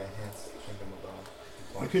use my hands to shrink them above.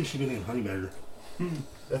 Why couldn't she be named Honey Badger?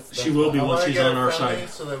 She will be I once wanna she's get on her our friendly side.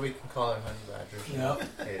 so that we can call her Honey Badger.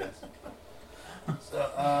 Yep. Hate us. So,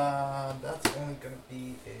 that's only going to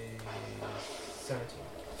be a 17.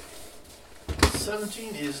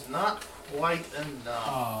 17 is not quite enough.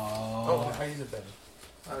 Oh, I use a better.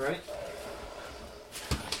 Alright.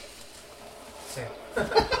 Same.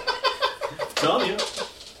 Telling you.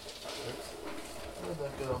 Where did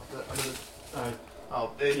that go? Under the... I I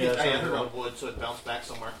sounds hit it on right. wood, so it bounced back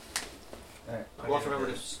somewhere. Alright. We'll have to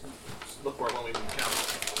remember to look for it when we count.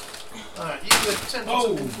 Alright, you get 10 points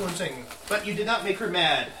of influencing, but you did not make her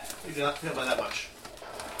mad. You did not fail by that much.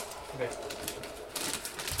 Okay.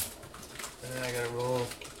 And then I gotta roll.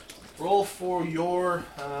 Roll for your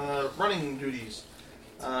running duties.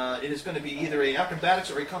 It is going to be either an acrobatics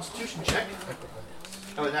or a constitution check.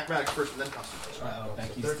 Oh, an acrobatics first and then constitution.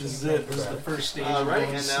 Thank you. This is it. This is the first stage. Alright,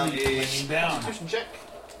 Going to and now sleep, a laying down. constitution check.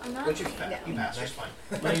 I'm not. Which you passed, just fine.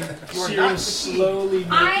 Like, You are you not slowly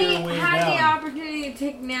make I your way had the down. opportunity to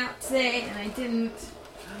take a nap today, and I didn't.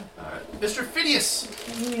 Alright, Mr. Phineas,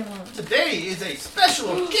 Leave me alone. today is a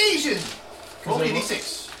special occasion. Roll I me a will-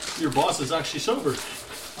 d6. Your boss is actually sober.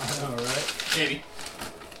 I know, right? Maybe.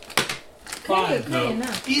 Fine. No.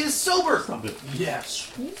 Enough. He is sober. Stop it.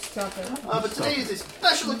 Yes. You stop it. But today is a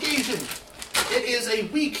special occasion. It is a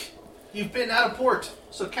week you've been out of port,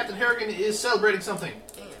 so Captain Harrigan is celebrating something.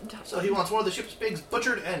 So he wants one of the ship's pigs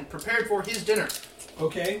butchered and prepared for his dinner.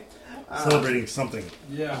 Okay. Celebrating something.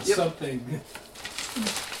 Yeah, Yep. something.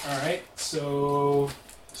 Alright, so...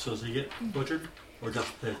 So does he get butchered? Or just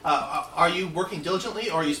pig? Are you working diligently,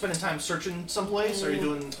 or are you spending time searching someplace? Are you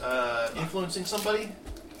doing influencing somebody?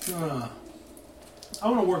 I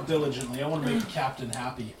want to work diligently. I want to make the captain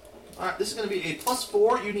happy. All right, this is going to be a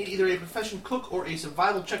 +4. You need either a profession cook or a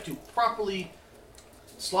survival check to properly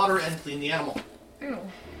slaughter and clean the animal. Ew.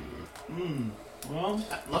 Well,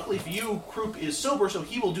 Luckily for you, Croup is sober, so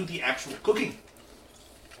he will do the actual cooking.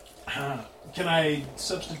 can I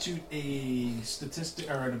substitute a statistic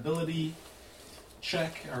or an ability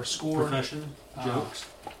check or score. Profession jokes.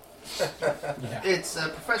 Yeah. It's a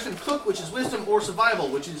profession cook, which is wisdom, or survival,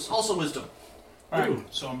 which is also wisdom. All right. Ooh.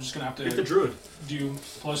 So I'm just gonna have Get the to druid. do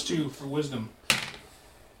 +2 for wisdom.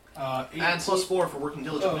 18 And +4 for working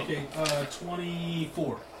Oh, diligently. okay.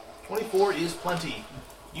 24. 24 is plenty.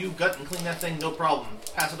 You gut and clean that thing, no problem.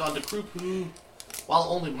 Pass it on to Croup, who, while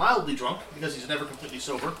only mildly drunk, because he's never completely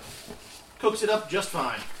sober, cooks it up just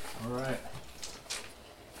fine. All right.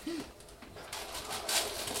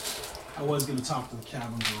 I was gonna talk to the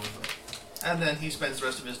cabin girl, but And then he spends the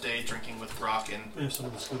rest of his day drinking with Grok and May I have some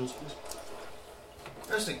of the Skittles, please?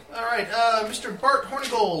 resting. Alright, Mr. Bart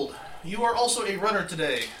Hornigold, you are also a runner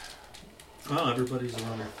today. Oh, everybody's a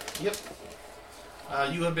runner. Yep.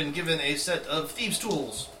 You have been given a set of thieves'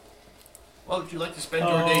 tools. What would you like to spend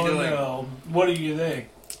your day doing? No. What do you think?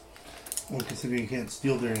 Well, considering you can't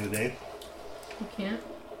steal during the day. You can't.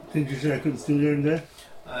 Didn't you say I couldn't steal during the day?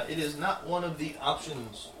 It is not one of the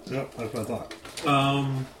options. Yep, that's what I thought.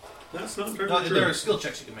 That's not very No, true. there are skill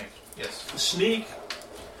checks you can make. Yes. Sneak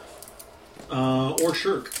or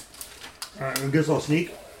shirk. Alright, I guess I'll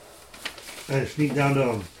sneak. I sneak down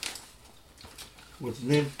to, what's his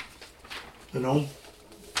name? The gnome?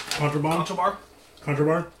 Contraband?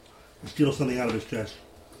 Contraband? And steal something out of his chest.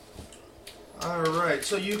 Alright,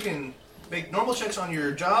 so you can make normal checks on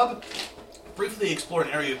your job, briefly explore an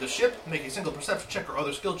area of the ship, make a single perception check or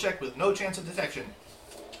other skill check with no chance of detection.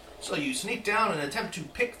 So you sneak down and attempt to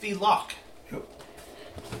pick the lock. Yep.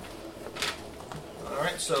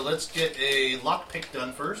 Alright, so let's get a lock pick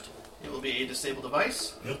done first. It will be a disabled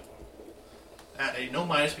device. Yep. At a no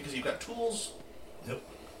minus because you've got tools. Yep.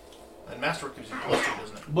 And masterwork gives you +2,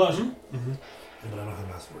 doesn't it? Buzz. Yeah, but I don't have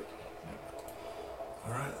masterwork.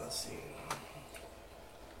 Alright, let's see.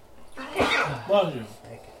 Buzz you.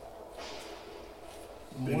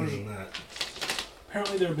 Bigger than that.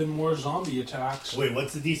 Apparently there have been more zombie attacks. Wait,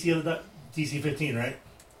 what's the DC of that? DC 15, right?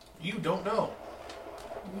 You don't know.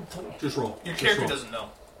 Just roll. Your Just character roll. doesn't know.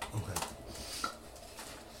 Okay.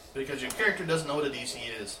 Because your character doesn't know what a DC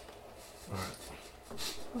is.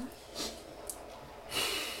 Alright.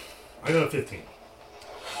 I got a 15.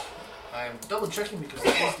 I am double checking because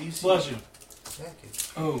that is DC. Bless you. Thank you.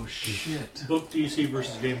 Oh shit. Book DC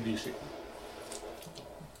versus game DC.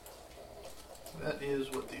 That is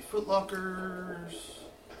what the footlockers.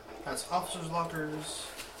 That's officers' lockers.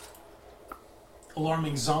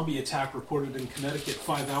 Alarming zombie attack reported in Connecticut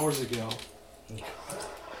 5 hours ago.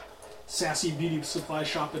 Sassy Beauty Supply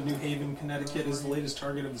Shop in New Haven, Connecticut is the latest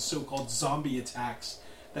target of the so-called zombie attacks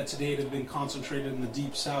that to date have been concentrated in the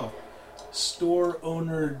Deep South. Store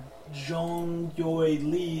owner Jong Yoi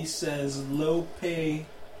Lee says Lope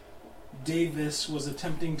Davis was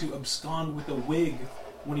attempting to abscond with a wig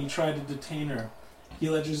when he tried to detain her. He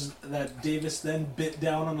alleges that Davis then bit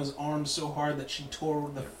down on his arm so hard that she tore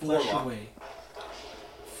the flesh Forelock. away.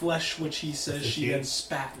 Flesh which he says she then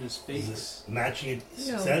spat in his Is face. this matching it Ew.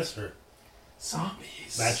 success or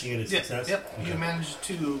Zombies. matching it success? Yep. Okay. You managed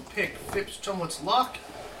to pick Phipps Chumlet's lock,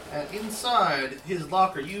 and inside his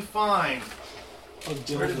locker you find. Oh,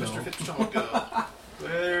 Where did Mr. dildo. Phipps Chumlet go?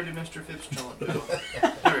 Where did Mr. Phipps Chumlet go?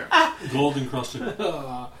 There we are. Gold encrusted.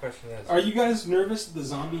 Question is, Are you guys nervous the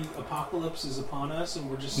zombie apocalypse is upon us and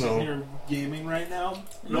we're just sitting No. here gaming right now?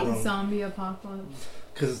 No. Zombie apocalypse.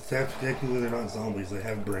 Because technically they're not zombies. They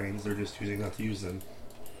have brains. They're just choosing not to use them.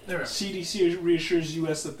 There we are. CDC reassures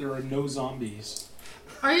US that there are no zombies.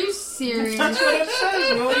 Are you serious? That's what it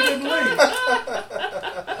says. What do you believe?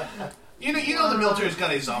 You know the military's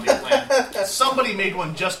got a zombie plan. Somebody made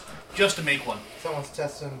one just to make one. someone's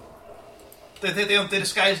testing. They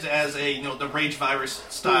disguised it as a the rage virus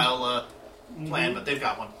style plan, but they've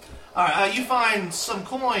got one. All right, you find some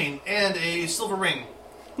coin and a silver ring.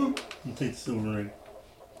 You take the silver ring.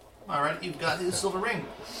 All right, you've got his silver ring.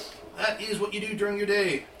 That is what you do during your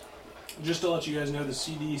day. Just to let you guys know, the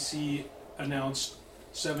CDC announced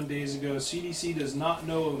 7 days ago, CDC does not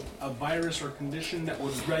know of a virus or condition that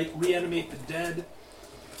would reanimate the dead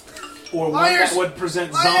or one Liars! that would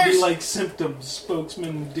present Liars! zombie-like symptoms,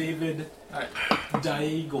 spokesman David All right.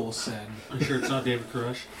 Daigle said. I'm sure it's not David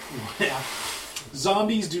Koresh. Yeah.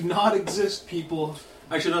 Zombies do not exist, people.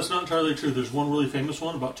 Actually, that's not entirely true. There's one really famous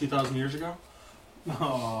one about 2,000 years ago.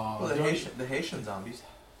 Oh, Well, the Haitian zombies.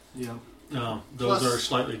 yeah. No, those Plus- are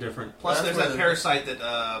slightly different. Plus, That's there's where that the- parasite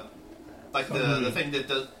that, like the thing that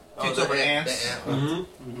takes over ants. The ant.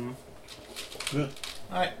 Mm-hmm. Yeah.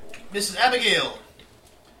 All right, Mrs. Abigail,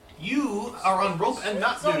 you are on rope and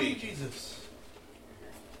knot duty. Jesus.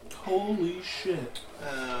 Holy shit.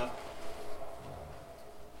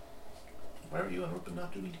 Why are you on rope and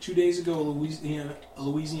not duty? 2 days ago, a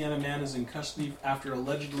Louisiana man is in custody after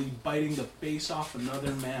allegedly biting the face off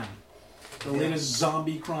another man. The latest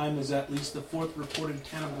zombie crime is at least the fourth reported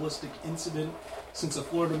cannibalistic incident since a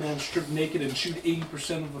Florida man stripped naked and chewed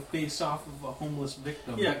 80% of a face off of a homeless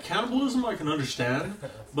victim. Yeah, cannibalism I can understand,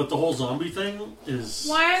 but the whole zombie thing is...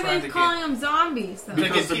 Why are Trying they to calling them zombies, though?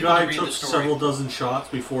 Because Because the people guy read took the story. several dozen shots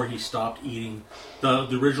before he stopped eating.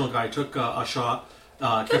 The original guy took a shot,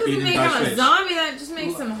 That kept doesn't eating the make guy's him a face. zombie. That just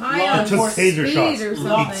makes him high Law on It took speed taser shots. or He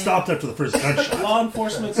something. stopped after the first gunshot. Law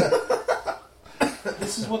enforcement.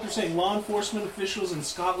 This is what they're saying. Law enforcement officials in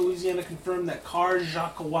Scott, Louisiana confirmed that Car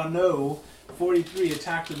Jacquano, 43,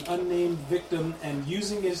 attacked an unnamed victim and,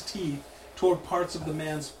 using his teeth, tore parts of the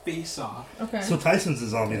man's face off. Okay. So Tyson's a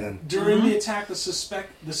zombie then. During the attack, the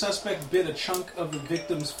suspect bit a chunk of the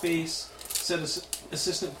victim's face, said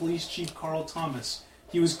Assistant Police Chief Carl Thomas.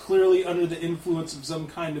 He was clearly under the influence of some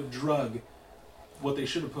kind of drug. What they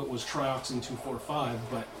should have put was trioxin 245,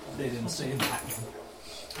 but they didn't say that.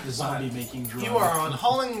 The zombie-making drug. You are on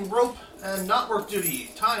hauling rope and knot work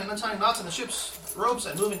duty, tying and untying knots in the ship's ropes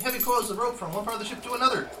and moving heavy coils of rope from one part of the ship to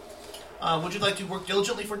another. Would you like to work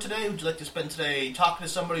diligently for today? Would you like to spend today talking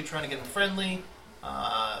to somebody, trying to get them friendly,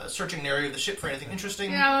 searching an area of the ship for anything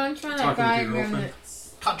interesting? Yeah, I'm trying that Talking to your diagram girlfriend.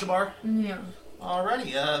 that's... Contrabar? Yeah.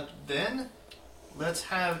 Alrighty, then let's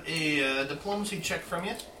have a diplomacy check from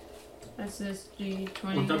you. SSG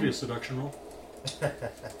Wouldn't that be 20. a seduction roll?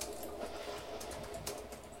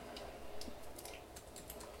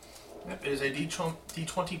 Yep, it is a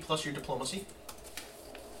D20 plus your diplomacy.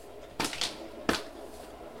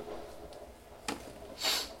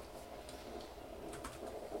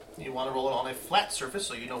 You want to roll it on a flat surface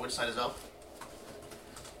so you know which side is up.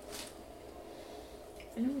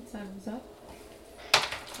 I know what side was up.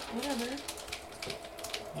 Whatever.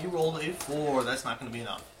 You rolled a 4. That's not going to be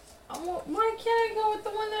enough. Why can't I go with the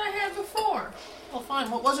one that I had before? Well, fine.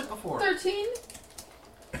 What was it before? 13?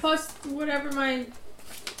 Plus whatever my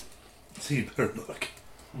So you better look.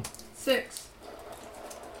 6.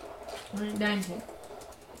 19.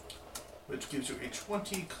 Which gives you a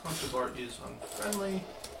 20. Contrabar is unfriendly.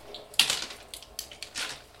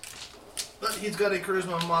 But he's got a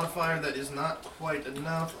charisma modifier that is not quite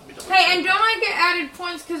enough. Let me double Hey, check. and don't I get added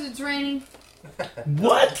points because it's raining?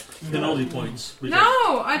 What? Penalty points.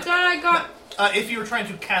 No, I thought I got... If you were trying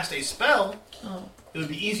to cast a spell, Oh. it would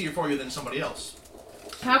be easier for you than somebody else.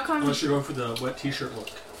 How come... Unless you're going for the wet t-shirt look.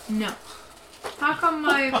 No. How come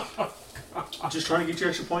my... Just trying to get you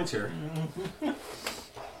extra points here.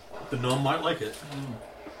 The gnome might like it.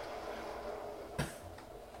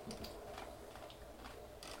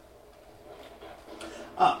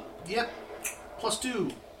 Yep.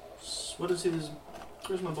 +2. What is his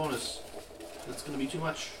charisma bonus? That's going to be too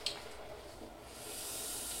much.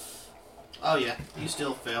 Oh yeah, you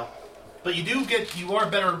still fail. But you are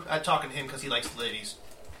better at talking to him because he likes the ladies.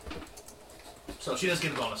 So she does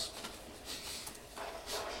get a bonus.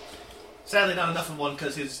 Sadly, not enough of one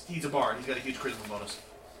because he's a bard. He's got a huge charisma bonus.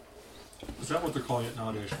 Is that what they're calling it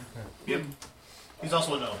nowadays? Yep. He's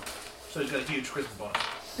also a gnome, so he's got a huge charisma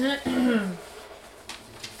bonus.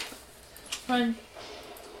 Fine.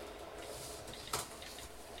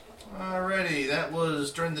 Alrighty, that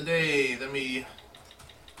was during the day. Then we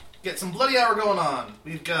get some bloody hour going on.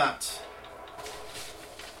 We've got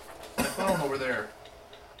my phone over there.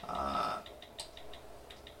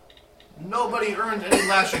 Nobody earned any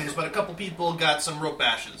lashings, but a couple people got some rope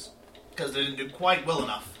bashes because they didn't do quite well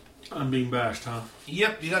enough. I'm being bashed, huh?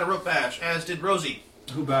 Yep, you got a rope bash, as did Rosie.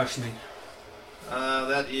 Who bashed me?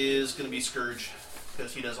 That is going to be Scourge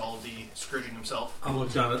because he does all of the scourging himself. I'll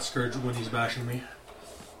look down at Scourge when he's bashing me.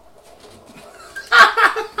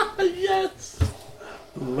 Yes!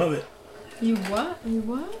 Love it. You what? You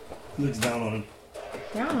what? Looks down on him.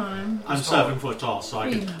 Down on him. I'm He's 7 foot tall, so I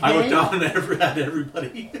You look gay? down at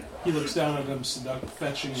everybody. He looks down at him,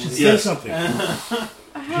 fetching Should his... say Yes. something.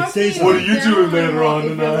 How say can something. What are look you down doing on later him on if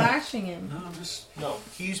you're tonight? lashing him? No, I'm just... No,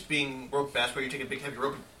 he's being rope bashed where you take a big heavy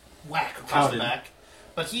rope and whack across Pouted. the back.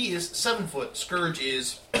 But he is 7 foot. Scourge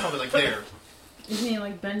is probably like there. Isn't he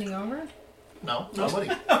like bending over? No, nobody.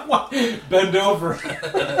 What? Bend over.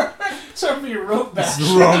 Sorry for your rope back. It's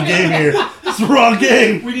the wrong game here. It's the wrong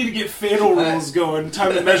game. We need to get fatal rules going.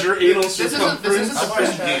 Time to measure anal This isn't circumference. the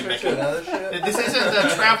prison game, Switch Mickey. to another ship? This isn't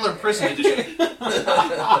the Traveler Prison Edition.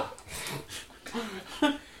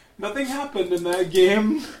 Nothing happened in that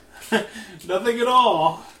game. Nothing at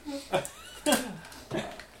all.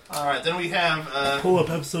 Alright, then we have... Pull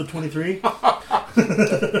up episode 23.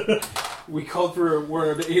 We called for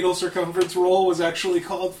where the anal circumference roll was actually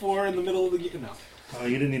called for in the middle of the game. No. Oh,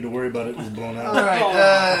 you didn't need to worry about it. It was blown out.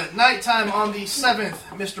 Alright, nighttime on the 7th,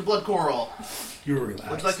 Mr. Blood Coral. You were relaxed.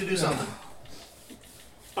 Would you like to do something?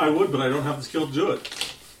 I would, but I don't have the skill to do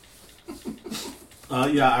it.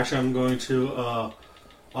 Yeah, actually, I'm going to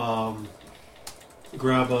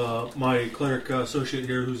grab my cleric associate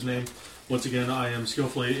here, whose name, once again, I am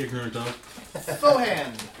skillfully ignorant of.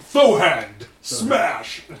 Fohand. Fohand!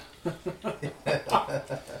 Smash!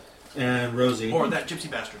 And Rosie. Or that gypsy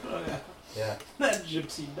bastard. Oh, yeah. Yeah. That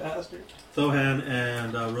gypsy bastard. Thohan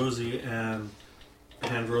and Rosie, and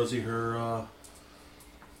hand Rosie her.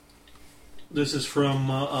 This is from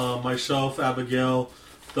myself, Abigail,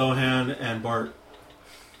 Thohan, and Bart.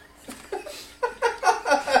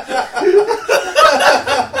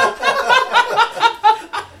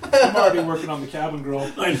 I'm already working on the cabin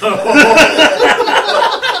girl. I know.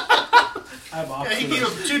 I have Yeah, options. he gave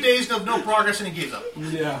up 2 days of no progress and he gives up.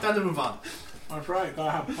 Yeah. Time to move on. That's right.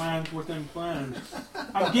 Gotta have plans within plans.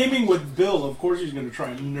 I'm gaming with Bill. Of course he's gonna try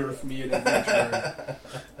and nerf me at every turn.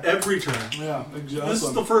 Every turn. Yeah, exactly. This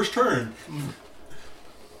is the first turn.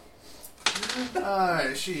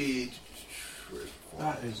 She...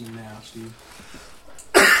 That is nasty.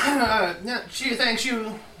 Yeah, she thanks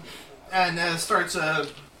you and starts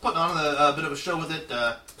putting on a bit of a show with it.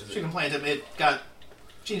 She complained that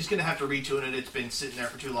she's going to have to retune it. It's been sitting there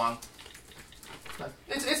for too long.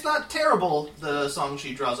 It's not terrible, the song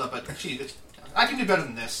she draws up, but I can do better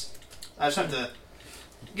than this. I just have to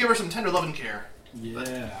give her some tender love and care.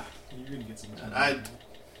 Yeah. You're gonna get some time.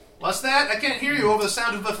 What's that? I can't hear you over the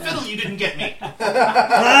sound of a fiddle you didn't get me.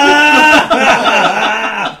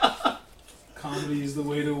 Comedy is the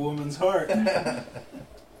way to a woman's heart. One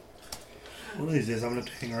of these days, I'm going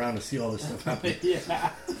to hang around to see all this stuff happen.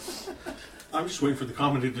 Yeah. I'm just waiting for the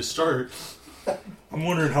comedy to start. I'm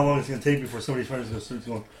wondering how long it's going to take before somebody finally starts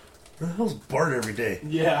going, where the hell's Bart every day?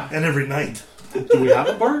 Yeah. And every night? Do we have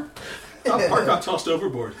a Bart? Bart got tossed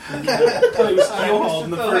overboard. He was hauled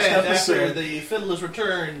in the first After episode. the fiddle is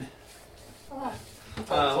returned. What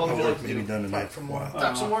My would you like work to may be do? done tonight for a while.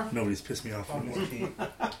 Talk some more? Nobody's pissed me off anymore.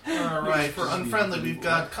 Alright, for Unfriendly, we've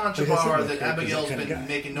got Conchabar that Abigail's been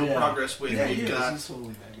making no progress with. Yeah, he We've is. got He's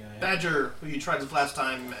totally that guy. Badger, who you tried with last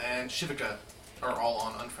time, and Shivika are all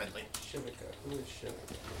on Unfriendly. Shivika. Who is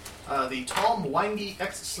Shivika? The tall, windy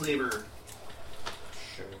ex-slaver.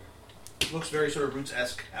 Sure. Looks very sort of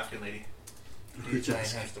Roots-esque African lady. He's trying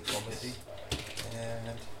enhanced diplomacy.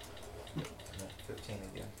 And... no, 15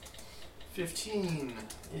 again. 15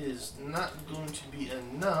 is not going to be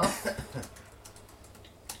enough.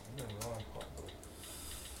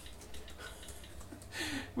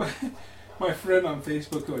 My friend on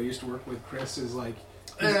Facebook who I used to work with, Chris, is like...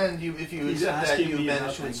 And if you He's accept that, asking you me manage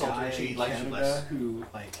about to the insult guy her, she in likes you Canada less. who,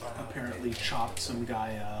 like, apparently chopped some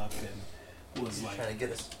guy up and was, He's like, trying to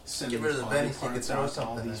get us. sending Get rid of the body Benny so you can parts throw out to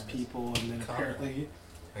all something these at us. people, and then Calm apparently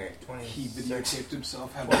Okay, 20. he videotaped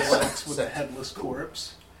himself having sex with a headless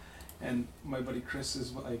corpse. And my buddy Chris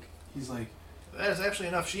is like, he's like, That is actually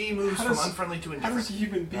enough. She moves How from does- unfriendly to how indifferent. does a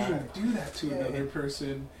human being do that to another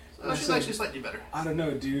person? She's actually slightly better. I don't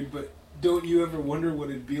know, dude, but don't you ever wonder what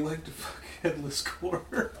it'd be like to fuck a headless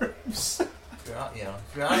corpse? If you're out, if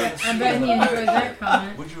you're out on the I street bet in he the enjoyed pirate that ship,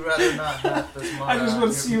 comment. would you rather not have this I just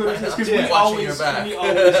want to see what it is, because watching we always your back. we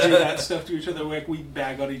always do that stuff to each other. Like, we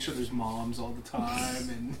bag on each other's moms all the time,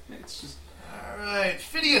 and it's just... Alright,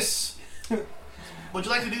 Phidias. Would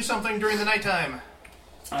you like to do something during the nighttime?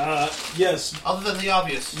 Yes, Other than the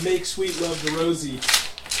obvious. make sweet love to Rosie.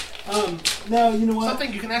 No, you know what?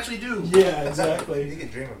 Something you can actually do. Yeah, You exactly. can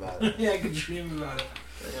dream about it. Yeah, I could dream about it.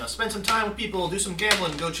 Spend some time with people, do some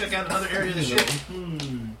gambling, go check out another area of the ship.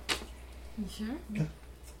 You sure?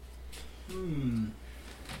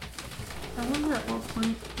 I wonder at what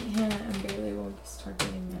point Hannah and Bailey will start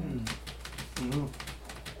getting married.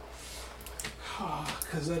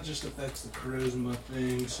 Because that just affects the charisma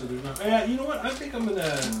thing, so there's not... Yeah, you know what? I think I'm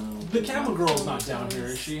gonna... The camel girl's not down here,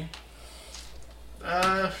 is she?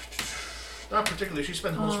 Not particularly. She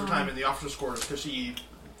spends most of her time in the officer's quarters because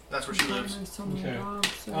that's where she lives. There's so many Okay. dogs,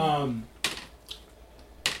 so.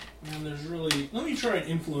 Man, there's really... Let me try and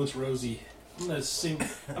influence Rosie. I'm gonna sing...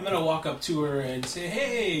 I'm gonna walk up to her and say,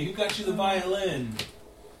 hey, who got you the violin?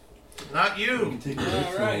 Not you.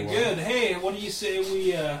 Alright, good. Hey, what do you say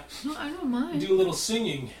we, No, I don't mind. do a little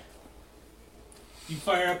singing? You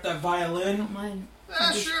fire up that I violin? don't mind.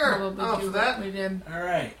 I just Sure. probably Oh, do for that? what we did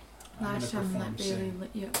Alright. last time that Bailey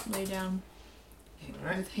lay down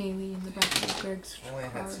Alright. with Haley in the back of Greg's Only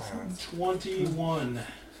car had or something. silence. 21.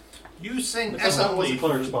 You sing That was a excellently.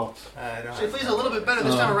 cleric spell. I don't She have plays a little bit better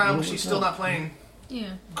this time around, but she's still not playing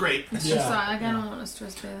Yeah. great. It's Yeah. just I don't want to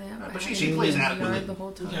stress Bailey out. But she plays in the adequately. yard the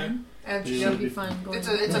whole time. Okay. And She she, would be fine going. it's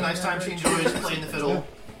a nice time. She enjoys playing the fiddle.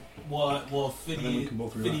 Well, And then we can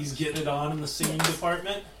both relax. Fiddy's getting it on in the singing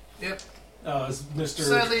department. Yep. Is Mr.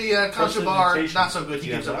 Sadly, Conchabar, Presentation. not so good. He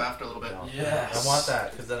Yeah, gives up that- after a little bit. Yes. I want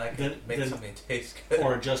that because then I can Then- make then- something taste good.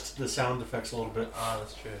 Or adjust the sound effects a little bit. Oh,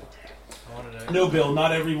 that's true. I wanted to. No, Bill,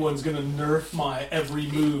 not everyone's going to nerf my every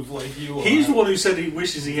move like you are. He's the one who said he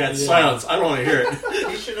wishes he had Yeah. silence. I don't want to hear it.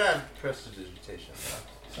 He should have prestidigitation.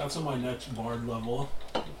 That's on my next bard level.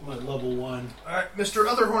 My level 1. Alright, Mr.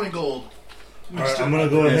 Other Horny Gold. Alright, I'm gonna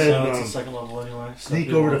go Okay, ahead so it's and a second level anyway. so sneak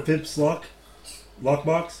be over more- to Phipps'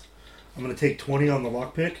 lockbox. I'm gonna take 20 on the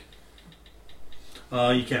lockpick.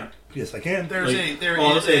 You can't. Yes, I can. There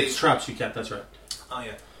Oh, is it's traps. You can't. That's right. Oh,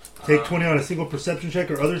 yeah. Take 20 on a single perception check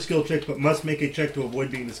or other skill check, but must make a check to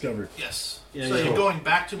avoid being discovered. Yes. Yeah, so yeah. you're going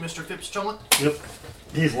back to Mr. Phipps' Chumlet? Yep.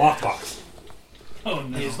 His lockbox. Oh,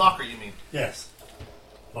 no. His locker, you mean? Yes.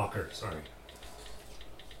 Locker, sorry.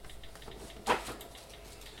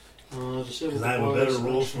 Because I have a better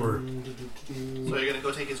roll for- So you're going to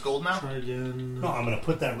go take his gold now? Try again. No, I'm gonna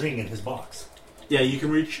put that ring in his box. Yeah, you can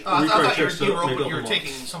reach. I retry thought checks to you were make you were open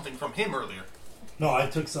taking locks. something from him earlier. No, I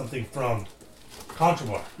took something from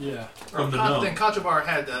Contrabar. Yeah. From the gnome. Then Conchabar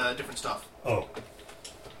had different stuff. Oh,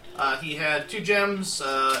 He had 2 gems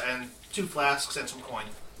and 2 flasks and some coin.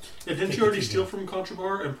 Yeah, didn't you already steal from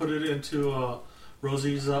Contrabar and put it into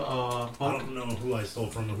Rosie's I bunk? don't know who I stole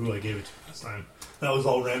from or who I gave it to last time. That was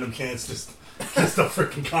all random chance, just a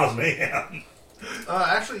freaking cause mayhem.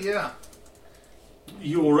 Actually, yeah.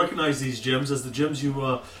 You will recognize these gems as the gems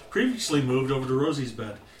you previously moved over to Rosie's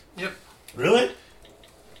bed. Yep. Really?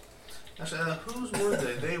 Actually, whose were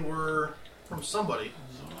they? They were from somebody.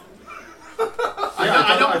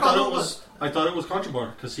 I don't thought recall it was. I thought it was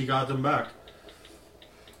Contrabar because he got them back.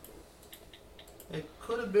 It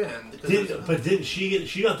could have been. Because But didn't she get?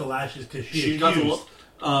 She got the lashes because She got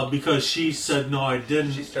the because she said no, I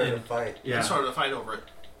didn't. She started a and- fight. they Yeah. started a fight over it.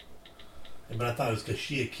 But I thought it was because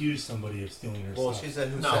she accused somebody of stealing her Well, stuff. she said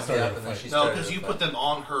who No. set me Started up, a and then fight. she No, started. because a you fight. put them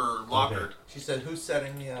on her locker. Okay. She said who's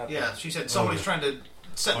setting me up? Yeah, she said somebody's Okay. trying to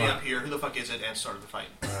set me Alright. up here. Who the fuck is it? And started the fight.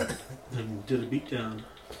 Alright. And did a beatdown.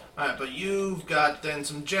 Alright, but you've got then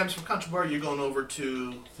some gems from Conchabar. You're going over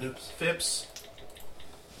to Phipps. Phipps.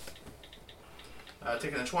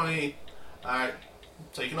 Taking a 20. Alright,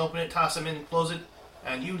 so you can open it, toss them in, close it,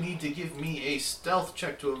 and you need to give me a stealth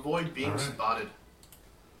check to avoid being Alright. spotted.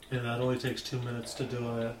 And that only takes 2 minutes to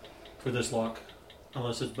do for this lock,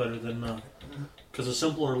 unless it's better than because a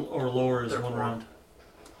simple or lower is They're 1 4. round.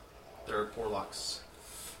 There are 4 locks.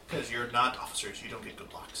 Because you're not officers, you don't get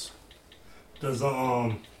good locks. Does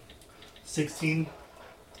 16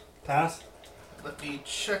 pass? Let me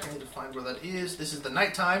check. I need to find where that is. This is the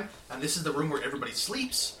nighttime, and this is the room where everybody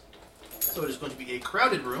sleeps. So it is going to be a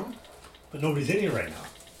crowded room. But nobody's in here right now.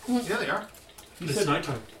 Yeah, they are. It's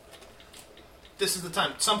nighttime. This is the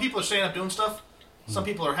time. Some people are staying up doing stuff. Some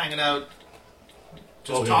people are hanging out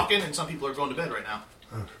just Okay. talking, and some people are going to bed right now.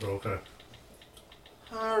 Okay.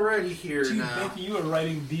 Alrighty here Dude, now. Becky, you are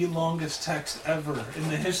writing the longest text ever in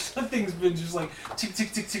the history. Something's been just like tick,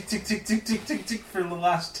 tick, tick, tick, tick, tick, tick, tick, tick, tick for the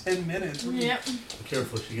last 10 minutes. Yep. Be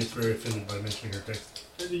careful, she gets very offended by mentioning her text.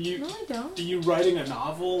 Are you, No, I don't. are you writing a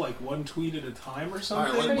novel like 1 tweet at a time or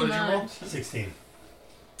something? Alright, what did you roll? 16.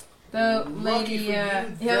 The Lucky lady, for you, yeah,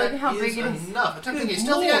 look that how big it is. enough. Attempting a Good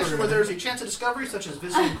stealthy action lord. where there is a chance of discovery, such as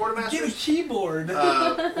visiting Get a quartermasters, keyboard.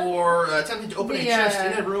 or attempting to open a The, chest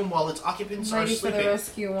in a room while its occupants are Lady for the sleeping.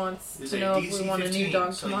 rescue wants It's to a know if DC we want a 15, new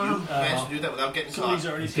dog so tomorrow. you managed to do that without getting Somebody's caught.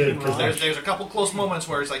 already It's good, taken 'cause Raj. There's a couple close moments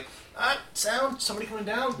where it's like, sound, somebody coming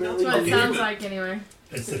down. No, That's what it okay, sounds good. like anyway.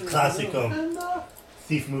 It's the classic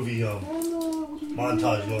thief movie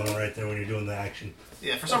montage going on right there when you're doing the action.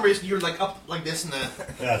 Yeah, for some reason you're like up like this in the.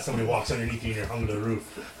 Yeah, somebody walks underneath you and you're hung to the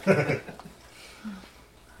roof.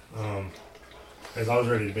 As I was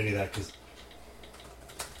ready to Benny that because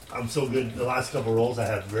I'm so good. The last couple rolls I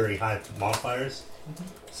have very high modifiers,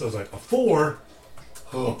 so it's like a 4.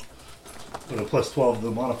 Oh, with a plus 12 to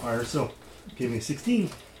the modifier, so give me 16.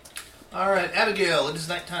 All right, Abigail, it is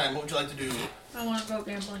nighttime. What would you like to do? I want to go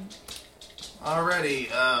gambling.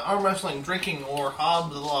 Alrighty, arm wrestling, drinking, or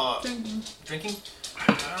hob the law. Drinking. Drinking.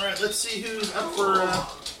 All right, let's see who's up for.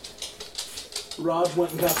 Raj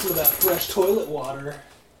went and got some of that fresh toilet water.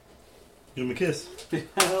 Give him a kiss.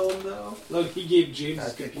 Hell no. Look, he gave James'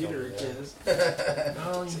 That's good computer a trouble, kiss.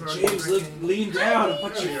 No, you've already James, look, drinking. lean down and There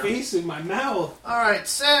put we your are. face in my mouth. All right,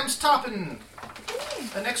 Sam's Toppin.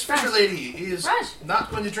 The next fisher Raj. lady is Raj. not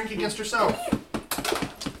going to drink against herself.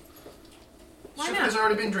 Why Shook not? has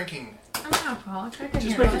already been drinking. I'm an alcoholic. I can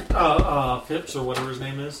Just hear make it. it Phipps or whatever his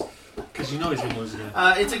name is. Because you know he's going to lose again.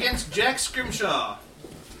 It's against Jack Scrimshaw.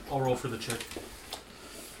 I'll roll for the chick.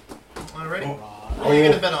 Alrighty. Oh. What are you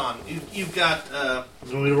going to bet on? You've got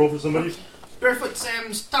You want me to roll for somebody? Barefoot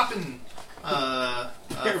Sam's Toppin. Former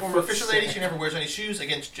Barefoot fisher lady. Sam. She never wears any shoes.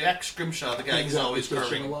 Against Jack Scrimshaw, the guy who's He's always fishing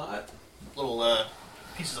carving a lot. little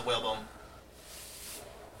pieces of whalebone.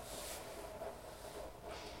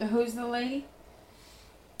 Who's the lady?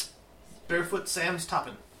 Barefoot Sam's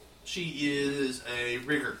Toppin. She is a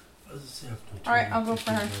rigger. Alright, I'll go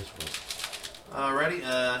for her.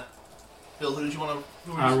 Alrighty. Bill, who did you want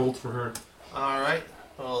to... I rolled for her. Alright.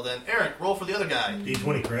 Well, then, Eric, roll for the other guy.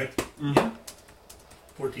 D20, correct? Mm-hmm.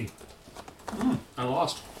 14. I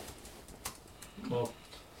lost. Well,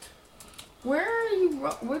 Where are you?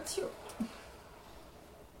 What's your?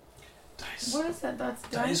 Dice. What is that? That's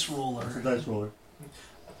Dice It's a roller. dice roller.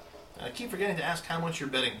 I keep forgetting to ask how much you're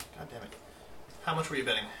betting. God damn it. How much were you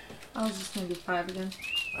betting? I was just gonna do 5 again.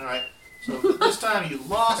 Alright. So this time you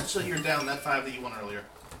lost, so you're down that 5 that you won earlier.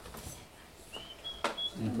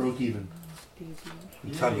 You broke even.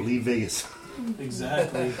 It's time to leave Vegas.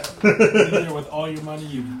 Exactly. Either with all your money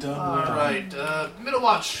you've done. well. Alright. Middle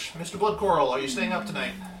watch. Mr. Blood Coral, are you staying up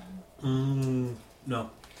tonight? no.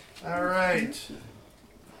 Alright.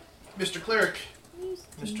 Mr. Cleric.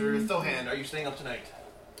 Mr. Thohan, are you staying up tonight?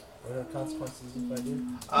 What are the consequences if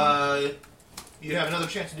I do? You have another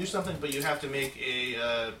chance to do something, but you have to make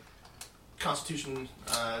a Constitution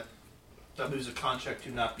that moves a con check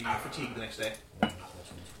to not be fatigued the next day.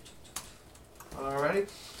 Alrighty.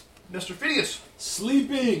 Mr. Phineas,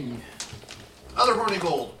 Sleeping. other horny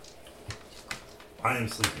gold. I am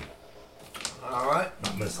sleeping. Alright.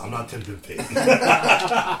 I'm not tempted fate.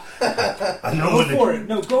 I know Go when for it.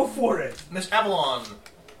 No, go for it. Miss Avalon,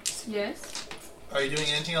 Yes. are you doing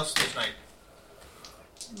anything else this night?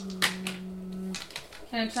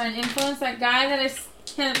 Can I try and influence that guy that I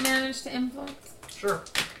can't manage to influence? Sure.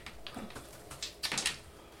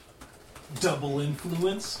 Double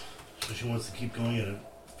influence. So she wants to keep going at a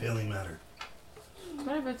failing matter.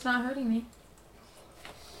 Whatever, it's not hurting me.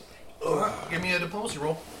 Alright, give me a diplomacy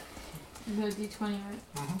roll. The D20,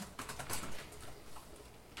 right? Mm-hmm.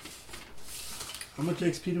 How much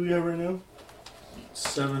XP do we have right now?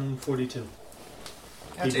 742.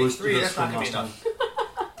 That's He a boosted 3, us that's not from going to be last enough.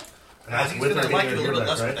 And I think he's with going her to like getting you a her little bit back,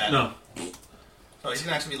 less right? with that. No. So he's going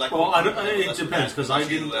to actually like Well, you it depends, because I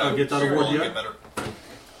didn't get that award yet. Better.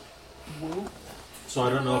 So I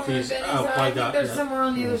don't know if he's I quite think got there's yet. somewhere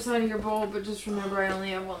on the other side of your bowl, but just remember I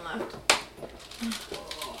only have 1 left.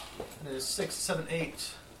 It is 6, 7,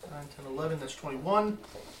 8, 9, 10, 11. That's 21.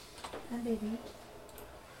 Hi, baby.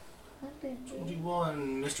 Hi, baby.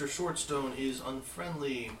 21. Mr. Shortstone is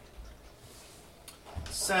unfriendly.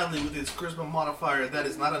 Sadly, with his charisma modifier, that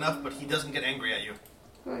is not enough, but he doesn't get angry at you.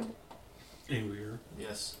 Good. Angrier.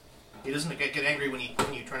 Yes. He doesn't get angry when you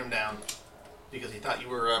turn him down, because he thought you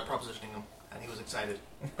were propositioning him, and he was excited.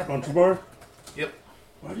 Contrabar? Yep.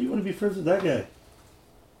 Why do you want to be friends with that guy?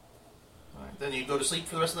 Alright, then you go to sleep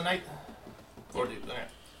for the rest of the night? Or do... Okay.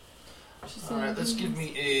 She said, Alright, let's give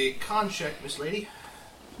me a con check, Miss Lady.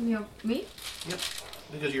 You me? Yep.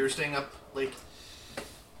 Because you're staying up late.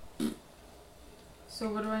 So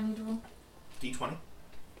what do I need to roll? D20.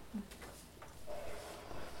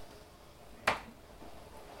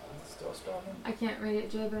 Still strong? I can't rate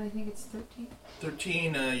it, Jay, but I think it's 13.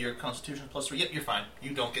 13, your constitution plus 3. Yep, you're fine.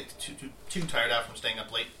 You don't get too tired out from staying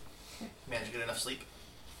up late. Manage to get enough sleep.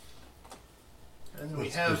 And then we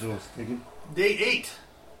What's have visual thinking? day 8.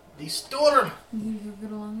 The storm. You think you'll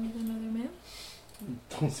get along with another man?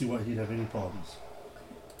 Don't see why he'd have any problems.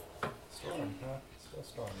 Strong, huh? Still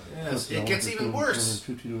strong. Yes, I it want gets the even 250 worse.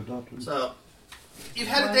 to adopt him. So, you've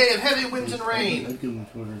had a day of heavy winds and rain. I'd give him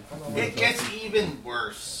 200. It gets even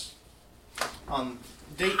worse. On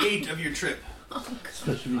day 8 of your trip.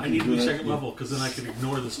 Especially if I you need to do be that- second level, because then I can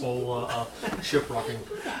ignore this whole ship rocking.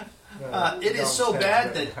 It is so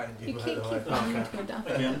bad that... You can't keep going into a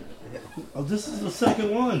doctor. Again. Oh, this is the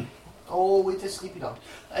second one. Oh, wait, this sleepy dog.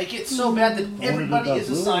 It gets so bad that everybody is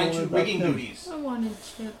assigned to rigging duties. I wanted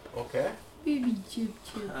Chip. Okay. Baby Chip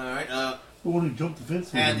Chip. Alright, The one who jumped the fence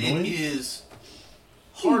was and it annoying. is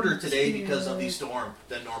harder today because of the storm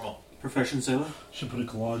than normal. Profession sailor? Should put a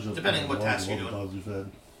collage of Depending on what all task the you're doing. dogs we've had.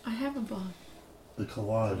 I have a blog. The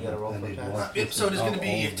collage. You gotta roll and for they task. blocked Yep, us so there's going to out be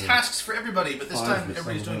all of them. tasks for everybody, but this 5 time for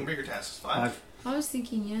everybody's some of doing them. bigger tasks. 5. I was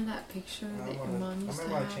thinking, you know that picture that your mom used to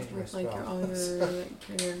have with like your, all your like,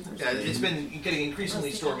 triggers or Yeah, it's been getting increasingly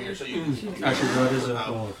stormier, so you... Actually, that is a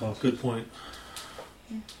Oh, it's awesome. good point.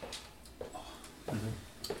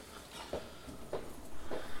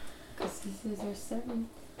 Because this is our 7th.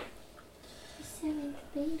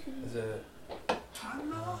 Is it?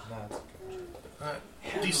 No, it's okay. Alright.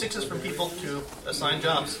 D6s from people to assign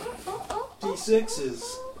jobs.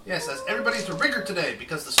 D6s. Yes, as everybody's a rigger today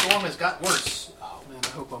because the storm has got worse. Oh man, I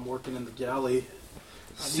hope I'm working in the galley.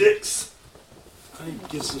 6. I need to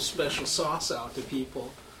get some special sauce out to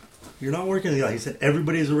people. You're not working the guy. He said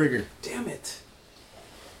everybody's a rigger. Damn it.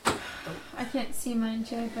 I can't see mine,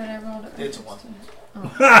 Jay, but I rolled it. It's a next 1. to it. Oh.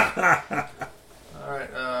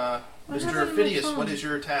 Alright, What Mr. happened to my Phidias, phone? what is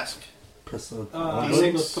your task? Press the I D6.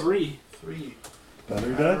 rolled a 3. 3.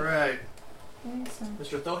 battery die. Alright. I think so.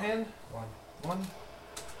 Mr. Thohand? 1.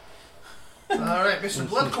 1. Alright, Mr.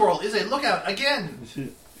 Blood Coral is a lookout again. Let me see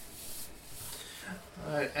it.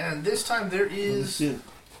 Alright, and this time there Let me is... see it.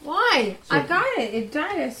 Why? So- I got it. It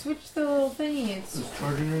died. I switched the little thingy. It's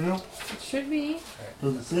charging right now. It should be.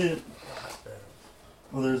 Doesn't say it.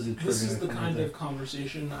 Oh, there's the This is the trigger kind right of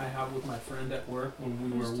conversation I have with my friend at work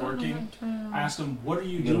when we I were just don't know working. how to turn it on. I asked him, "What are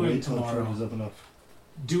you You gotta doing wait till it tomorrow?" charges up enough.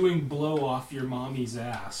 Doing blow off your mommy's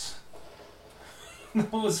ass.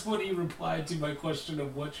 That was what he replied to my question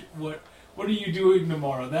of what are you doing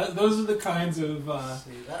tomorrow. Those are the kinds of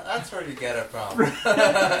See, that's where you get it from.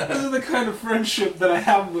 those are the kind of friendship that I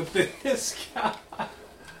have with this guy.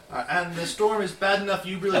 and the storm is bad enough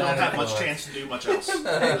you really don't have much chance to do much else.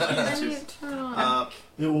 I need to turn it on.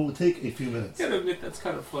 It will take a few minutes. I gotta admit that's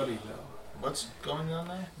kind of funny though. What's going on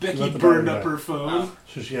there? Becky Let the burned battery up die. her phone.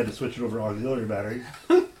 So she had to switch it over to auxiliary battery.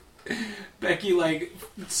 Becky I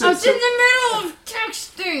said was in the middle of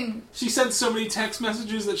texting. she sent so many text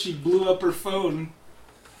messages that she blew up her phone.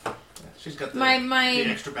 She's got the My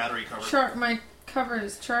extra battery cover. my cover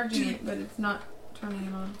is charging it, but it's not turning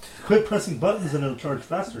it on. Quit pressing buttons and it'll charge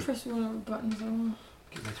faster. Press whatever buttons I want.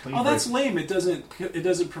 Oh, that's lame. It doesn't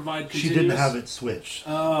provide continuous. She didn't have it switched.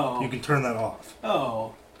 Oh. You can turn that off.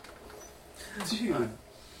 Oh. Dude.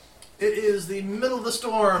 It is the middle of the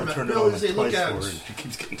storm. I turned it Bill on is a like twice lookout. for her and she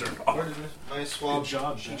keeps getting turned Where off. did my swab Good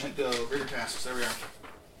job, cheat Jack. sheet go? Rigger tasks. There we are.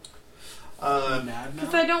 Mad now?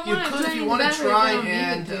 Because I don't You want to could, turn if you the want to battery try if I don't need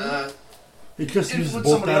and, it to. It just uses influence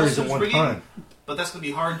both somebody batteries else at who's one rigging. time. but that's going to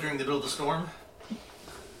be hard during the middle of the storm.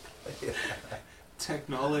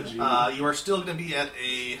 Technology. You are still going to be at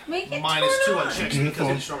a Make it -2 turn on on. checks because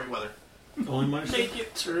of stormy weather, Only minus Make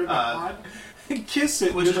it turn Uh, on. Kiss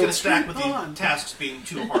it. which is it'll going to stack turn with on. the tasks being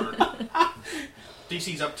 2 harder.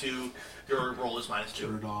 DC's up to your roll is -2.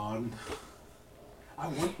 Turn it on. I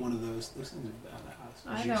want one of those. Those things are badass.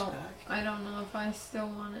 I Juice don't. pack. I don't know if I still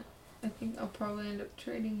want it. I think I'll probably end up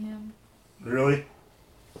trading him. Really?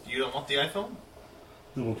 You don't want the iPhone?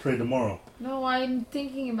 Then we'll trade tomorrow. No, I'm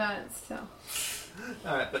thinking about it still.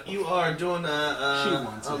 Alright, but you are doing She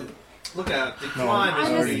wants it. Look at the No, climb I'm is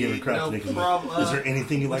already going to giving be crap no today. 'Cause problem. is there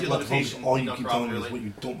anything you with like your about the phone? levitation, All you no keep problem, telling me is really.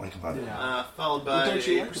 what you don't like about it. Yeah. Followed by What don't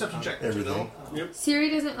you a like perception about check. everything? Bill. Siri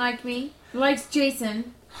doesn't like me. Likes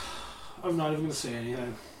Jason. I'm not even gonna say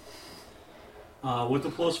anything. with the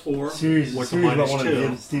 +4, Series with the about minus one of 2,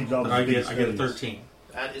 the Steve Jobs. I biggest get a failures. 13.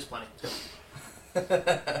 That is plenty.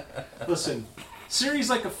 Listen, Siri's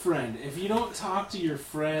like a friend. If you don't talk to your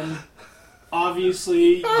friend,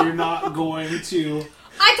 obviously you're not going to.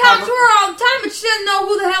 I talk to her all the time, but she doesn't know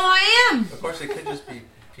who the hell I am. Of course, it could just be.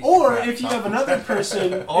 piece Or of crap if you have talking. another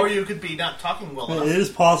person, Or you could be not talking well Well, enough. it is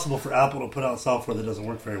possible for Apple to put out software that doesn't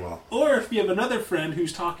work very well. or if you have another friend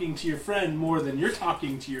who's talking to your friend more than you're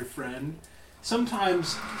talking to your friend,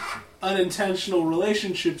 sometimes unintentional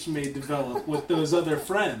relationships may develop with those other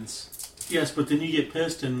friends. Yes, but then you get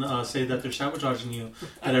pissed and say that they're sabotaging you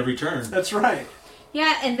at every turn. That's right.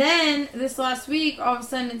 Yeah, and then this last week, all of a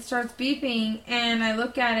sudden it starts beeping, and I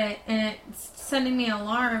look at it, and it's sending me an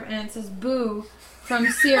alarm, and it says "boo" from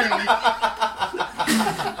Siri.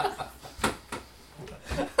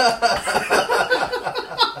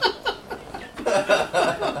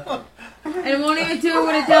 And it won't even do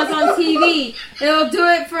what it does on TV. It'll do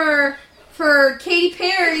it for Katy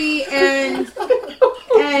Perry and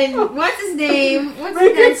what's his name? What's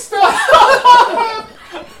his name? Stop!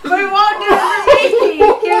 But it won't do it for me.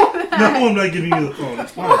 Give it back. No, I'm not giving you the phone.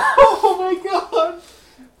 It's fine. Oh my god!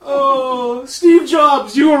 Oh, Steve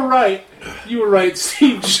Jobs, you were right. You were right,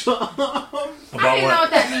 Steve Jobs. I About don't even know what? what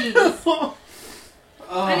that means.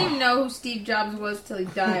 Oh. I didn't even know who Steve Jobs was till he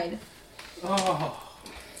died. Oh.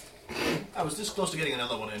 I was this close to getting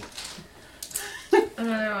another one in.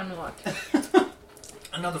 Another one what?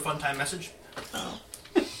 Another fun time message.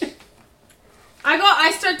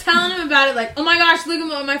 I start telling him about it, like, oh my gosh, look at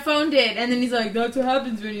what my phone did. And then he's like, that's what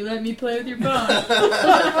happens when you let me play with your phone.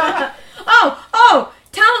 oh,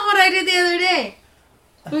 tell him what I did the other day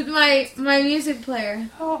with my music player.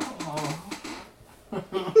 Oh.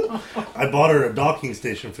 I bought her a docking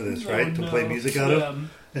station for this, right? To no. play music out of. Yeah.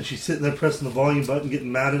 And she's sitting there pressing the volume button,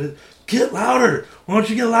 getting mad at it. Get louder! Why don't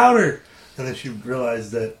you get louder? And then she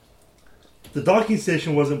realized that the docking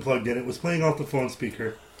station wasn't plugged in. It was playing off the phone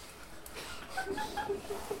speaker.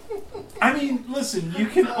 I mean, listen, you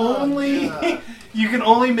can only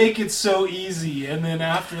make it so easy, and then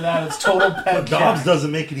after that, it's total But pet Dobbs cat.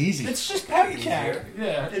 doesn't make it easy. It's just pet Easier. cat.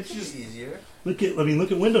 Yeah, it's It's just easier. Look at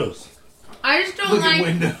Windows. I just don't look like. at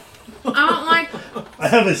window. I don't like. I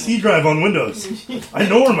have a C drive on Windows. I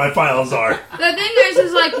know where my files are. The thing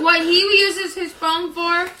is like what he uses his phone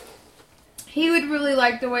for. He would really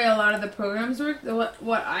like the way a lot of the programs work.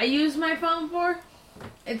 What I use my phone for,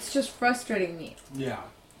 it's just frustrating me. Yeah,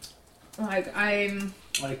 Like I'm.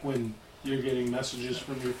 like when you're getting messages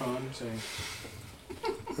from your phone saying,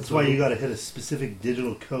 That's why you gotta hit a specific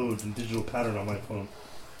digital code and digital pattern on my phone.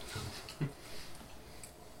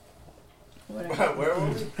 Whatever. Where were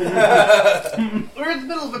we? We're in the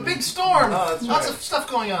middle of a big storm. Oh, that's Lots right. of stuff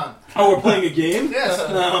going on. "Oh, we're playing a game." Yes,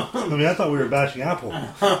 I mean, I thought we were bashing Apple.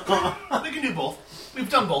 we can do both. We've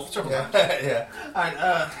done both several Yeah. times. Yeah. All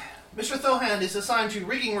right, Mr. Thohand is assigned to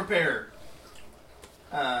rigging repair.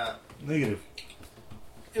 Negative.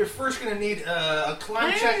 You're first going to need a climb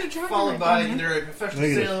I check already tried followed that by one. either a professional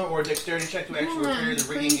Negative. sailor or a dexterity check to actually repair the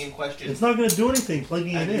rigging in question. It's not gonna do anything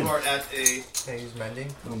plugging it And in. you are at a... Can you use mending?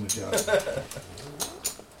 Oh my god.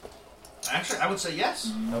 Actually, I would say yes.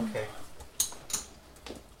 Okay.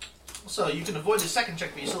 So you can avoid the second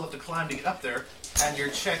check, but you still have to climb to get up there. And your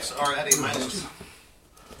checks are at a -2.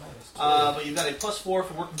 But you've got a +4 for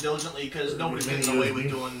working diligently because nobody's getting away with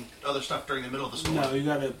doing other stuff during the middle of the storm. No, you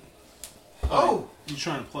gotta. Oh! You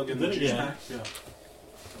trying to plug in Then the again. jack? Yeah.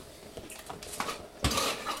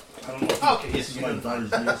 I don't know. Okay, yes, This is you my do. daughter's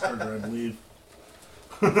DS charger, I believe.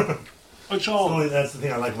 Which all That's the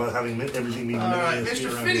thing I like about having everything being Alright, ASD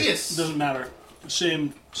Mr. around here. Phineas! doesn't matter.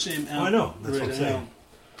 Same. Oh, I know. That's what I'm right saying. now.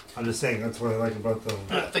 I'm just saying that's what I like about them.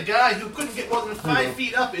 The guy who couldn't get more than 5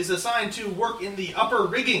 feet up is assigned to work in the upper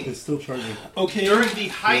rigging It's still charging. Okay. during the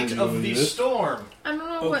height Yeah, you of wanna the do this? storm. I don't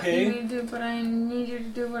know what Okay. you need to do, but I need you to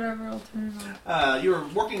do whatever I'll turn on. You're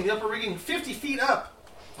working the upper rigging 50 feet up.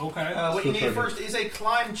 Okay. What you Still need charging. first is a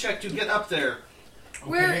climb check to get up there.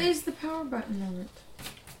 Where is the power button on it?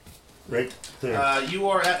 Right there. You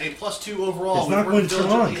are at a +2 overall. It's with not work going to turn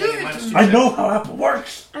on. diligently and a -2 I check. know how Apple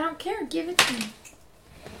works. I don't care. Give it to me.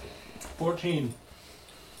 14.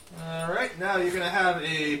 Alright, now you're going to have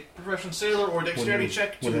a professional sailor or dexterity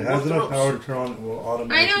check to when it work has the enough ropes. power to turn on, it will I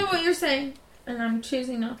automatically. know what you're saying, and I'm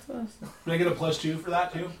choosing not to listen. Can I get a +2 for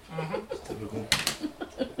that too? Typical.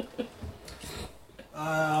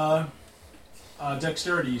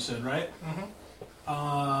 Dexterity, you said, right?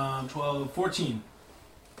 12, 14.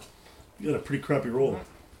 You got a pretty crappy roll.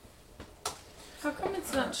 How come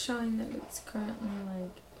it's not showing that it's currently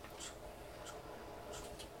like?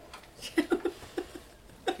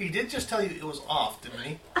 He did just tell you it was off, didn't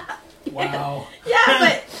he? Wow. Yeah,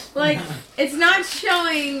 but like it's not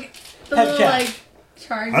showing the Head little cap. like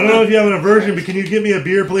charge. I don't know if you have an aversion, but can you get me a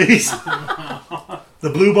beer, please? The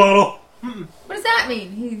blue bottle. What does that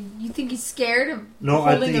mean? You think he's scared of No,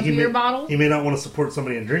 I holding think a beer may, bottle? he may not want to support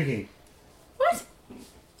somebody in drinking. What?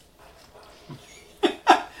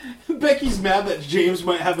 Becky's mad that James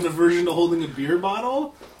might have an aversion to holding a beer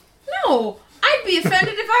bottle. No, I'd be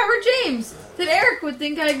offended if I were James. That Eric would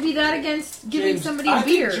think I'd be that against giving James, somebody I a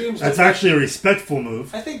think beer. James That's did- actually a respectful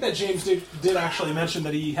move. I think that James did actually mention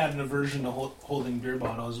that he had an aversion to holding beer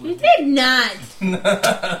bottles. He With did not.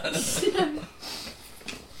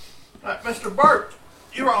 Alright, Mr. Bart,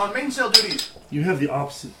 you are on mainsail duties. You have the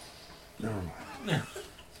opposite. Never mind.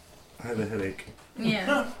 I have a headache.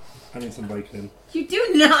 Yeah. I need some Vicodin. You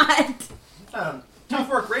do not. Tough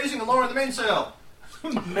work raising and lowering the mainsail.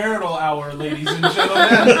 Marital hour, ladies and gentlemen.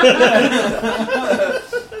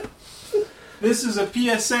 This is a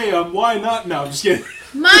PSA on why not. No, I'm just kidding.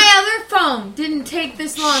 My other phone didn't take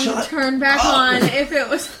this long to turn back on if it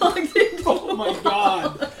was plugged in. Oh my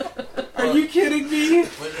god. Are you kidding me?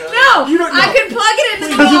 No, You don't I know. could plug it into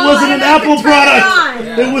the Because it wall wasn't and an I could Apple turn product. It on.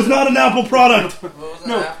 Yeah. It was not an Apple product. What was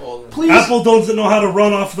No. an apple? Please. Apple doesn't know how to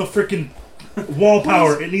run off the freaking wall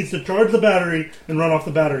power. It needs to charge the battery and run off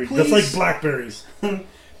the battery. Just Please. like Blackberries.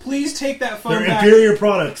 Please take that phone They're back. inferior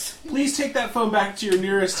products. Please take that phone back to your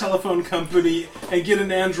nearest telephone company and get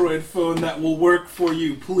an Android phone that will work for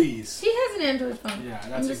you, please. He has an Android phone. Yeah, I'm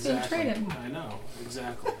that's just gonna exactly. trade him. I know,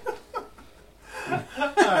 exactly.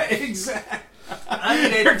 Exactly. I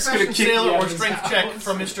need a Eric's gonna professional kick sailor you out or of his strength check house.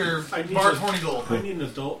 from Mr. I need Bart to- Hornigold. I need an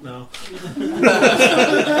adult now.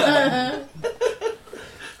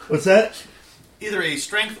 What's that? Either a a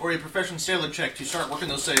strength or a profession sailor check to start working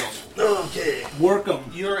those sails. Okay. Work them.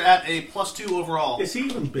 You're at a +2 overall. Is he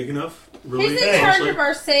even big enough? Really? He's in Hey. charge of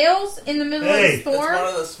our sails in the middle Hey. of the It's one storm.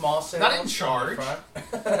 of the small sails. Not in on the charge.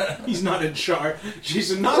 front. He's not in charge.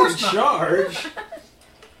 She's not course in not. charge.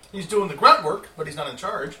 He's doing the grunt work, but he's not in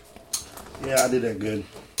charge. Yeah, I did that good.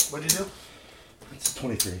 What'd you do? It's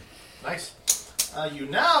 23. Nice. You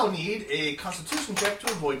now need a Constitution check to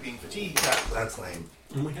avoid being fatigued. That's lame.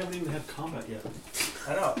 And we haven't even had combat yet.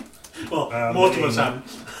 I know. Well, most of us maybe. haven't.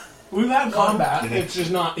 We've had combat. Yeah. It's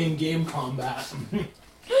just not in-game combat.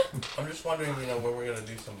 I'm just wondering, when we're gonna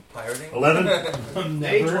do some pirating. 11?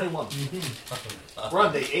 Day Never. 21. We're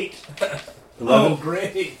on day 8. 11? Oh,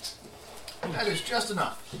 great. That is just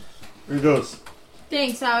enough. Here it goes.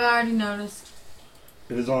 Thanks, I already noticed.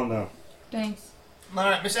 It is on now. Thanks.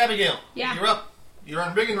 Alright, Miss Abigail. Yeah. You're up. You're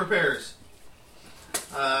on rigging repairs.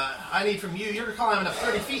 I need from you, you're climbing up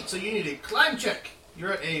 30 feet, so you need a climb check.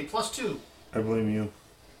 You're at a +2. I blame you.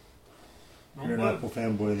 You're an Apple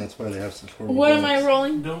fanboy, and that's why they have such horrible What am I bullets.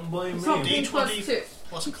 rolling? Don't blame me. Something D20. +2.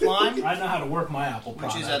 Plus climb, I know how to work my Apple which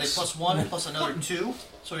products. is at a +1 plus another 2.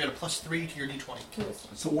 So you got a +3 to your D20.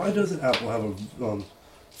 So why doesn't Apple have a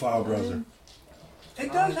file browser?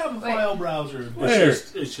 It does have a Wait. file browser. Where?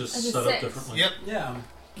 It's just As a set up 6. differently. Yep. Yeah.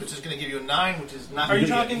 Which is going to give you a 9, which is not Are you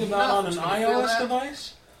gonna talking be about on enough. an It's gonna fail iOS that.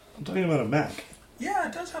 device? I'm talking about a Mac. Yeah,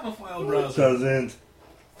 it does have a file It browser. doesn't.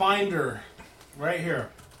 Finder. Right here.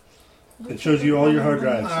 It shows you all your hard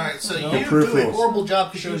drives. Alright, so No you do a peripherals. horrible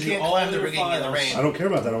job because Shows you you can't all climb the your rigging in the files. rain. I don't care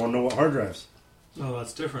about that. I want to know what hard drives. Oh,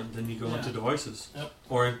 that's different. Then you go Yeah. into devices. Yep.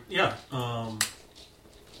 Or,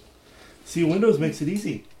 See, Windows makes it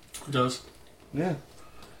easy. it does. Yeah.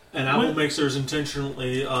 And Apple makes theirs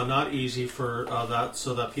intentionally not easy for that,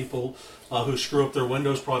 so that people who screw up their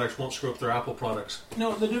Windows products won't screw up their Apple products.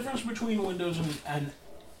 No, the difference between Windows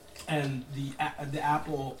and the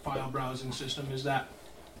Apple file browsing system is that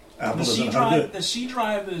Apple the doesn't C know how to do drive it. the C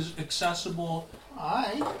drive is accessible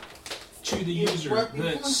to the user. You're The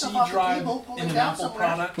pulling C stuff off the drive table, pulling in it an down Apple somewhere.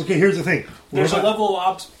 product, Okay, here's the thing. there's a What about level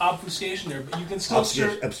of obfuscation there, but you can still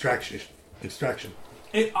Abstraction.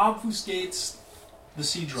 it obfuscates the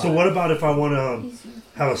C drive. So what about if I want to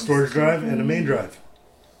have a storage drive and a main drive?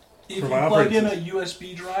 if for you my plug in operating a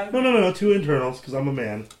USB drive? No. 2 internals, because I'm a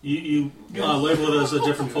man. You label it as a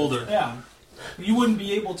different folder. Yeah. You wouldn't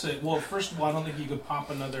be able to. Well, first of all, I don't think you could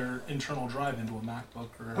pop another internal drive into a MacBook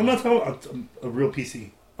or I'm not talking about a real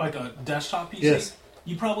PC. like a desktop PC. Yes.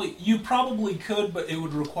 You probably could, but it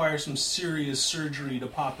would require some serious surgery to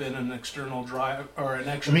pop in an external drive or an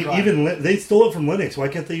I extra mean, drive. even they stole it from Linux. Why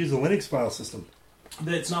can't they use a Linux file system?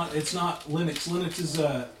 It's not Linux. Linux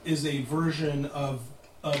is a version of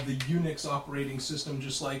the Unix operating system,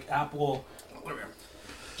 just like Apple.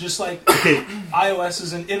 Just like iOS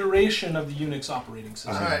is an iteration of the Unix operating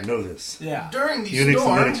system. I Alright. know this. Yeah. During the Unix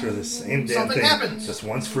storm, and Linux are the same damn something thing. happens. Just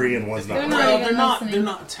one's free and one's They're not. not Well, even listening. they're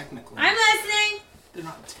not technically. I'm listening. They're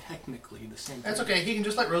not technically the same. That's thing. okay. He can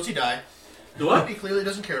just let Rosie die. What? He clearly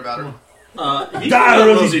doesn't care about her. He Die, can let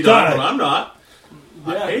Rosie, Rosie die. die, but I'm not.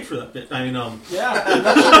 Yeah. I paid for that bit. I mean,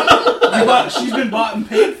 Yeah. She's been bought and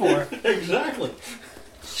paid for. exactly.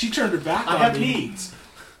 She turned her back I on have me. needs.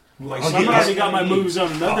 Like, I'll somebody's get- got my moves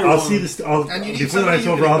on another I'll one. see this. And you need Before the night's somebody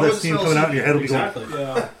who over, can all ignore that the steam smell coming out, and your head will be Exactly.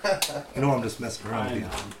 Yeah. going. You know I'm just messing around I with know.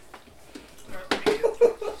 you.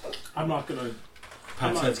 I'm not gonna.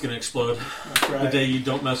 Pat's head's going to explode. That's right. The day you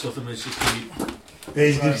don't mess with him, it's just going to be... Yeah,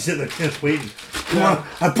 he's gonna be sitting there just waiting. Come on,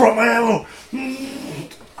 I brought my ammo.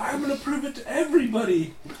 I'm gonna prove it to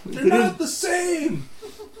everybody. They're not the same.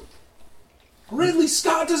 Ridley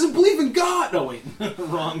Scott doesn't believe in God. No, wait,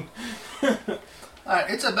 wrong. Alright,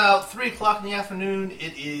 it's about 3 o'clock in the afternoon.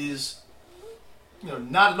 It is,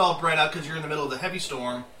 not at all bright out because you're in the middle of the heavy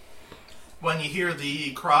storm. When you hear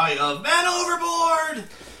the cry of "Man overboard!"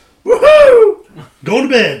 Woohoo! Going to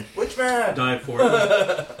bed. Which man? Died for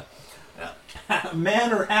it.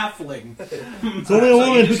 Man or halfling? It's only a So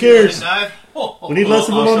woman. you Who just cares? dive. We need less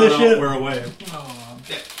of them I'll on this shout out, shit. We're away. Oh,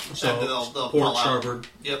 Okay. So, And they'll port, fall out. starboard,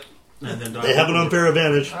 Yep. and then dive. They have an unfair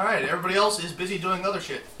advantage. Alright, everybody else is busy doing other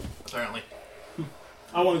shit, apparently.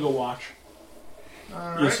 I want to go watch. You'll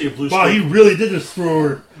Alright. see a blue Wow, he streak. really did just throw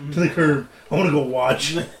her to the curb. I want to go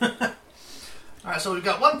watch. Alright, so we've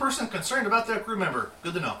got one person concerned about their crew member.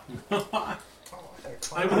 Good to know. I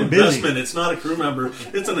have an I'm busy. investment. It's not a crew member.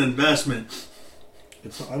 It's an investment.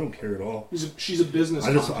 I don't care at all. She's a business.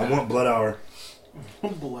 I want blood hour.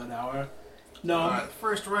 blood hour. No, Alright,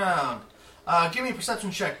 first round. Give me a perception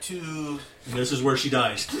check to... And this is where she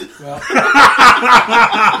dies. well,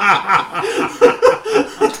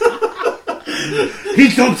 He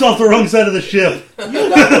jumps off the wrong side of the ship.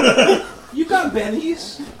 You got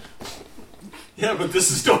Benny's. Yeah, but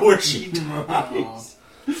this is still where she dies.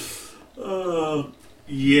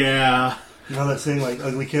 Yeah. You know that saying, like,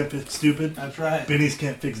 ugly can't fix stupid? That's right. Benny's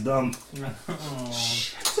can't fix dumb.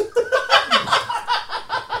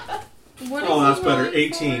 What is Oh, that's he better. rolling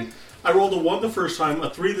 18. for? I rolled a 1 the first time, a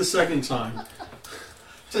 3 the second time.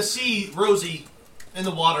 To see Rosie in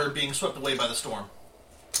the water being swept away by the storm.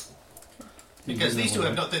 Because these two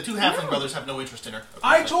have the two halfling brothers have no interest in her.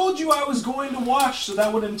 I told you I was going to watch, so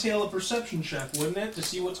that would entail a perception check, wouldn't it, to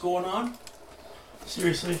see what's going on?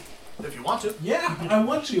 Seriously? If you want to. Yeah, I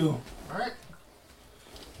want to. Alright.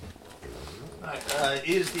 Alright,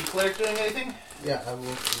 is the cleric doing anything? Yeah, I will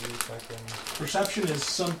see if I can. Perception is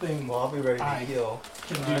something Well, I'll be ready to I heal.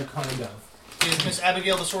 can do, kind of. Is Miss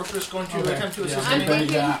Abigail the sorceress going to attempt to assist I'm anyone?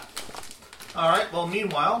 thinking- that. Alright, well,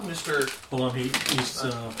 meanwhile, Mr. Hold on, he's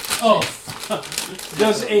Oh,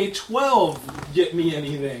 does a 12 get me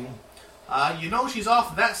anything? You know she's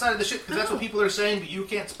off that side of the ship because that's what people are saying, but you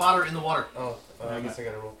can't spot her in the water. Oh, I guess I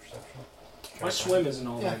gotta roll perception. My swim isn't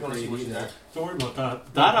all Yeah, that go and see great what she's either. at. Don't worry about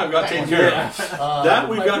that. That I've got taken care of. That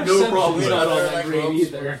we've My got no perception's problem not all with. that great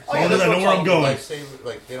either. Oh, yeah, As long as I know where I'm going.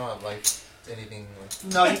 Like, they don't have life, anything.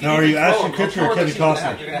 Like, No, you Now, are you Ashton Kutcher or Kevin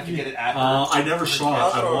Costner? You're gonna have to get it at her. I never saw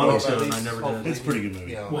it. I wanted to, and I never did. It's a pretty good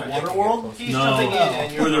movie. you know, What, I can get Waterworld? close. He's No. jumping in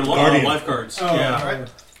and you're... Or they're Guardian. lifeguards. Oh, Yeah. Alright.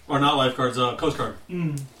 Or not lifeguards, Coast Guard.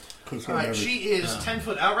 Alright, she is 10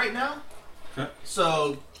 foot out right now. Okay.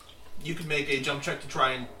 So, you can make a jump check to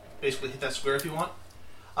try and basically hit that square if you want.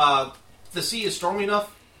 The sea is stormy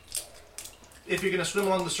enough. If you're going to swim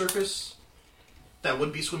along the surface, that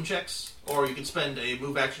would be swim checks. Or you can spend a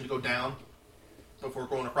move action to go down before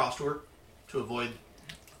going across to her to avoid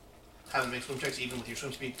having to make swim checks even with your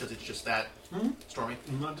swim speed because it's just that stormy.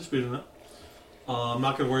 I'm not disputing that. I'm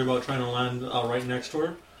not going to worry about trying to land right next to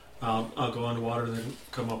her. I'll go underwater and then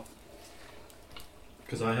come up.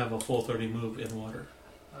 Because I have a full 30 move in water.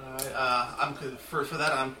 For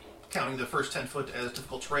that, I'm counting the first 10 foot as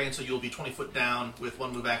difficult terrain, so you'll be 20 foot down with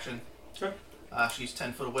one move action. Sure. She's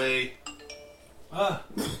 10 foot away. So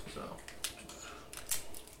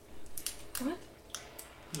What?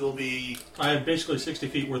 you'll be... I have basically 60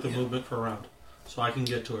 feet worth of movement per round. So I can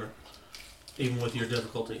get to her. Even with your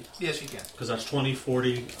difficulty. Yes, you can. Because that's 20,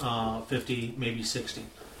 40, 50, maybe 60.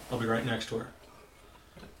 I'll be right next to her.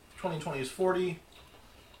 20 and 20 is 40.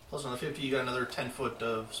 Plus another 50, you got another 10 foot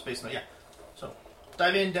of space in there. Yeah. So,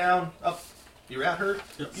 dive in, down, up. You're at her.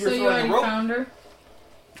 Yep. You're So you throwing already a rope. found her?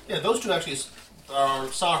 Yeah, those two actually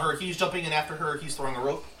saw her. He's jumping in after her. He's throwing a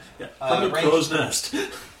rope. Yeah. From the range- crow's nest.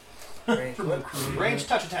 Range, what? Range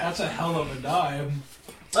touch attack. That's a hell of a dive.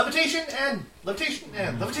 Levitation and levitation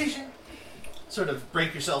and levitation. Sort of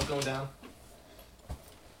break yourself going down.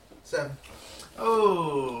 7.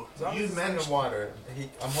 Oh, As long as you it's in managed. the water,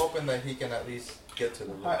 I'm hoping that he can at least get to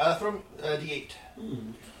the rope. Alright, throw him D8.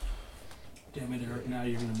 Damn it, Eric, now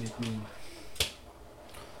you're going to make me...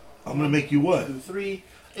 I'm gonna make you what? 2, 3.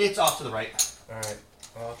 It's off to the right. Alright,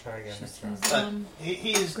 well, I'll try again She next round. says, But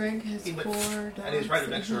he is. Greg has he went- 4 and he's right dogs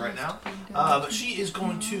next to her that right now. he has been down. But she is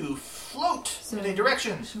going to float So, in a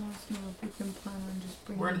direction. She wants to know if we can plan on just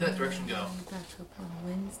bringing Where did that her direction go? back up on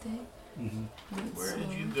Wednesday. Where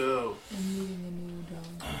did you go? And meeting a new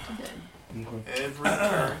dog today. Every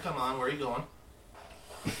turn. Come on, where are you going?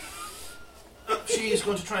 She is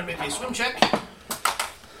going to try and make a swim check.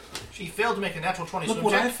 She failed to make a natural 20 Look swim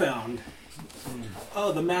what I check. found.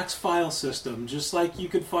 Oh, the Max file system, just like you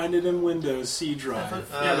could find it in Windows C drive.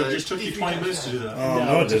 Yeah, but it just took you D3 20 check. minutes to do that. Oh, Yeah,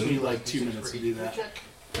 no, it it took me didn't. like 2 minutes to do that.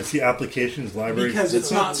 I see applications, libraries. Because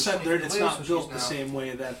it's not set there, So it's not she's built now the same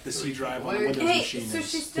way that the C drive on a Hey, Windows Hey, machine so is.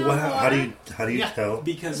 she's So still what, in the how do water? you Yeah. tell?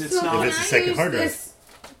 Because it's So not. can If it's a I second use hard drive. this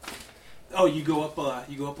Oh, you go up a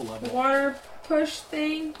level. water push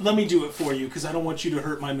thing? Let me do it for you because I don't want you to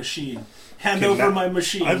hurt my machine. Hand Okay, over now- my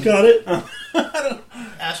machine. I've got it.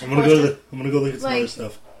 Ask a I'm gonna go question. look at some other Like-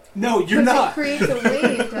 stuff. No, you're But not. It creates a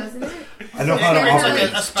wave, doesn't it? I know how to It's like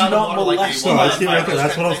operate. a spout Do of not water like molest a No, I one see right there. five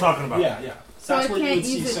That's what I was thing. talking about. Yeah. So That's I where you can't would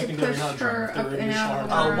see use it to secondary push hard her drive. up They're and in out of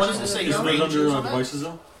hard the what does it say? Is it Range under is on that? devices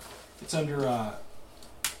though? It's under.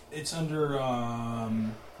 It's under.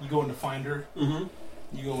 You go into Finder. Mm-hmm.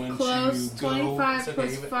 You go into Close, Go. 25 It's okay,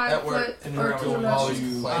 plus even- 5 at work, foot and or then two go levels. always to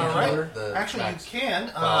complain Alright. about the Actually, you max.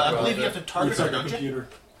 can. I believe you have to target It's her, on the don't you? computer.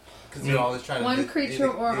 Because they're always trying to One do, creature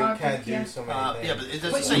or you object, can't do yeah. so many things. Yeah, but it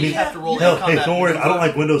doesn't Wait, say I you mean, have to roll Hell, that hey, combat. don't worry. I don't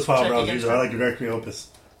like Windows file Check browsers. against I her. like Directory Opus.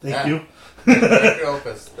 Thank Yeah. you. Directory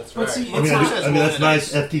Opus, that's But right. see, I mean, It says roll that's it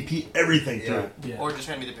nice. as- FTP everything through Yeah. it. Yeah. Or just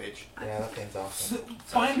hand me the page. Yeah, that thing's awesome.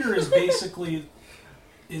 Finder is basically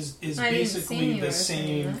is I didn't see basically you the were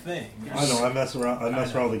saying same that. thing. I know. I mess around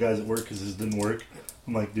with the guys at work because this didn't work.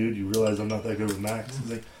 I'm like, dude, you realize I'm not that good with Max?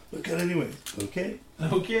 He's like, look at it anyway. Okay.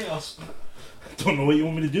 Okay, Don't know what you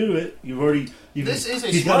want me to do to it. This is a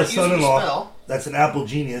he's got a smart use of the son-in-law spell. That's an Apple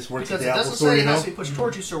genius. Works Because at it the Apple doesn't store, say you it know. has to be pushed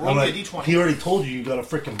towards you, so roll I'm me like, a d20. he already told you got to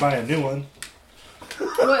freaking buy a new one.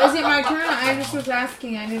 Well, is it my turn? I just was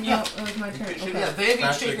asking. I didn't know it was my turn. Okay. Yeah, they have each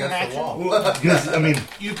Smash it taken an against the action. wall. Because I mean,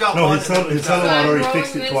 You've got no, one. his and then son, his you've got- son-in-law I'm already rolling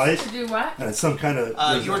fixed it this twice, To do what? and it's some kind of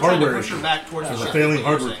there's You're a trying to hardware push her issue. back towards There's the a ship, is failing what you're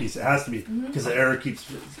hardware saying. piece. It has to be because the error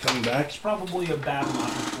keeps coming back. It's probably a bad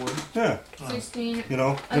logic board. Yeah, 16. you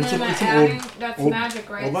know, And it's, then am I it's an adding? old. That's old- magic,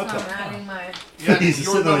 right? old So laptop. I'm adding my. Yeah, He's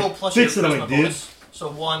your sitting level like, plus fix your it, I'm charisma like, dude. bonus. So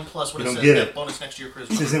 1 plus what You it don't says, get that it. bonus next to your This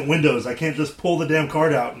charisma. isn't Windows. I can't just pull the damn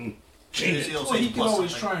card out and change it. It'll Well, say he can plus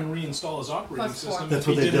always something. try and reinstall his operating Plus 4. system. That's if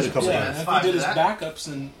what he they did his- a couple yeah, times. if Five he did to his that. backups,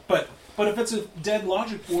 and but if it's a dead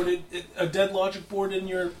logic board, a dead logic board in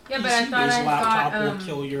your Yeah, but I thought PC-based I laptop thought, will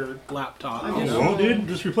kill your laptop. Oh, you know? well, dude,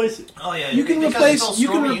 just replace it. Oh yeah, You can because replace- it's all you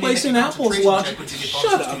can stormy, replace need an to make a Apple's concentration logic- check, which you get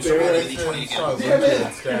Shut bonus up, to, so roll Barry. me a d20 Install again. Ubuntu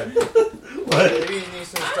instead. What? Maybe you need to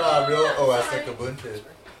install a real OS like Ubuntu.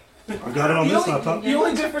 I got it on The this only, laptop. the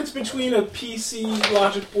only difference between a PC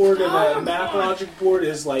logic board and a Mac logic board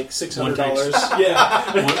is like $600.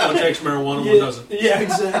 Yeah, One takes marijuana, one yeah, doesn't. yeah, Okay,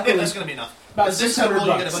 exactly. that's going to be enough. About Because this time roll,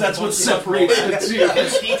 you get a $600. bunch That's of what bonuses. separates the two.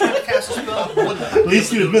 Because he tried to cast a spell. At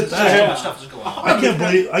least you admit So that. much stuff is going on. I can't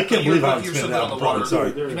believe I can't You're believe how good- it's you're been so good on out. the water. Sorry.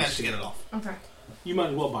 You managed to get it off. Okay. You might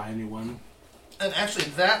as well buy a new one. And actually,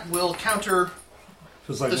 that will counter.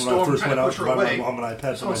 Just like The when I storm first trying went to out push to her buy my away. mom an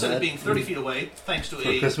iPad So for my instead of dad. being 30 feet away, thanks to For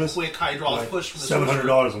a Christmas? quick hydraulic Like push from the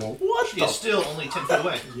 $700. I'm like, what She the? is still only 10 feet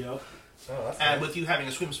away. Yep. Oh, that's And nice. with you having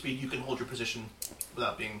a swim speed, you can hold your position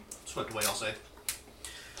without being swept away, I'll say.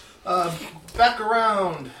 Back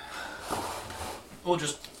around. We'll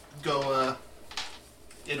just go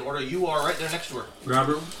in order. You are right there next to her. Grab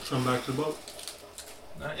her, swim back to the boat.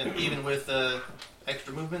 Alright, and even with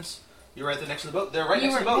extra movements, you're right there next to the boat. They're right You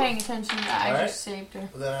next to weren't the boat. paying attention to that. I Alright. just saved her.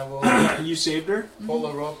 Then I will You saved her? pull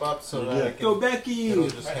the rope up so that Yeah. I can. Go, Becky! It'll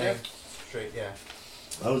just Right hang there. straight. Yeah.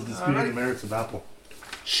 I was disputing Alright. the merits of Apple.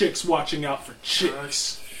 Chicks watching out for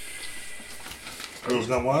chicks. Girls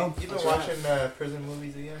Gone Wild. You've been That's watching prison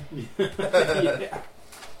movies again? Yeah.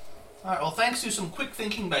 Alright, well, thanks to some quick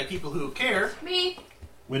thinking by people who care, Me.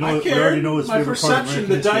 We I we cared. already know his My favorite part of perception, American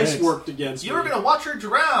the History dice X. worked against you me. were going to watch her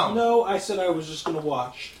drown. No, I said I was just going to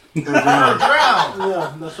watch. Her drown.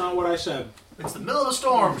 Yeah, that's not what I said. It's the middle of a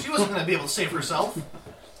storm. She wasn't going to be able to save herself.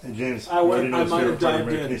 Hey James, I we went- already know I his might favorite have part of dived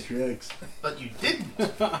American in. History X. But you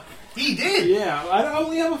didn't. He did. Yeah, I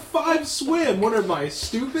only have a 5 swim. What am I,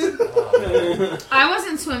 stupid? I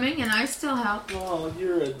wasn't swimming, and I still helped. Oh,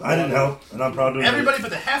 you're a... I didn't help, and I'm proud to admit it. Everybody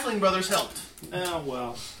but the Halfling brothers helped. Oh,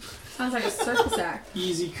 well. Sounds like a circus act.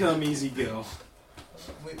 Easy come, easy go.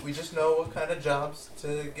 We just know what kind of jobs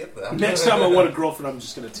to give them. Next time I want a girlfriend, I'm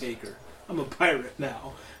just going to take her. I'm a pirate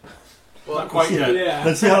now. Well, Not quite yet. Yeah.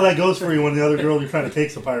 Let's see how that goes for you when the other girl you're trying to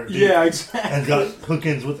take's a pirate. Dude. Yeah, exactly. And got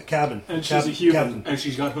hook-ins with the cabin. And she's a human. Captain. And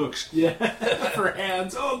she's got hooks. Yeah, for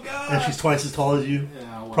hands. Oh, God. And she's twice as tall as you.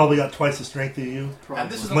 Yeah, well, Probably got twice the strength as you. probably.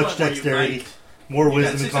 And this is the Much point where you dexterity. might- More you got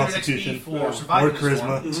wisdom and 600 XP constitution. for Yeah. surviving More the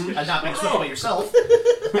storm charisma. and not being swept by yourself.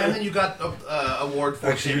 And then you got an award for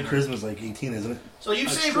Actually, your saving her. charisma's like 18, isn't it? So you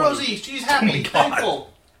That's saved 20. Rosie. She's happy,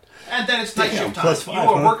 thankful. And then it's night Damn, shift time. plus You 5,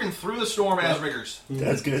 are huh? working through the storm as riggers.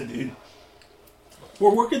 That's good, dude.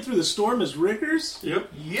 We're working through the storm as riggers? Yep.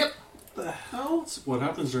 Yep. What the hell? That's what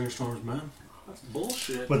happens during storms, man. That's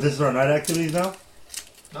bullshit. But this is our night activities now?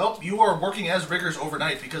 Nope. You are working as riggers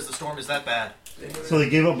overnight because the storm is that bad. So they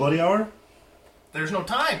gave up Bloody Hour? There's no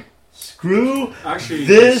time. Screw Actually,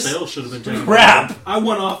 This the sail should have been taken. crap! I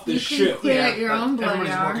went off You this can ship. create your but own bloody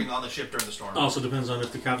everybody's hour. working on the ship during the storm. Also depends on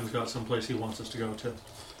if the captain's got someplace he wants us to go to.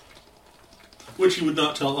 Which he would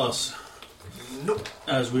not tell us, Nope.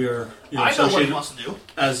 as we are I know what he associated wants to do.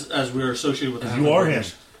 as we are associated with the You are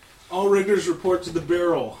Half-Breed. All riggers report to the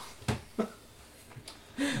barrel.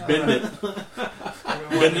 Bend it.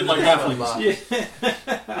 Bend it like halflings.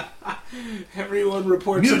 Yeah. Everyone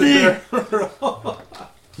reports Mutiny! to the barrel.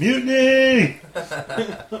 Mutiny!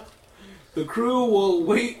 The crew will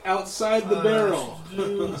wait outside the barrel.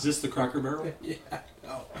 Is this the Cracker Barrel? Yeah.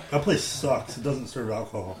 No. That place sucks. It doesn't serve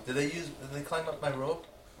alcohol. Did they climb up my rope?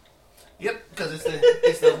 Yep, because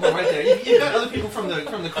it's the one right there. You've got other people from the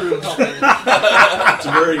crew helping. It's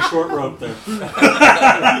a very short rope there.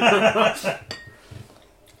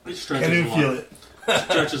 It stretches Can't a even lot. feel it.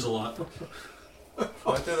 Stretches a lot.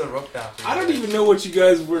 I threw the rope down. for I you. don't even know what you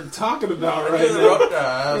guys were talking about I right threw the now. rope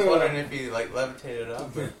down. I was wondering if he like levitated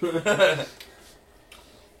up. Or...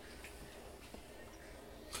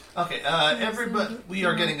 Okay, everybody, we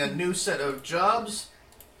are getting a new set of jobs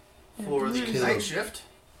for the Kill. night shift.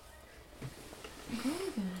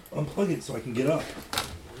 Unplug it so I can get up.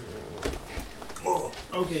 Oh.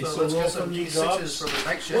 Okay, So so let's roll get for some new D6s jobs. for the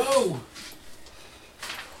night shift. Whoa!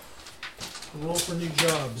 Roll for new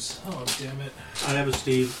jobs. Oh, damn it. I have a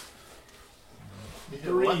Steve. You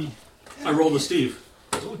did what? 3. I rolled a Steve.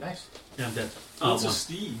 Ooh, nice. Yeah, I'm dead. What's a One.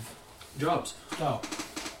 Steve? Jobs. Oh,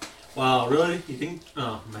 Wow, really? You think?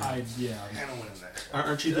 Oh, man. I don't win that.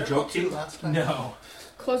 Aren't you the Did I joke roll two king? last time? no.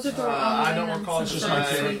 Close the door. I don't recall. It's Just just my my,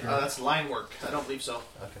 character. that's line work. I don't believe so.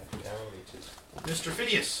 Okay, yeah, I rolled a 2. Mr.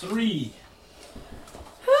 Phineas. 3.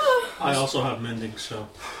 I also have mending, so.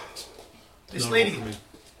 This no lady. roll for me.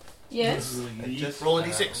 Yes. Roll a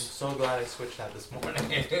D6. I'm so glad I switched that this morning.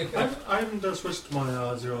 I haven't switched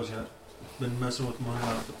my zeros yet. Been messing with my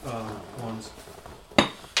ones.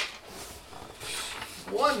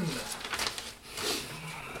 1.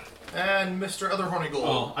 And Mr. Other Horny Gold.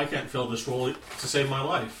 Oh, I can't fail this roll to save my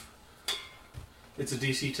life. It's a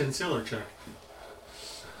DC 10 sailor check.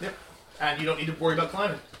 Yep. And you don't need to worry about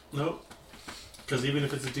climbing. Nope. Because even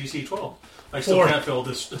if it's a DC 12, I still 4. can't fail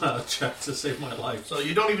this check to save my life. So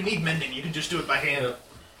you don't even need mending. You can just do it by hand. Yeah.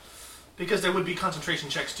 Because there would be concentration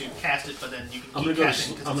checks to cast it, but then you can I'm keep gonna go.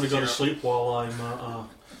 casting. 'cause I'm it's gonna a go to zero. sleep while I'm.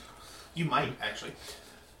 You might, actually.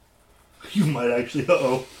 You might actually.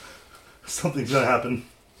 Uh-oh. Something's gonna happen.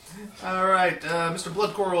 Alright, Mr.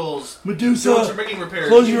 Blood Corals. Doing Medusa! some rigging repairs.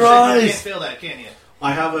 close You your said eyes. You can't fail that, can you?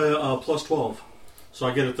 I have a plus 12, so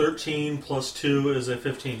I get a 13 plus 2 is a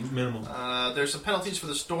 15 minimum. There's some penalties for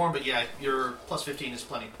the storm, but yeah, your plus 15 is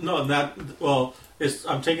plenty. No,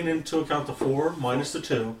 I'm taking into account the 4 minus the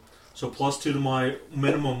 2, so plus 2 to my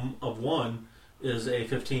minimum of 1 is a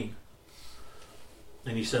 15.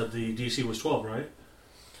 And you said the DC was 12, right?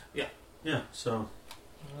 Yeah. Yeah. So.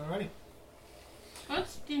 Alrighty.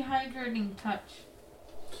 What's dehydrating touch?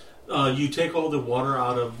 You take all the water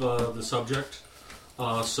out of the subject.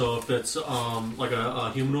 So if it's like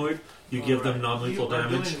a humanoid, you give them non-lethal You are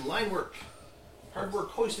damage. doing line work. Hard work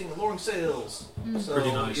hoisting and lowering sails. So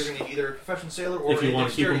Pretty nice. you're going to need either a professional sailor or If you a want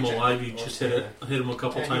to keep dexterity them check. alive, you just hit them a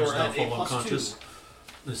couple And times you're and at they'll a fall plus unconscious.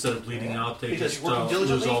 Instead of bleeding out, they Because just you're working lose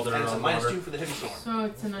diligently, all their and it's a minus water. 2 for the heavy storm. So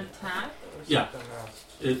it's an attack? Yeah.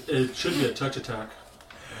 It should be a touch attack.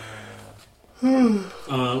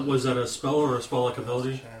 Was that a spell or a spell-like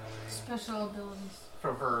ability? Special abilities.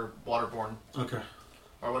 From her waterborne, Okay.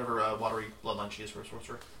 or whatever watery bloodline she is for a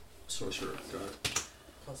sorcerer. Sorcerer. Got it.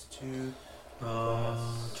 Plus 2,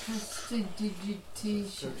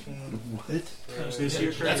 Prestidigitation. 13. What? Can I see your That's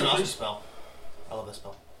an character, awesome please? spell. I love that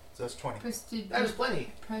spell. So that's 20. That is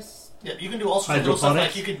plenty. Press. Yeah, you can do all sorts of little stuff.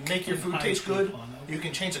 Hydroponics? Like you can make your food taste good. You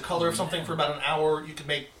can change the color of something for about an hour. You can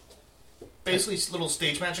make basically little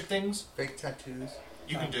stage magic things. Fake tattoos.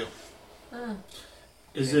 You can do.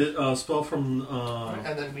 Is it a spell from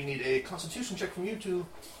And then we need a Constitution check from you to,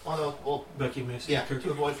 well, Becky Mason? yeah,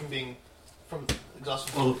 to avoid from being from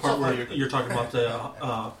exhaustion. Oh, the part where Self-harm. you're talking about the.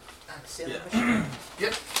 Yeah.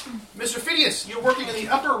 Yep, Mr. Phineas, you're working in the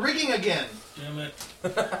upper rigging again. Damn it.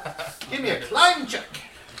 Give me a climb check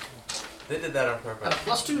They did that on at a purpose. Yeah,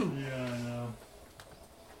 plus 2. I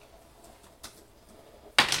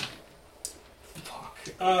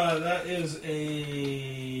know. That is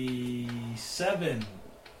a 7.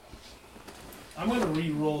 I'm going to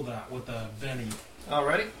re-roll that with a Benny.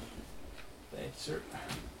 Alrighty. Thanks, sir.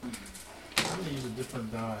 I'm going to use a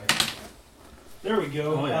different die. There we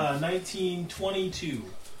go. Oh, yeah. 1922.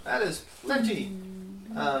 That is plenty.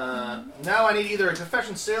 Now I need either a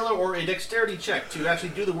confession sailor or a dexterity check to actually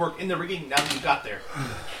do the work in the rigging now that you got there.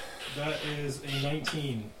 That is a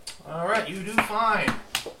 19. Alright, you do fine.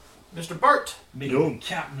 Mr. Bart, Yo.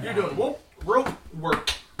 Captain. you're doing rope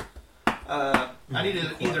work. I need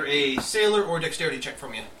either a sailor or a dexterity check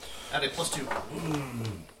from you at a plus 2.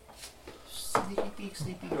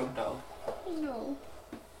 Sleepy grub dog. No.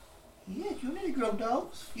 Yes, you need a grub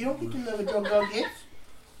dog. You don't get to love a grub dog yet.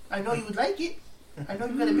 I know you would like it. I know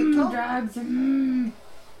you've got a big tongue.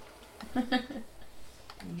 Drugs.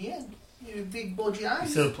 Yeah, your big bulgy You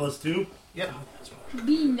eyes. said a plus 2? Yep.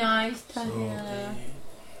 Be nice to So, her.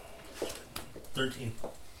 13.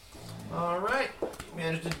 Alright. You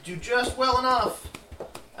managed to do just well enough.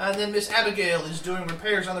 And then Miss Abigail is doing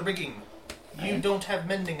repairs on the rigging. You don't have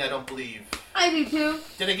mending, I don't believe. I do too.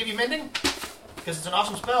 Did I give you mending? Because it's an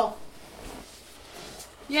awesome spell.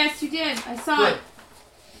 Yes, you did. I saw Good. it.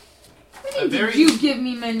 When did very- you give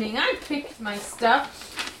me mending? I picked my stuff.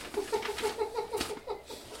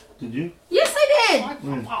 Did you? Yes, I did.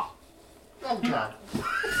 Oh, God.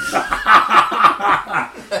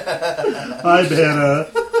 Hi, Banna.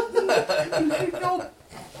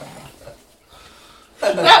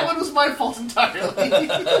 That one was my fault entirely.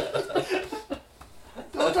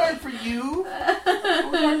 Don't darn for you.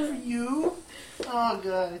 Don't darn for you. Oh,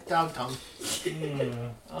 God. Dog tongue.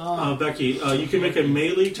 Becky, you can make a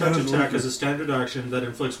melee touch attack as a standard action that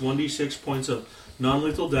inflicts 1d6 points of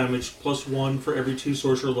non-lethal damage plus 1 for every 2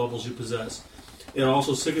 sorcerer levels you possess. It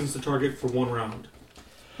also sickens the target for 1 round.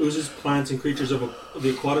 Oozes, plants, and creatures of the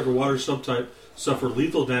aquatic or water subtype suffer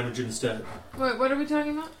lethal damage instead. Wait, what are we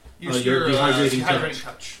talking about? Your dehydrating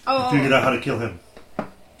touch. Oh, I figured out how to kill him.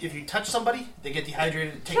 If you touch somebody, they get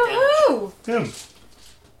dehydrated and take kill damage. who? Him.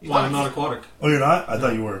 Why, I'm not aquatic. Oh, you're not? I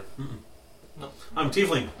thought you were. No. I'm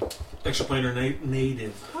tiefling. Extraplanar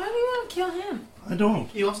native. Why do you want to kill him? I don't.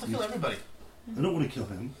 He wants to kill everybody. I don't want to kill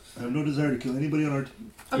him. I have no desire to kill anybody on our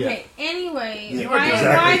team. Okay. Anyway, Yeah, why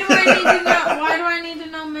do I need to know? Why do I need to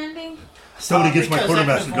know mending? Somebody gets my Because that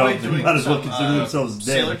quartermaster can job, avoid they doing might as well some, consider themselves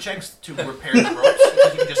Sailor dead. checks to repair the ropes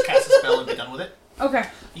because you can just cast a spell and be done with it. Okay.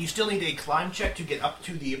 You still need a climb check to get up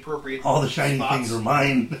to the appropriate All the shiny spots. things are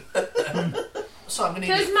mine. So I'm going to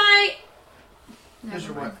Because need... my. Here's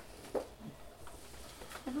your Never what? mind.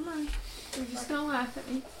 Never mind. You're just gonna laugh at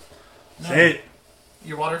me. Say it.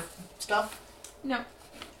 Your water stuff? No.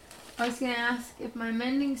 I was gonna ask if my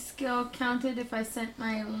mending skill counted if I sent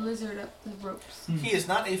my lizard up the ropes. He is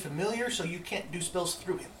not a familiar, so you can't do spells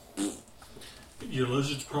through him. Your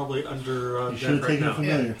lizard's probably under You should deck have right taken a now.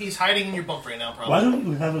 familiar. Yeah, he's hiding in your bunk right now, probably. Why don't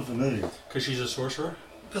you have a familiar? Because she's a sorcerer.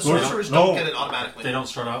 Because Or- sorcerers no. don't get it automatically. They don't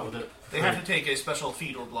start out with it. They have to take a special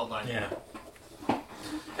feat or bloodline. Yeah.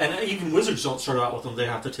 And even wizards don't start out with them. They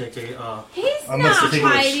have to take a... He's I must not have taken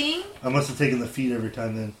hiding. I must have taken the feet every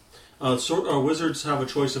time then. wizards have a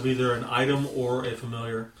choice of either an item or a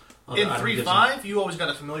familiar. In The item gives 3.5, you always got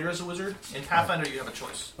a familiar as a wizard. In Pathfinder, you have a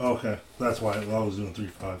choice. Okay, that's why I was doing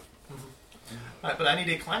 3-5. Alright, but I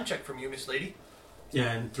need a climb check from you, Miss Lady. them.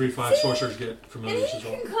 Yeah, and 3/5 sorcerers get And familiars he as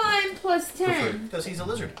well. can climb plus free. 10. Because he's a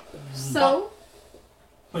lizard. So,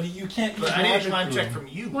 But you can't use But I need a magic climb room. check from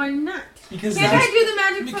you. why not? Because Can't that's, I do the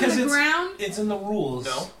magic because from the it's- ground? it's in the rules.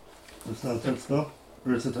 No. It's not a touch spell?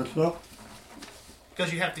 Or it's a touch spell?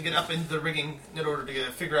 Because you have to get up into the rigging in order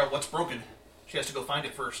to figure out what's broken. She has to go find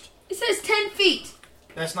it first. It says 10 feet.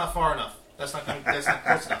 That's not far enough. That's not close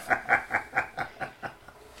enough.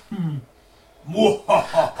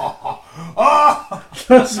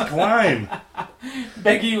 That's a climb.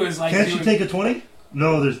 Becky was like, Can't you take a 20?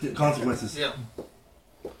 No, there's consequences. Yeah.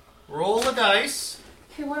 Roll the dice.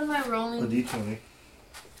 Okay, what am I A rolling? d20.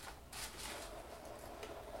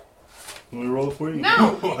 Want me to roll it for you?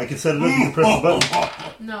 No! I can set it up, you can press the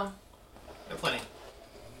button. No. There are plenty.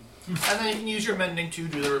 And then you can use your mending to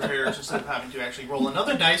do the repairs instead of having to actually roll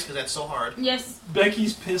another dice because that's so hard. Yes.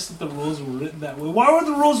 Becky's pissed that the rules were written that way. Why were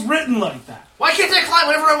the rules written like that? Why can't I climb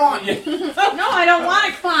whenever I want? No, I don't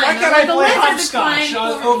want to climb. Why can't I the play lizard to hopscotch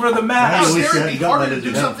climb. over the map? I How wish dare you it be hadn't got harder my to do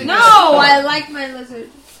lizard. something? No, I like my lizard.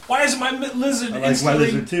 Why is my lizard I like my instantly...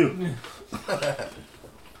 lizard too.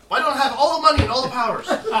 Why don't I have all the money and all the powers?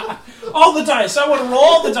 All the dice. I want to roll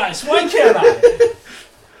all the dice. Why can't I?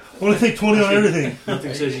 I want to take 20 on everything.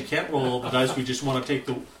 Nothing says you can't roll all the dice. We just want to take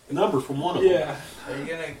the number from one of them. Yeah. Are you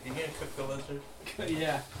gonna cook the lizard?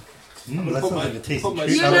 Yeah. That sounds like a tasty put my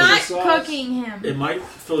treat. You're Salad not sauce. cooking him. It might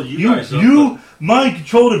fill you, You, guys up. you mind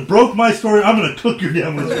controlled and broke my story. I'm going to cook your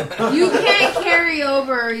damn lizard. You can't carry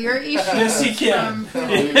over your issues. Yes, he can. from-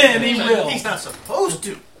 And he will. He's not supposed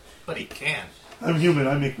to, but he can. I'm human.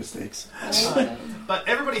 I make mistakes. But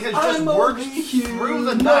everybody has just I'm worked only through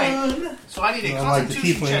the night, so I need a Well, like the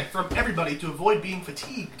constitution tiefling. check from everybody to avoid being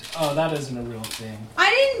fatigued. Oh, that isn't a real thing. I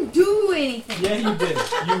didn't do anything. Yeah, you did.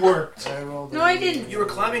 You worked. No, I didn't. You were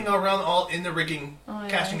climbing around all in the rigging, Oh, yeah,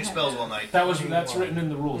 casting I your had spells that. all night. That's written in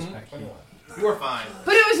the rules, Becky. You were fine.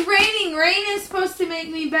 But it was raining. Rain is supposed to make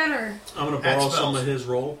me better. I'm going to Add borrow spells. some of his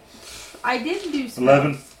roll. I didn't do spells.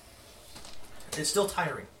 11. It's still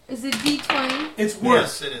tiring. Is it D20? It's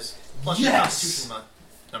worse. Yes, it is. Plus your Yes. constitution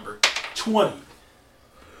number. 20.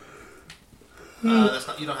 That's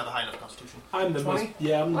not. You don't have a high enough constitution. I'm the 20? most.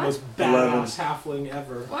 Yeah, I'm the What? most 11. badass halfling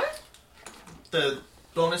ever. What? The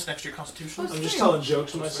bonus next to your constitution. What's I'm just Damn. telling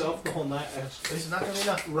jokes to myself the whole night. This is not going to be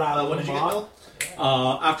enough. Rattle What did you them get, off.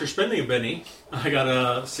 Bill? After spending a penny, I got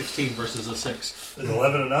a 16 versus a 6. Is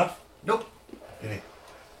 11 enough? Nope. Any.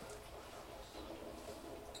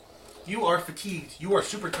 You are fatigued. You are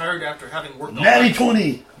super tired after having worked all Natty night.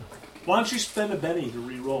 20. Why don't you spend a Benny to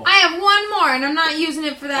re-roll? I have one more, and I'm not using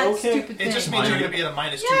it for that Okay. stupid It thing. just means you're going to be at a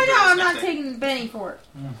minus 2. Yeah, I know. I'm next not day. taking the Benny for it.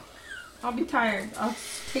 I'll be tired. I'll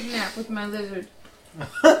take a nap with my lizard.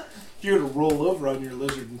 You're going to roll over on your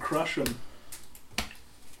lizard and crush him.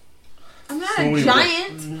 I'm not So a many-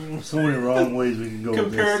 giant. So many wrong ways we can go with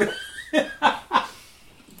Compared this. to...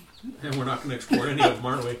 And we're not going to explore any of them,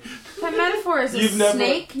 aren't we? That metaphor is a You've never-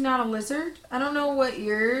 snake, not a lizard. I don't know what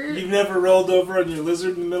you're... You've never rolled over on your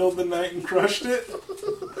lizard in the middle of the night and crushed it?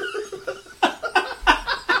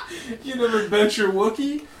 You never bent your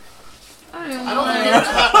Wookiee? I don't I don't know.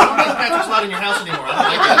 think Patrick's allowed in your house anymore. I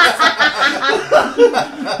don't like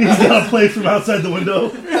that. He's got to play from outside the window.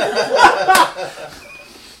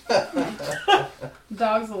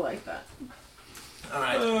 Dogs will like that. All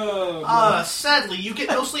right. Oh, Sadly, you get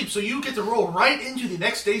no sleep, so you get to roll right into the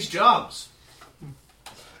next day's jobs.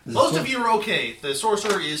 Most of you are okay. The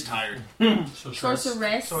sorcerer is tired. So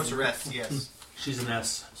Sorceress. Sorceress, yes. She's an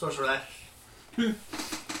S. Sorceress. Is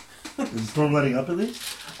the storm letting up at least?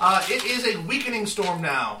 It is a weakening storm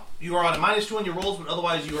now. You are on a -2 on your rolls, but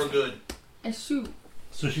otherwise you are good. A shoot.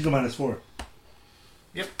 So she's a -4.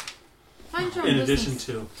 Yep. Mind your In own addition business.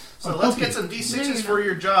 to. So let's get some D6s for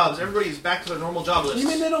your jobs. Everybody's back to their normal job list. you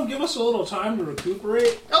mean they don't give us a little time to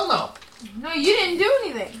recuperate? Hell no. No, you didn't do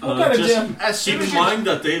anything. What kind of just damn... As soon keep as in you mind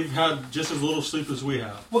that they've had just as little sleep as we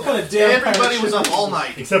have. What kind of damn... everybody was up shit all is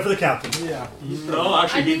night. Except for the captain. this? Yeah. No,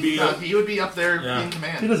 actually, he'd be. No, he would be up there Yeah. in He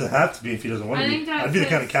command. doesn't have to be if he doesn't want I to think be. that I'd be the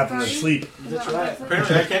kind of says captain that sorry. sleep. That's right.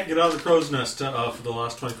 Apparently, I can't get out of the crow's nest for the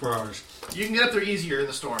last 24 hours. You can get up there easier in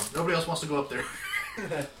the storm. Nobody else wants to go up there.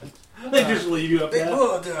 They just leave you up there.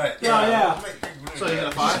 will do it. Yeah. So you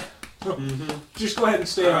got a 5? Just go ahead and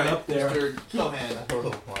stay on up there. Mr.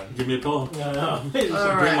 Cohan. Give me a pillow. No, no. All Bring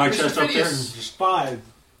right, my Mr. chest up there and Phineas. just 5.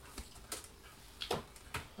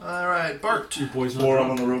 All right, Bart. two boys. 4, I'm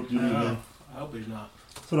on the rope duty I again. hope he's not.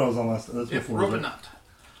 That's what I was on last. That's If before. rope and not.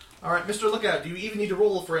 All right, Mr. Lookout. Do you even need to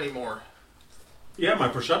roll for any more? Yeah, my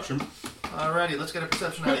perception. Alrighty, let's get a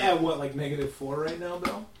perception out of you. At what, like -4 right now,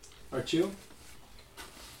 Bill? Aren't you?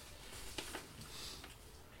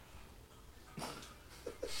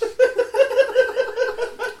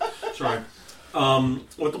 Sorry.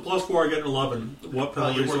 With the +4, I get an 11. What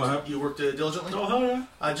penalties do I have? You worked diligently? Oh, hell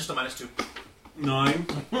yeah. Just a -2. 9.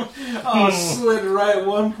 Oh, slid right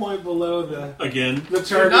 1 point below the Again. target.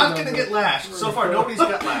 You're not going to number. get lashed. So far, nobody's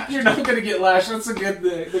got lashed. You're not going to get lashed. That's a good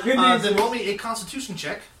thing. The good news Then is... roll me a Constitution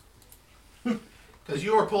check. Because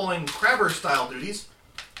you are pulling crabber-style duties.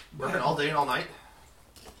 Working all day and all night.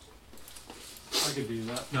 I could do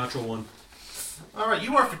that. Natural 1. Alright,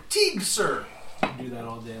 you are fatigued, sir. I could do that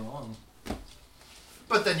all day long.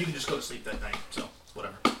 But then you can just go to sleep that night, so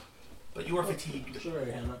whatever. But you are fatigued.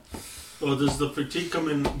 Sorry, Hannah. Well, does the fatigue come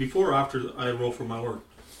in before or after I roll for my work?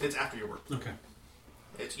 It's after your work. Okay.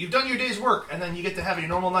 You've done your day's work, and then you get to have your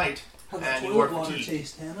normal night. And you are fatigued.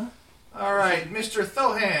 taste, Hannah? Alright, Mr.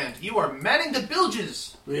 Thohand, you are manning the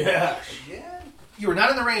bilges. Yeah. Yeah. You are not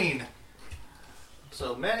in the rain.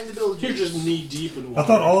 So, manning the bilges. You're just knee deep in water. I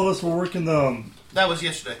thought all of us were working the. That was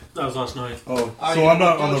yesterday. That was last night. Oh, Are so you I'm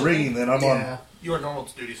not on the diligently? rigging then. I'm on. You are normal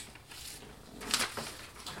duties.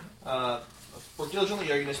 Work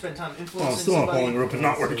diligently. Are you going to spend time Oh, I'm influencing still on somebody? pulling rope and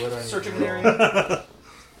not working. Searching an area?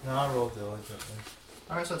 No, I rolled diligently.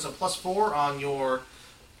 Alright, so it's a +4 on your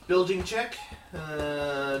bilging check.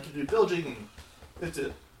 To do bilging, it's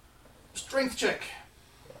a strength check.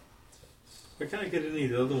 I can't get any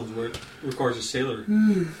of the other ones where it requires a sailor.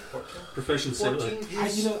 Profession sailor. 14 I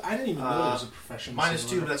is didn't even know there was a profession.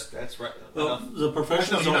 -2. That's right. Well, enough. the professions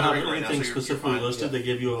Actually, don't you're not have right now, anything so you're specifically fine. listed. They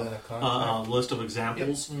give you Then a a contract. list of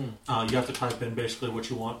examples. You have to type in basically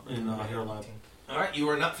what you want in Hero Lab. Alright, you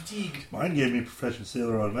are not fatigued. Mine gave me profession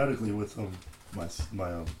sailor automatically with my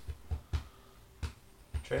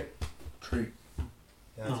Trait? trait. Yeah,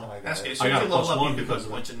 that's how I got That's okay. it. So I you got can a level +1 up you because can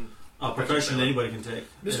of points in Profession sailor. anybody can take.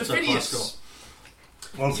 Mr. It's a plus Phineas. skill.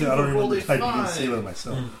 Honestly, You I don't even rolled a type to be a 5. sailor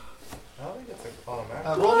myself. I don't think it's an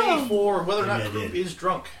automatic. Roll me for whether or not Maybe I Group did. is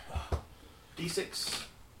drunk. D6.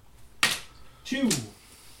 2.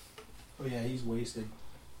 Oh, yeah, he's wasted.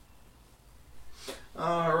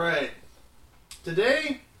 Alright.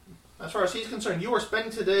 Today, as far as he's concerned, you are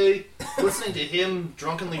spending today listening to him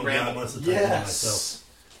drunkenly Oh, yeah, I ramble. must have typed it myself.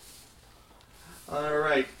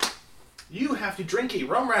 Alright. You have to drink a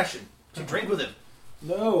rum ration to drink with him.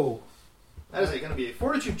 No, That is going to be a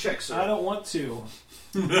fortitude check, sir. I don't want to.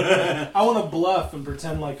 I want to bluff and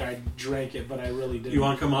pretend like I drank it, but I really didn't. You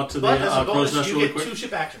want to come out to the But as a crow's bonus, nest you really get quick? 2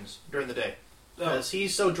 ship actions during the day. Oh. Because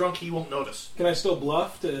he's so drunk he won't notice. Can I still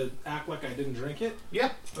bluff to act like I didn't drink it?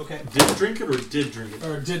 Yeah. Okay. Did drink it or did drink it?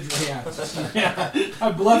 Or did, yeah. Yeah.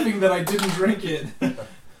 I'm bluffing that I didn't drink it.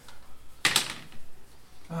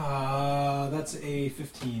 That's a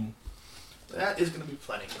 15. That is going to be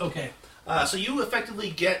plenty. Okay. So you effectively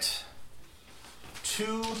get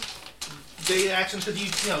 2 day actions because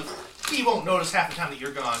he won't notice half the time that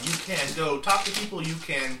you're gone. You can go talk to people. You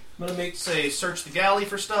can I'm gonna make search the galley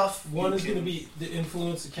for stuff. one You is can- gonna be the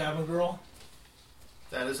influence the cabin girl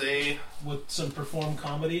That is a with some perform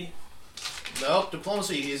comedy. nope.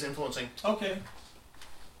 Diplomacy is influencing. Okay.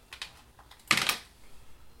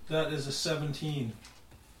 That is a 17.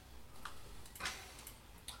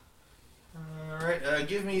 All right.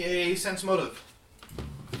 Give me a sense motive.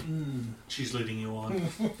 She's leading you on.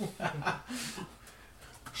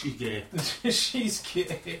 She's gay. She's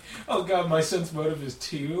gay. Oh god, my sense motive is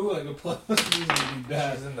 2. Like a plus. This is gonna be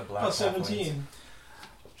bad. She's in the black. Oh, 17.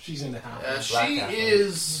 She's in the half. She Black halfling.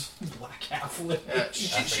 is. Black halfling.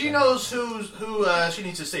 She knows who she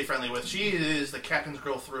needs to stay friendly with. She is the captain's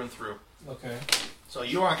girl through and through. Okay. So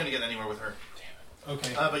you aren't going to get anywhere with her.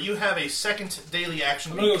 Okay. But you have a second daily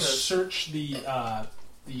action I'm gonna go because search the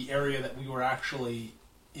area that we were actually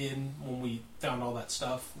in when we found all that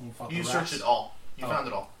stuff. When we fought you the searched rats. it all. You Oh. found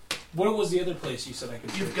it all. What was the other place you said I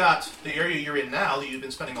could? You've search? got the area you're in now that you've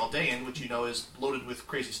been spending all day in, which you know is loaded with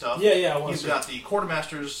crazy stuff. Yeah, I want You've to. got the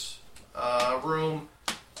quartermaster's room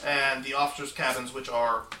and the officers' cabins, which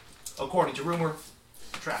are, according to rumor,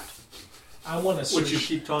 trapped. I want to search. Which you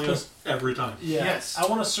keep telling us every time. Yeah. Yes. I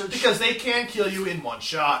want to search Because they can kill you in one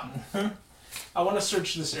shot. I want to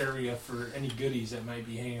search this area for any goodies that might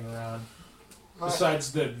be hanging around.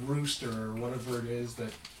 Besides the rooster or whatever it is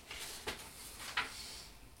that.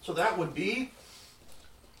 So that would be.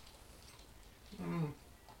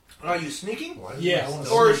 Are you sneaking? Yeah, I want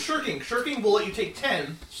to. Or shirking. Shirking will let you take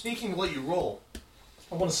 10. Sneaking will let you roll.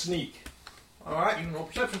 I want to sneak. Alright, you can roll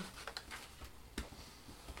perception.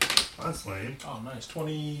 That's lame. Oh, nice.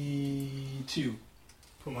 22.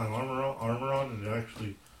 Put my armor on, and it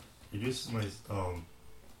actually reduces my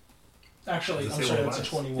Actually, Does it I'm say sorry, what that's a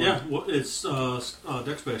it 21. Yeah, well, it's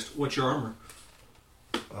dex based. What's your armor?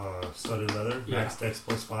 studded leather. Yeah. Max dex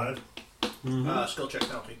plus 5. Skill check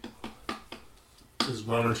penalty. Is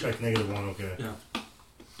Armor check -1. Okay. Yeah.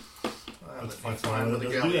 That's Let me fine. find where the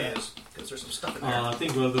Let's do galley that. is. Because there's some stuff in there. I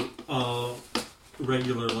think with the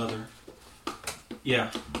regular leather.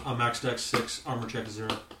 Yeah, max dex 6, armor check 0,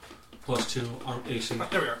 plus 2 AC.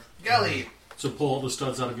 There we are. Galley. So pull all the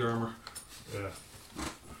studs out of your armor. Yeah.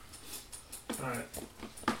 Alright.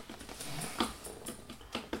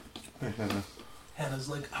 Hey, Hannah. Hannah's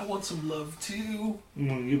like, I want some love too. You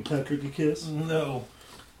want to give Patrick a kiss? No.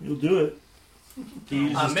 You'll do it. He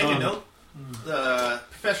uses Make a tongue. note. The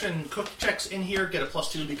profession cook checks in here get a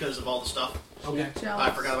 +2 because of all the stuff. Okay. Jealous.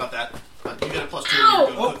 I forgot about that. But you get a +2 Ow!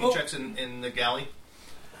 when you're doing cooking Oh. checks in the galley.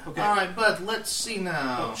 Okay. Alright, bud, let's see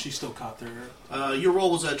now. Oh, she still caught there. Your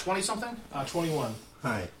roll was a 20 something? 21.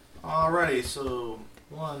 Hi. Alrighty, so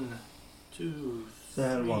 1, 2, Say hi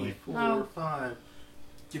to 3, mommy. 4, Oh. 5,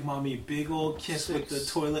 Give mommy a big old kiss with the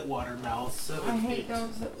 6. toilet water mouth. 7, I 8, hate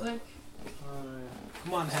those that lick. 9,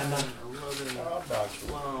 Come on, Hannah. 11, Oh, dog.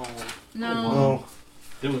 12. No. Well,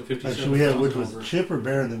 They went 57. actually, we had which was Chip or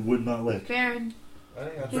Baron that would not lick. Baron, I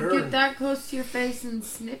think that's, he'd Burn. get that close to your face and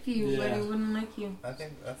sniff you, but Yeah. he wouldn't lick you. I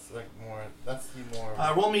think that's like more. That's the more.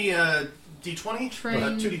 Roll me a d20.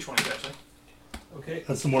 Train. 2 d20s, actually. Okay.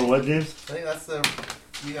 That's some more what, James? I think that's the.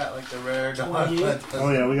 You got like the rare dog. 28. that does-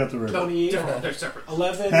 Oh yeah, we got the red. 28. Different. They're separate.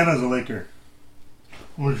 11. Hannah's a licker.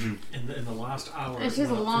 Where'd you? In the last hour, And she has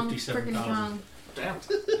a about long 57,000. freaking tongue. Damn.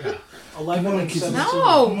 Yeah. 11 Come on, and kisses. 17. Come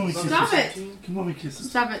No! on, Stop kisses. it! Come on, me kisses.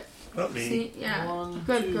 Stop it. Not me. See? Yeah. 1,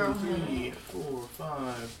 Good 2, girl, 3, 4,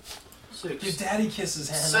 5, 6, Give daddy kisses,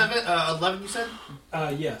 Hannah. 7, 11, you said?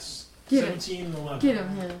 Yes. Get him. 17 and 11. Get him,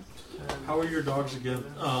 Hannah. How are your dogs again?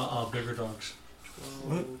 Bigger dogs.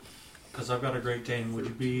 12, Because I've got a Great Dane. Would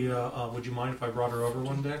you be? Would you mind if I brought her over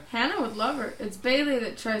one day? Hannah would love her. It's Bailey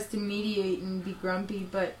that tries to mediate and be grumpy,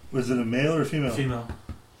 but Was it a male or a female? Female.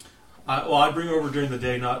 I bring her over during the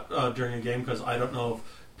day, not during a game, because I don't know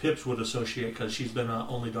if Pips would associate, because she's been an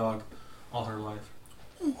only dog all her life.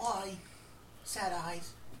 Why? Sad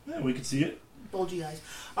eyes. Yeah, we could see it. Bulgy eyes.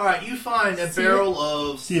 Alright, you find a See barrel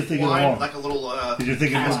of See if they get wine, along. like a little Did you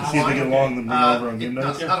think cask see if they wine. get along and bring it over on game It's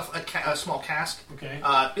nights? not a small cask. Okay.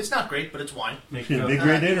 It's not great, but it's wine. Make Yeah, it big go.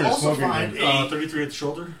 Great Dane or you a small also Great find Dane? a 33 at the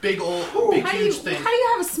shoulder. big old, Ooh, big how do huge you thing.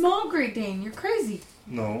 have a small Great Dane? You're crazy.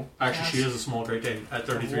 No. Actually, she is a small Great Dane at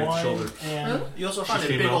 33 at the shoulder. And Really? You also find She's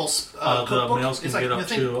a big female. old The cookbook. males can It's like get you up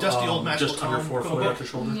think to dusty old magical just under tome 4 foot cookbook. at the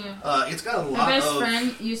shoulder. Yeah. It's got a My lot best of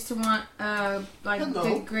friend used to want like Hello.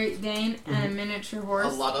 big Great Dane and a miniature a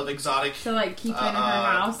horse lot of exotic to like keep in her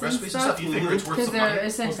house and recipes and stuff stuff. You figure it's worth because some they're money,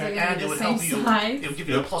 essentially Okay. gonna and be it the would same help you. size. It would give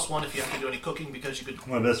you a +1 if you have to do any cooking because you could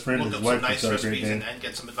My best friend, look his up wife some nice is a Great recipes Dane. and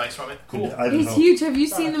get some advice from it. Cool. I don't He's know. huge. Have you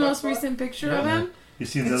seen the most recent picture of Yeah. him? You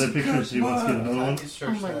seen the other pictures? She wants to get another one. Oh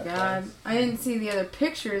my god. I didn't see the other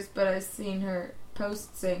pictures, but I've seen her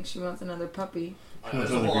post saying she wants another puppy. She wants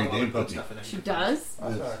There's a another whole Great lot Dane of puppy. stuff in there. She does?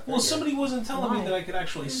 Well, somebody wasn't telling me Why? that I could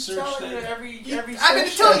actually search that. every I've been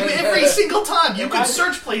telling you every single time. You could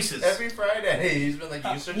search places. Every Friday, he's been like,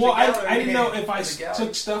 you search Well, the gallery. I didn't know if I in the gallery.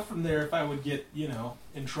 took stuff from there, if I would get,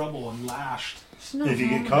 in trouble and lashed. She's not If you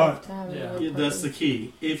get home caught. enough to have Yeah. another Yeah, that's the puppy.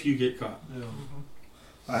 key. If you get caught.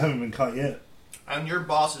 I haven't been caught yet. And your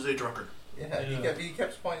boss is a drunkard. Yeah, he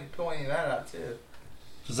kept pointing that out too.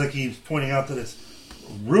 Just like he's pointing out that it's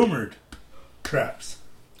rumored traps.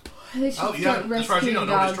 They should Oh, yeah, start as far as you rescuing know,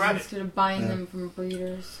 nobody's dogs tried it. instead of buying Yeah. them from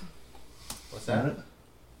breeders. What's that?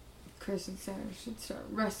 Chris and Sarah should start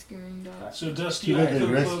rescuing dogs. So, Dusty, Too a bad they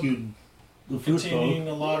cookbook rescued the first containing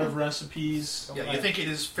dog. a lot of recipes. Yeah, you think it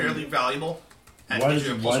is fairly valuable? And Why gives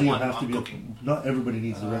you a plus do you one have on to be? cooking. Not everybody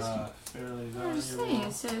needs a rescue. Fairly I'm just saying, valuable.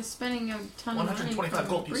 instead of spending a ton of money 125 from a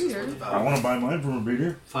gold pieces. breeder. Worth of I value. want to buy mine from a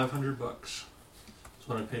breeder. $500. That's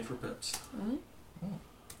what I paid for Pips. Really?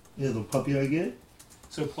 Yeah, the puppy I get.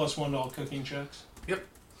 So plus $1 to all cooking checks.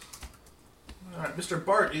 Alright, Mr.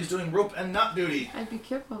 Bart is doing rope and knot duty. I'd be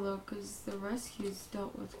careful though, because the rescues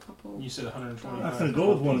dealt with a couple. You said 125. I'm gonna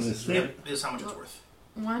go with one of the state. It is how much it's worth.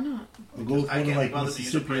 Why not? I'll go with I one can't like bother to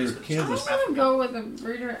use a Mississippi or praise, but it's I Kansas. don't want to go with a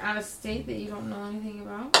breeder out of state that you don't know anything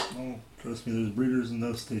about. Oh, trust me, there's breeders in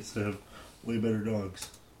those states that have way better dogs.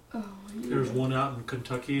 Oh, you. There's one out in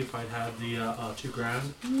Kentucky. If I'd had the $2,000,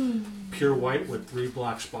 Hmm. pure white with 3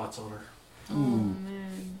 black spots on her. Oh Ooh.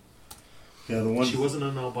 man. Yeah, the one. She wasn't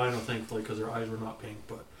an albino, thankfully, because her eyes were not pink,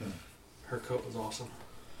 but Yeah. her coat was awesome.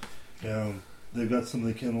 Yeah, they've got some of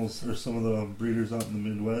the kennels or some of the breeders out in the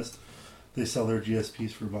Midwest. They sell their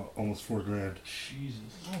GSPs for about almost $4,000. Jesus.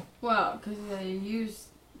 Well, because they used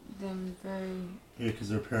them very. Yeah, because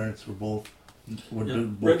their parents were both Yeah, both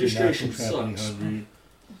registration national champion sucks. hunter.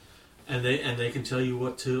 And they can tell you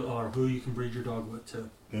what to or who you can breed your dog with too.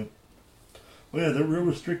 Well, yeah, they're real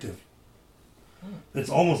restrictive. It's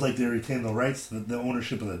almost like they retain the rights to the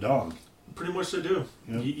ownership of the dog. Pretty much they do.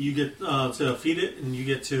 Yep. You get to feed it and you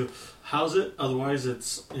get to house it. Otherwise,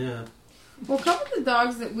 it's Well, a couple of the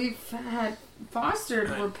dogs that we've had fostered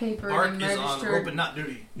Right. were papered Bart and is on rope registered. and knot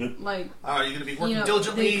duty. Like, Are you going to be working you know,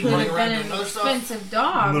 diligently, they could running have around been doing an other stuff? expensive I'm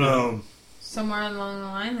dog. gonna Somewhere along the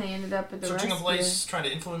line, they ended up at the Searching a rescue. place, trying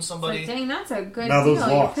to influence It's like, somebody. dang, that's a good now deal. those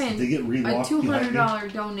You're locks. paying They get a relocked $200 behind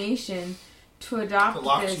me. donation to adopt The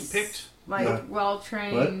locks this, you picked? like, Yeah.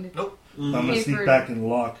 well-trained I'm gonna sneak Papered. back and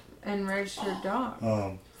lock and registered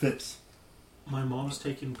dog. Phipps. My mom's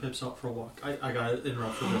taking Pips out for a walk. I got to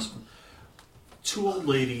interrupt for this one. 2 old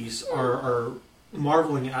ladies are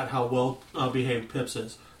marveling at how well behaved Pips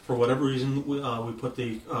is. For whatever reason, we put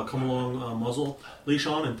the come along muzzle leash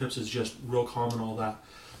on, and Pips is just real calm and all that.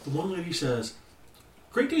 The one lady says,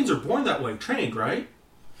 "Great Danes are born that way, trained, right?"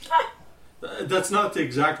 That's not the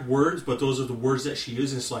exact words, but those are the words that she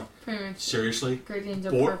uses. It's like, Pretty much. seriously, Great Danes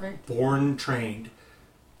are perfect. born trained.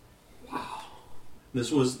 Wow.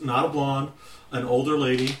 This was not a blonde, an older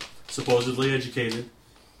lady, supposedly educated.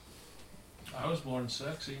 I was born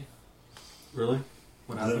sexy. Really?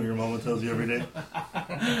 What Is that what happened? your mama tells you every day?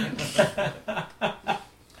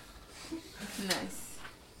 Nice.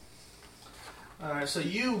 Alright, so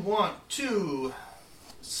you want to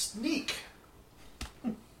sneak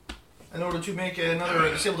in order to make another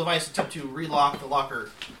disabled device attempt to relock the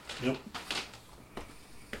locker. Yep.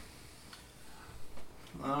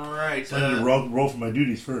 Alright. So I need to roll for my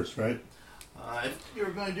duties first, right? If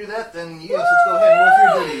you're going to do that, then yes, let's go ahead and roll for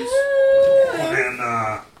your duties.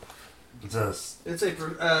 And It's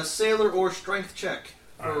a sailor or strength check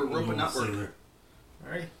for Alright, we'll rope go and knot with work. sailor.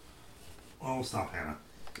 Alright. Oh, stop, Hannah.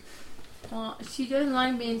 Well, she doesn't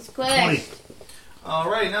like being 20. squished.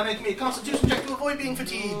 Alright, now make me a constitution check to avoid being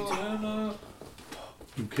fatigued. You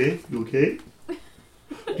okay? You okay? Do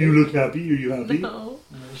you look happy? Are you happy? No.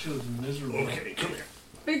 No, she was miserable. Okay, come here.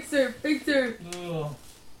 Fix her, fix her. Oh,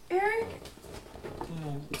 Eric?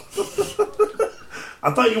 oh.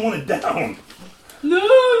 I thought you wanted down. No,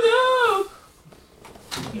 no!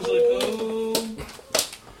 He's like, oh.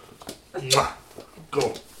 Mwah.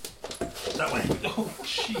 Go. That way. Oh,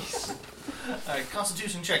 jeez. Alright,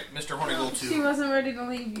 constitution check, Mr. Hornigold She 2. wasn't ready to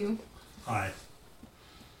leave you. Alright.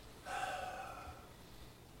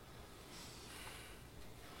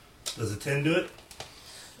 Does a 10 do it?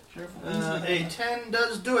 A 10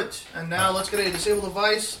 does do it. And now let's get a disabled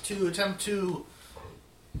device to attempt to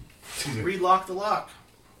relock the lock.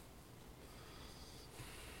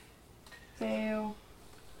 Fail.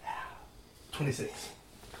 26.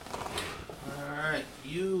 Alright,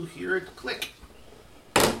 you hear it click.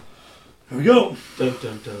 Here we go. Dun,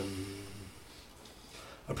 dun, dun.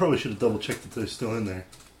 I probably should have double checked that they're still in there.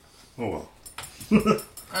 Oh well.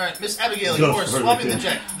 Alright, Miss Abigail, Go you are for it, swabbing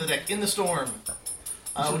yeah. the deck in the storm.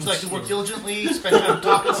 Would you like to work diligently, spend time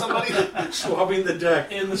talking to somebody? Swabbing the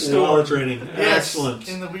deck In the Water storm. training. Yes, Excellent.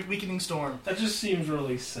 in the weakening storm. That just seems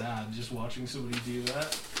really sad, just watching somebody do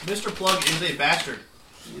that. Mr. Plug is a bastard.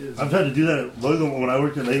 He is. I've had to do that at Legoland. When I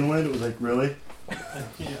worked at Legoland, it was like, really?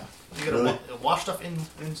 Yeah. You gotta Really? wash stuff in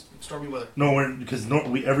stormy weather. No, because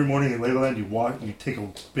every morning at Legoland, you take a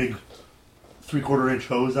big 3/4 inch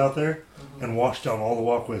hose out there and wash down all the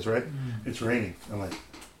walkways, right? It's raining. I'm like,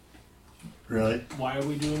 really? Why are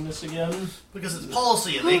we doing this again? Because it's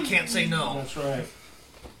policy and they can't say no. That's right.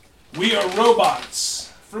 We are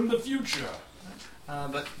robots from the future.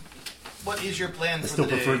 But what is your plan I for still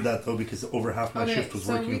the day? preferred that, though, because over half my shift was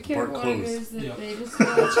working we at the care park what it closed. is that Yep. they just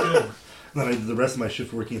That's good. And then I did the rest of my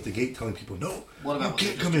shift working at the gate telling people, no, What you about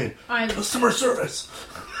can't what come in. I'm Customer service.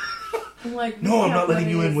 like, No, I'm yeah, not letting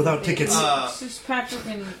what you it in is without that they tickets. do. It's just Patrick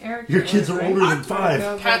and Eric. Your kids are right? older than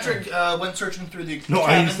 5. Patrick went searching through the No, I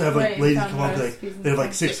cabin used to have Right, like ladies found come up, us. like He's they have like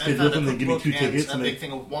in 6 and kids found with them. a They give me 2 cookbook and tickets, a and big they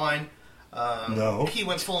thing of wine. No. He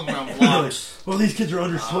went fooling around they're like, blocks. well, these kids are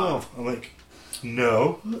under 12. I'm like,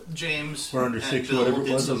 no, James or under and 6, Bill whatever it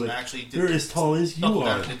did was. I was some like, actually did they're as tall as you knuckle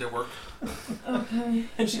down are. and did their work. Okay.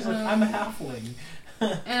 And she's like, I'm a halfling.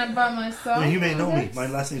 And I'm by myself. I mean, you may know me. That's- My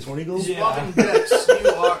last name's Hornigles. Yeah. Swapping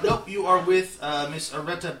decks. You are with Miss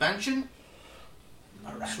Aretta Banchin.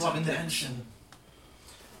 Swapping the Attention.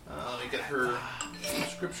 We get her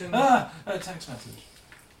description. A text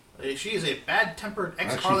message. She is a bad-tempered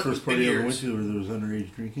Actually, ex-harlot first with big party I ever went ears. to where there was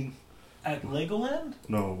underage drinking. At Legoland?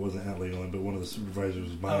 No, it wasn't at Legoland, but one of the supervisors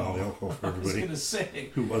was buying all the alcohol for I was everybody gonna say.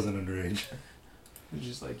 who wasn't underage. It was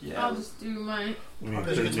just like, yeah. I'll just do my. I mean,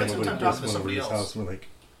 Okay, so you can spend some time talking to somebody else. House, and we're like,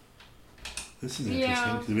 this is Yeah.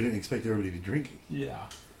 interesting because we didn't expect everybody to be drinking. Yeah.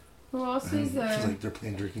 Who else And is she's there? like, they're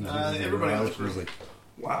playing drinking games. in the everybody garage. else She was like,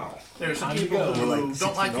 wow. There's some Time to people go. who We're like don't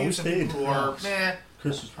 16 like you, some stayed. people who are meh.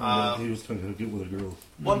 Chris was trying to, he was trying to get with a girl.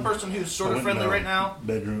 One person who's sort I of went friendly in the right now,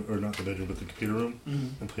 Bedroom, or not the bedroom, but the computer room, Mhm.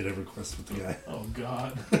 and played EverQuest with the guy. Oh,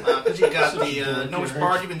 God. because you got Such a the dork, Novice Eric.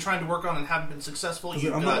 Bard you've been trying to work on and haven't been successful. I was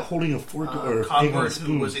You've like, I'm not got holding a fork or a thing on a Cogward, who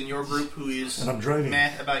spoon. was in your group, who is And I'm driving.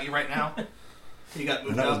 meh about you right now. You got And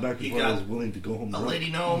moved that was up. back You before I got was willing to go home a drunk. lady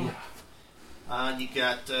gnome. You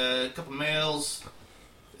got a couple males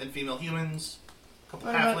and female humans. A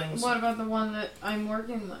couple halflings. What about the one that I'm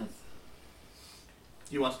working with?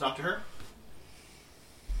 You want to talk to her?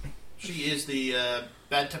 She is the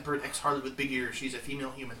bad-tempered ex-harlot with big ears. She's a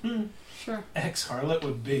female human. Sure. Ex-harlot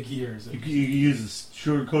with big ears. You can use a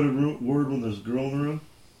sugar-coated word when there's a girl in the room.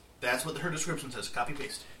 That's what her description says.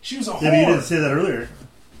 Copy-paste. She was a whore. Yeah, but you didn't say that earlier.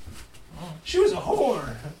 She was a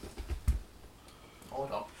whore. Oh,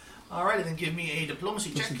 no. Alrighty, then give me a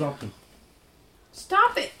diplomacy Just check. adopt him.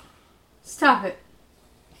 Stop it. Stop it.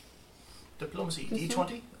 Diplomacy. This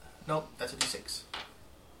D20? Nope, that's a D6.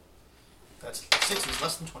 That's 6 is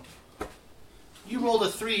less than 20. You rolled a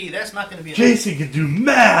 3. That's not going to be enough. Jason can do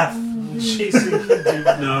math! Jason can do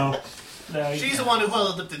No. no, She's the one who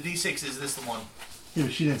held up the D6. Is this the one? Yeah,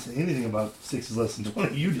 but she didn't say anything about 6 is less than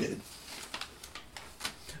 20. You did.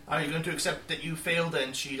 Are you going to accept that you failed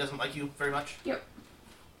and she doesn't like you very much?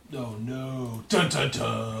 Oh, no. Dun, dun,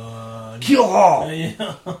 dun. Kill all!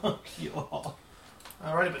 Yeah. Kill.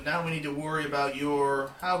 Alrighty, but now we need to worry about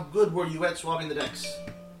your... How good were you at swabbing the decks?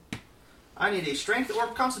 I need a strength or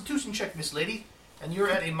constitution check, Miss Lady. And you're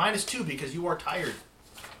at a -2 because you are tired.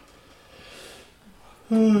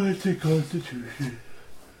 Oh, I take Constitution.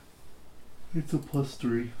 It's a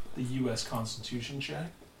 +3. The U.S. Constitution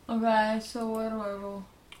check. Okay, so what do I roll?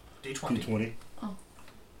 D20. D20.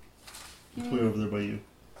 Yeah. Way over there by you.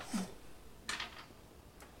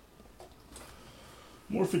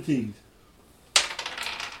 More fatigued.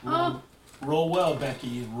 Oh, Roll well,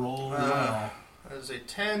 Becky. Roll well. That is a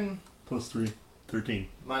 10, +3. 13.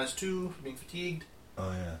 -2 for being fatigued.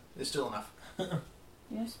 Oh, yeah. It's still enough.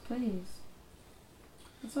 yes, please.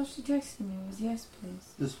 That's all she texted me was yes,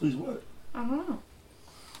 please. This please what? I don't know.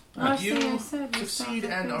 Alright, Last thing I you said was succeed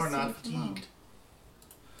stop and it, are please, not save the mom. fatigued.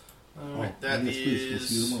 Alright, that yes, please. We'll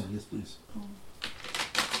see you is tomorrow. Yes, please.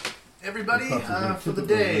 everybody That's not so very for the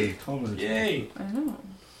typical, day. very common. Yay. I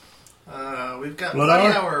know. We've got Blood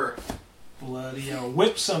Bloody hour? Hour. Bloody hell.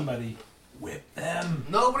 Whip somebody. Whip them.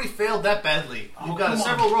 Nobody failed that badly. Oh, You've got come on.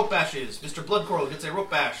 several rope bashes. Mr. Bloodcoral gets a rope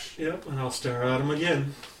bash. Yep, and I'll stare at him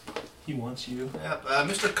again. He wants you. Yep.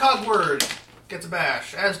 Mr. Cogword gets a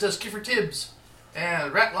bash, as does Kiefer Tibbs.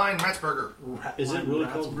 And Ratline Ratsburger. Is it really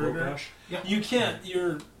called Ratsburger? Road Rash? You can't.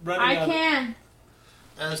 You're running I out. can.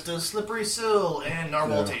 As does Slippery Sill and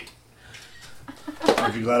Narwhal Yeah. Tate.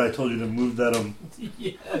 Aren't you glad I told you to move that?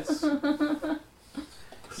 Yes.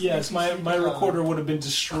 Yes, my recorder would have been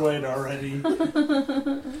destroyed already.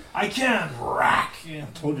 I can't rack. I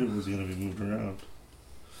told you it was going to be moved around.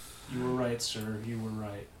 You were right, sir. You were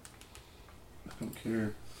right. I don't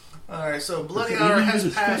care. Alright, so Bloody It's Hour eating has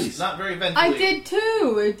his passed, face. not very eventfully. I did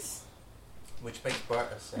too. It's Which makes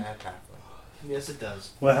Bart a sad halfling. Yes, it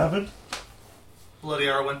does. What happened? Bloody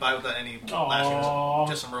Hour went by without any Aw.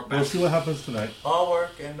 lashings. Just some rope We'll back. see what happens tonight. All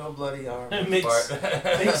work and no bloody arm. It makes- Bart.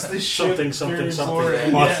 Makes this shit Something, very something.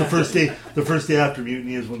 boring. Watch Yeah. the first day after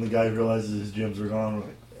mutiny is when the guy realizes his gems are gone. We're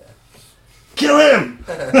like, kill him!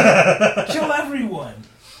 Kill everyone.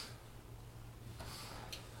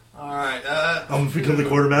 Alright, I'm gonna become the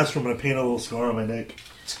quartermaster. I'm gonna paint a little scar on my neck.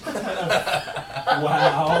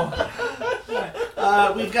 Wow.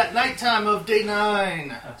 we've got nighttime of day 9.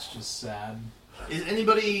 That's just sad. Is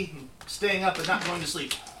anybody staying up and not going to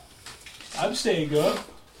sleep? I'm staying up.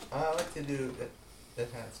 I like to do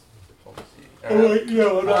enhanced diplomacy. Alright, yeah,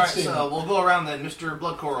 I'm not Alright, staying so up. we'll go around then. Mr.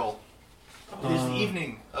 Blood Coral. It is the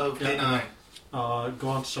evening of day 9. Go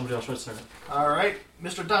on to somebody else. Wait a second. Alright,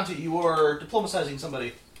 Mr. Dante, you are diplomatizing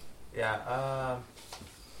somebody. Yeah,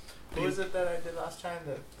 who was it that I did last time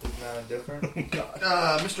that is now indifferent?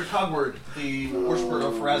 Mr. Cogward, the worshiper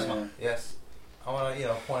of Pharasma. Yes. I want to,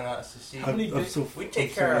 point out to see. I'm so, We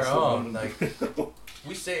take I'm care of so our own. messed up. Like,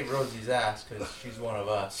 we save Rosie's ass because she's one of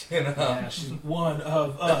us, you know? Yeah, she's one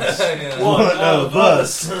of us. Yeah. One of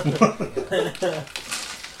us.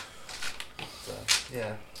 So,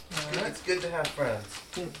 yeah. Alright, It's good to have friends.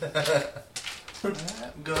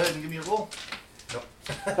 go ahead and give me a roll.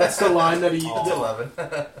 That's the line that It's 11.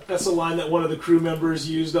 That's the line that one of the crew members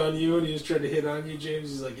used on you, and he was trying to hit on you, James.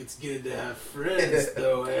 He's like, "It's good to have friends,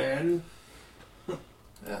 though, Ann."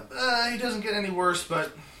 He doesn't get any worse,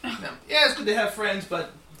 but no. Yeah, it's good to have friends,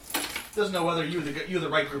 but doesn't know whether you're the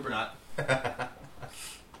right group or not.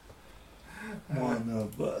 One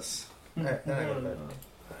of us. Alright, then I go to bed.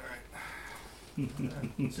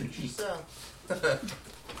 Alright. Suit yourself.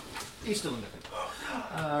 He's still in there.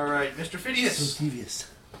 Alright, Mr. Phidias. So devious.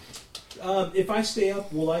 If I stay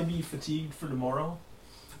up, will I be fatigued for tomorrow?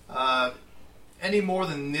 Any more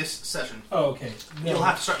than this session. Oh, okay. No. You'll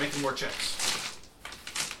have to start making more checks.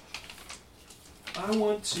 I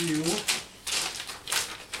want to.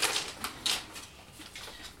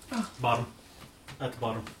 Bottom. At the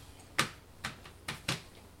bottom.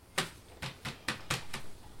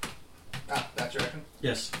 That's your action.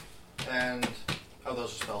 Yes. And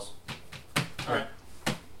those are spells. Alright.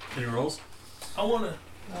 Any rolls? I want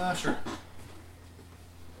to. Sure.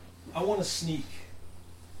 I want to sneak.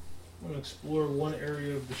 I want to explore one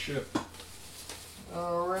area of the ship.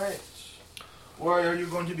 Alright. Where are you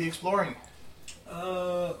going to be exploring?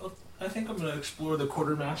 I think I'm going to explore the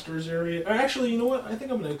quartermaster's area. Or actually, you know what? I think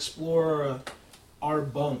I'm going to explore our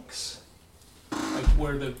bunks, like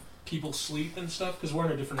where the people sleep and stuff. Because we're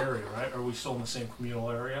in a different area, right? Are we still in the same communal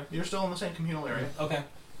area? You're still in the same communal area. Okay.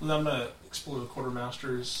 Well, then I'm going to explore the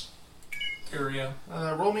quartermaster's area.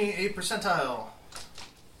 Roll me a percentile.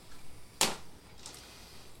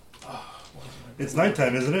 What is my It's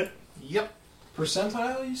nighttime, isn't it? Yep.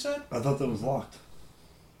 percentile, you said? I thought that was locked.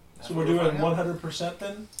 So we're doing 100%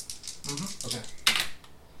 then? Mm-hmm.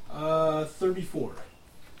 Okay. 34.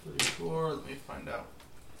 34, let me find out.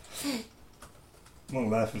 I'm gonna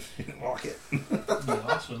laugh if you didn't lock it. That'd be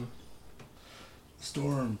awesome.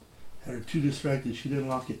 Storm had her too distracted. She didn't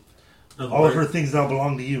lock it. No, All of her things now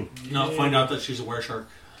belong to you. No, find out that she's a wereshark.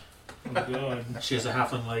 Oh, God. She has a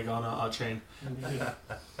halfling leg on a chain. Yeah.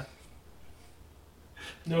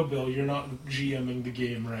 No, Bill, you're not GMing the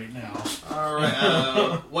game right now.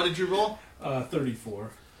 Alright, what did you roll?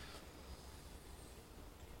 34.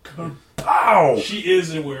 Ow! She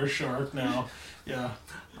is a wereshark now. Yeah.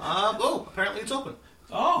 Apparently it's open.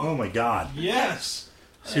 Oh, Oh my god. yes.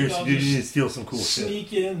 Seriously, I'll dude, just you need to steal some cool shit.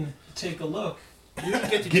 Sneak in, take a look. You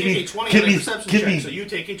get to Give take me- a 20 give on me- a perception give check, me- so you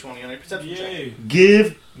take a 20 on a perception check. Yay.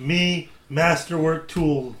 Give me masterwork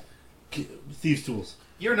tool, thieves tools.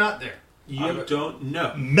 You're not there. You don't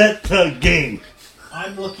know. Meta game.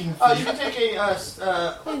 I'm looking for... You can take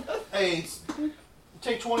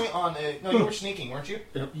take 20 on a... No, you were sneaking, weren't you?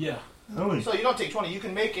 Yeah. Oh, So you don't take 20. You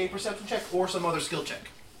can make a perception check or some other skill check.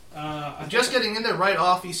 I Just getting in there right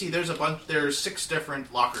off, you see there's 6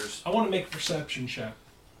 different lockers. I want to make a perception check.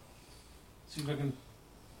 See if I can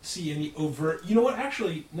see any overt... You know what?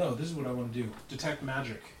 Actually, no, this is what I want to do. Detect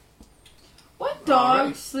magic. What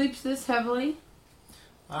dog Alrighty. sleeps this heavily?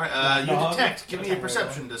 Alright, you Dog. detect. Give me a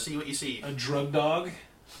perception to see what you see. A drug dog.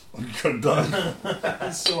 good dog.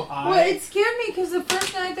 It's so high. Well, it scared me because the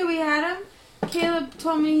first night that we had him, Caleb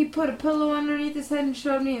told me he put a pillow underneath his head and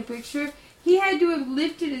showed me a picture. He had to have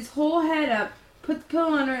lifted his whole head up, put the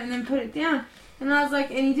pillow under it, and then put it down. And I was like,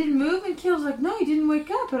 and he didn't move? And Caleb's like, no, he didn't wake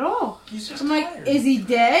up at all. He's just I'm like, tired. is he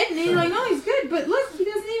dead? And he's like, no, he's good. But look, he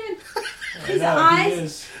doesn't even... His No, he eyes...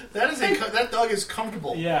 is. That dog is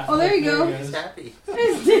comfortable. Yeah. Oh, there you go. he He's is. happy.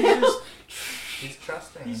 His He's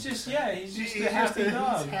trusting. He's just He's a just happy a-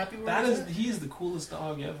 dog. he's happy where That he's is, at. he is the coolest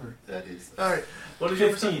dog ever. That is. Alright. What is your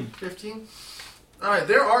 15. 15? Alright,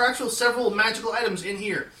 there are actual several magical items in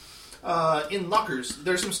here. In lockers.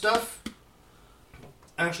 There's some stuff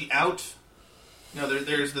actually out. You know,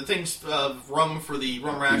 there's the things of rum for the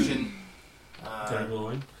rum ration. Tag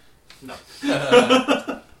glowing. No.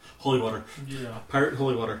 Holy water. Yeah. Pirate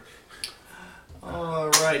holy water.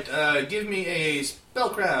 Alright, give me a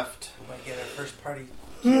spellcraft. We might get our first party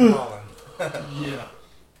in Holland. Yeah.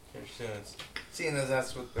 Here soon. Seeing as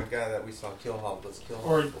that's what the guy that we saw kill Hog, let's kill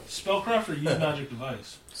Or Hog. spellcraft or use magic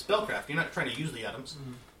device. Spellcraft, you're not trying to use the items.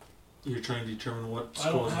 You're trying to determine what I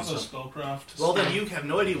don't scrolls and have a stuff. spellcraft. Well, then you have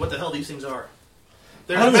no idea what the hell these things are. How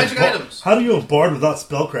There's do you magic bar- items. How do you a bard without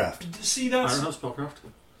spellcraft? See, I that's... don't know spellcraft.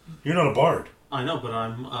 You're not a bard. I know, but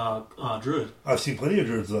I'm druid. I've seen plenty of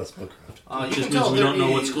druids without spellcraft. You Just can tell means we there don't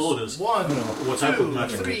know what is school it is. 1, What type of 2,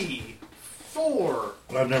 magic? 3, 4,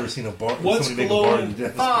 But I've never seen a bard. What's somebody make a bard glowing?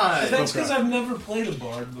 with 5. That's because I've never played a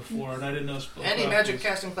bard before, and I didn't know spellcraft. Any magic was-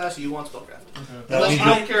 casting class you want spellcraft. Okay. That Unless means you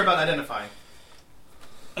don't care about identifying.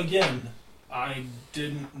 Again, I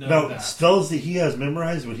didn't know Now, that. spells that he has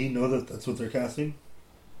memorized, would he know that that's what they're casting?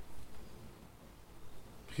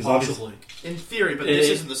 Because obviously, Possibly. In theory, but this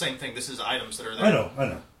isn't the same thing. This is items that are there. I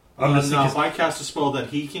know. I'm just Now, thinking. if I cast a spell that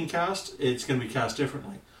he can cast, it's going to be cast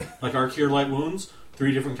differently. Like our Cure Light Wounds,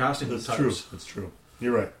 3 different casting That's types. true. That's true.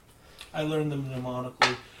 You're right. I learned them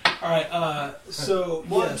mnemonically. Alright, so...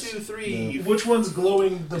 1, yes. 2, 3. Which one's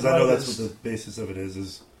glowing the Because I know that's brightest? what the basis of it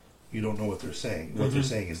is you don't know what they're saying. What they're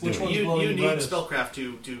saying is Which doing. one's You glowing need brightest? spellcraft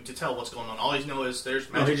to tell what's going on. All you know is there's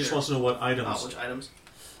magic. No, he just there. wants to know what items. Which items?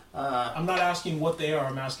 I'm not asking what they are,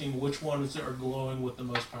 I'm asking which ones are glowing with the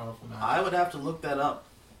most powerful magic. I would have to look that up.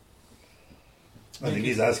 I think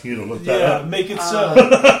he's asking you to look that Yeah, up. make it so.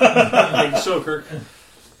 Like, so, Kirk.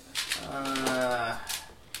 I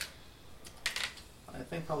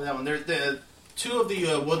think probably that one. The 2 of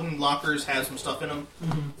the wooden lockers have some stuff in them.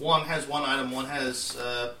 Mm-hmm. One has 1 item. One has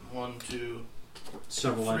 1, 2,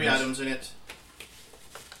 Several 3 items. items in it.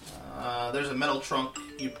 There's a metal trunk.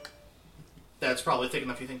 That's probably thick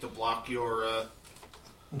enough, you think, to block your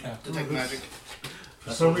Okay. detect magic.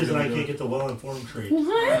 For some reason, I can't get the well-informed trait.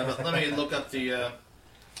 But let me look up the.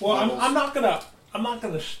 Well, levels. I'm not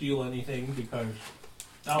gonna steal anything because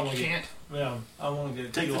I don't want to get. Can't. Yeah, I want to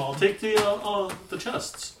get Take all. the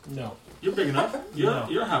chests. No, You're big enough.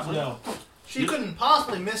 You're halfway. no. She couldn't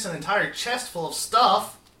possibly miss an entire chest full of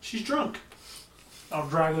stuff. She's drunk. I'll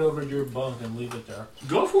drag it over to your bunk and leave it there,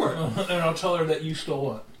 Go for it. and I'll tell her that you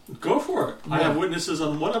stole it. Go for it. I Yeah. have witnesses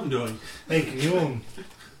on what I'm doing. Hey, can you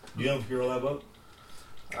do you have Hero Lab up?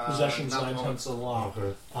 Possession's Not 9 at the moment. tenths a law.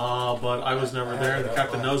 Okay. But I was never there. The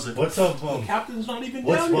captain knows it. What's up? The captain's not even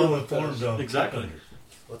What's down here well with us. informed? Exactly.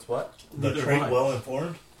 What's what? The Neither trait have I. well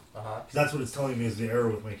informed. Uh-huh. That's what it's telling me is the error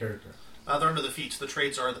with my character. They're under the feet. The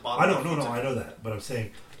trades are at the bottom. I know, of the no, feet. I know that, but I'm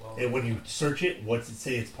saying, when you search it, what's it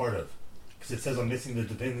say it's part of? Because it says I'm missing the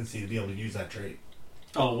dependency to be able to use that trait.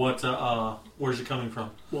 Oh, what? Where's it coming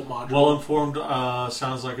from? What module? Well informed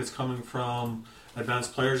sounds like it's coming from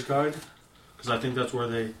Advanced Player's Guide, because I think that's where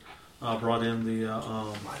they brought in the.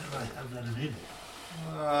 Why did I have that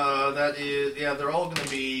enabled? That is, they're all going to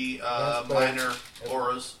be That's fine. minor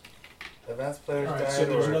auras. Advanced Player's Alright, Guide so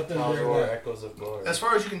there's or nothing there Commodore that- Echoes of Glory? As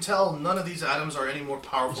far as you can tell, none of these items are any more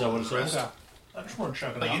powerful Is that what than it the rest. says? Okay. I just want to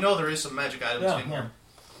check it But out. you know there is some magic items yeah, in yeah. here.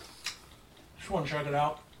 Just want to check it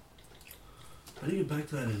out. How do you get back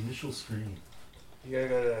to that initial screen? You gotta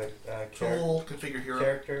go to Tool, configure hero.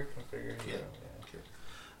 character, configure Yeah. hero.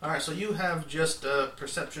 All right, so you have just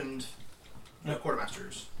perceptioned Yep.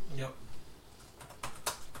 quartermasters. Yep.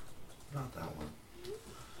 Not that one.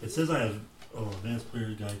 It says I have Advanced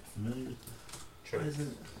Player Guide familiar. Sure. Why is it?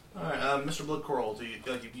 All right, Mr. Blood Coral, you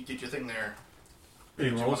did your thing there. Any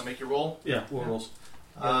Do you want rolls? to make your roll? Yeah, what rolls?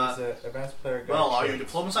 Yeah, there's a Advanced Player Guide. Well, are you check.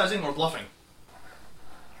 diplomatizing or bluffing?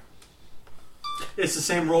 It's the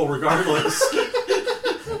same roll regardless.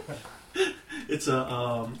 It's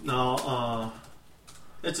a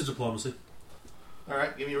it's a diplomacy All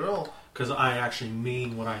right, give me your roll. because I actually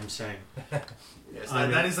mean what I'm saying. Yes, I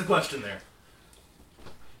that know. is the question there.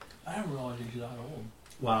 I didn't realize he's that old.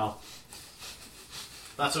 Wow,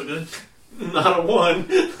 Not so good. not a 1,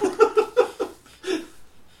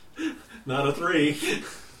 not a 3.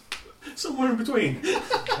 Somewhere in between.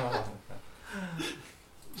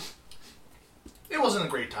 It wasn't a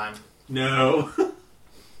great time, No.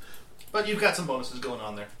 but you've got some bonuses going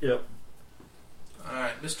on there. Yep. All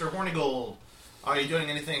right, Mr. Hornigold, are you doing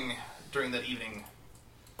anything during that evening?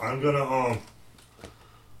 I am going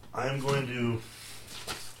to.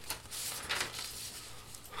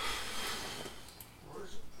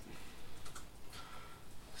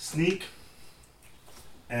 Sneak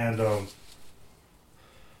and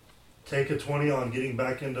take a 20 on getting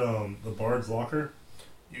back into the bard's locker.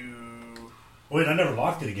 Wait, I never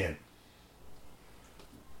locked it again.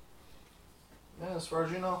 Yeah, as far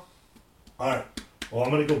as you know. Alright. Well, I'm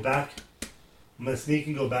going to go back. I'm going to sneak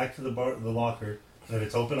and go back to the locker. And if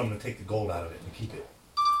it's open, I'm going to take the gold out of it and keep it.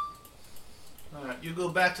 Alright, you go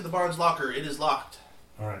back to the bard's locker. It is locked.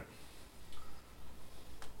 Alright.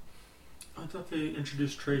 I thought they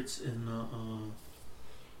introduced traits in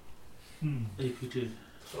APG.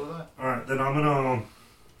 So did I. Alright, then I'm going to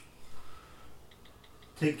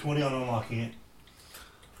take 20 on unlocking it.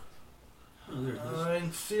 Oh, there it is. In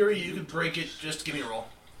theory, you could break it. Just give me a roll.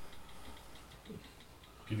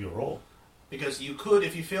 Give you a roll. Because you could,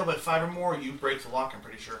 if you fail by 5 or more, you break the lock, I'm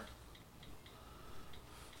pretty sure.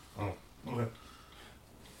 Oh, okay.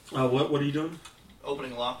 What are you doing?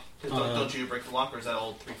 Opening a lock. 'Cause don't you break the lock, or is that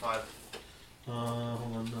all 3-5? Hold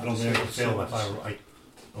on. I don't think I can fail by 5.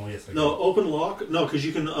 Oh, yes, I No, can. open lock? No, because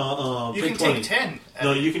you can You take can 20. take 10.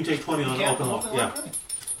 No, you can take 20 You on can't open lock. Yeah. Really?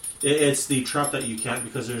 It's the trap that you can't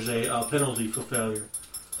because there's a penalty for failure.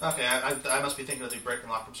 Okay, I must be thinking of the breaking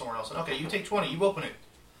lock from somewhere else. Okay, you take 20, you open it.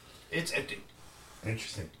 It's empty.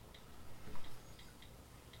 Interesting.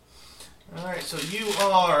 Alright, so you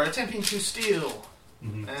are attempting to steal.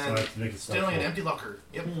 Mm-hmm. So I And have to make a stealth stealing an roll. empty locker.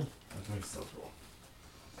 Yep. I have to make a stealth roll.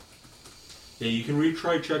 Yeah, you can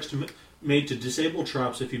retry checks made to disable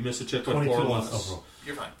traps if you miss a check by 4 22 or on less. stealth roll.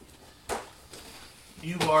 You're fine.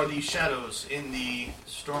 You are the shadows in the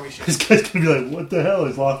stormy ship. This guy's gonna be like, what the hell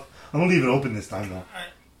is locked? I'm gonna leave it open this time, though.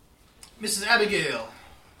 Alright. Mrs. Abigail.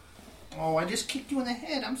 Oh, I just kicked you in the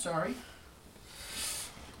head. I'm sorry.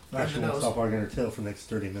 Actually, won't stop arguing her tail for the next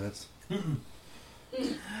 30 minutes.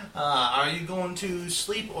 Are you going to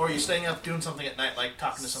sleep or are you staying up doing something at night, like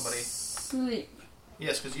talking to somebody? Sleep.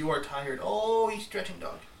 Yes, because you are tired. Oh, you stretching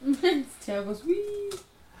dog. Its tail goes wee.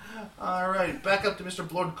 Alright, back up to Mr.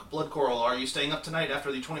 Blood Coral. Are you staying up tonight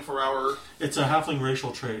after the 24-hour... It's a halfling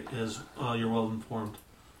racial trait, as you're well informed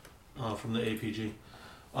from the APG.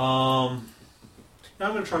 Yeah,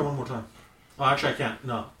 I'm going to try one more time. Oh, actually, I can't.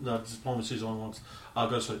 No, diplomacy is only once. I'll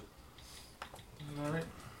go sleep. Alright.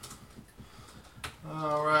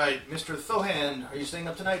 Alright, Mr. Thohan, are you staying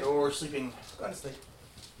up tonight or sleeping? Going to sleep.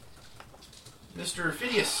 Mr.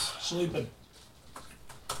 Phineas. Sleeping.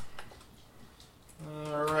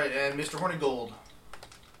 Alright, and Mr. Hornigold.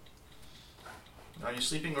 Are you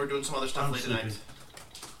sleeping or doing some other stuff I'm late sleeping. tonight?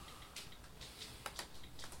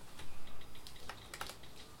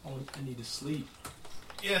 Oh, I need to sleep.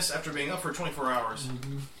 Yes, after being up for 24 hours.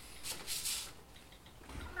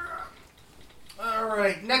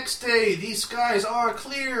 Alright, next day. These skies are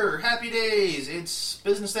clear. Happy days. It's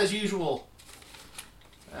business as usual.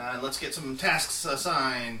 Let's get some tasks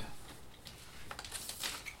assigned.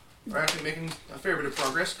 We're actually making a fair bit of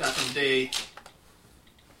progress. Got from day...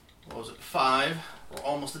 What was it? 5. We're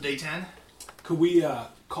almost to day 10. Could we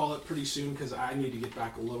call it pretty soon? Because I need to get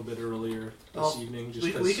back a little bit earlier this evening.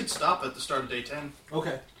 Just We could stop at the start of day 10.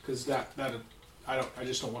 Okay, because that I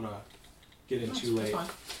just don't want to get in too late.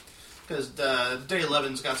 Because day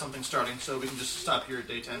 11's got something starting, so we can just stop here at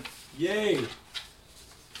day 10. Yay!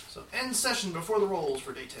 So end session before the rolls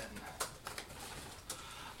for day 10.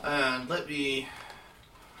 And let me...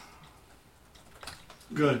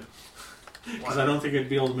 Good. Because I don't think I'd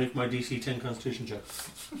be able to make my DC 10 Constitution check.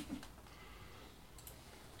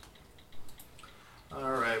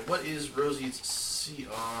 Alright, what is Rosie's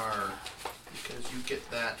CR? Because you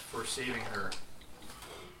get that for saving her.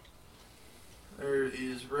 There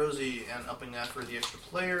is Rosie, and upping that for the extra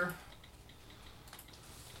player.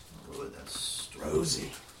 Oh, that's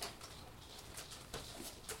Rosie.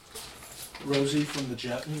 Rosie from the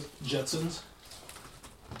Jetsons.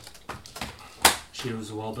 She was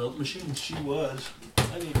a well-built machine. She was.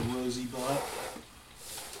 I need a Rosie butt.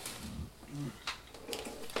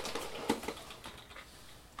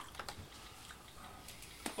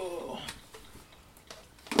 Oh.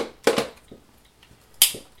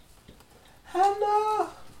 Hannah!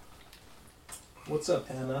 What's up,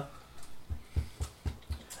 Hannah?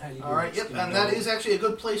 How you doing? Alright, yep, and that is actually a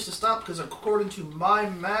good place to stop, because according to my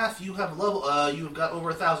math, you have level, you've got over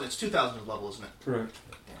 1,000. It's 2,000 of level, isn't it? Correct.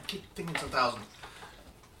 Yeah, I keep thinking it's 1,000.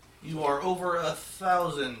 You are over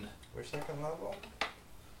 1,000. We're second level.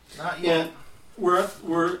 Not yet. If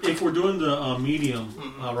we're doing the medium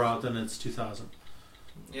Mhm. route, then it's 2,000.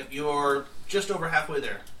 Yep, you're just over halfway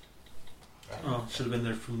there. Oh, should have been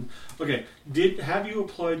there from. Okay, have you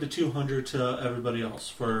applied the 200 to everybody else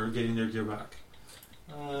for getting their gear back?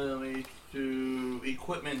 Let me do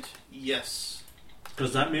equipment. Yes.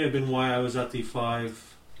 Because that may have been why I was at the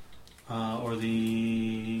 5 or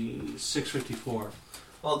the 654.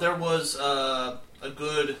 Well, there was a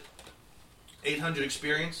good 800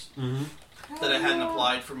 experience Mm-hmm. that I hadn't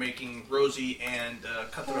applied for making Rosie and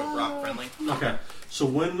Cutthroat Rock friendly. Okay, so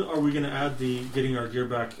when are we going to add the getting our gear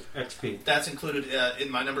back XP? That's included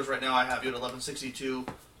in my numbers right now. I have you at 1162,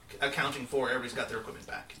 accounting for everybody's got their equipment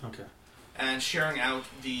back. Okay. And sharing out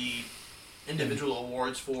the individual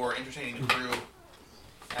awards for entertaining the crew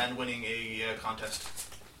and winning a contest.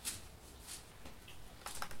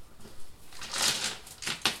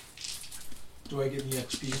 Do I get the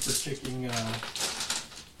XP for kicking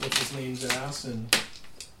what's his name's ass and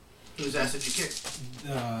Whose ass did you kick?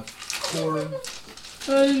 Corn?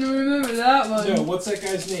 I didn't remember that one. No, what's that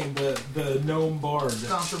guy's name? The gnome bard.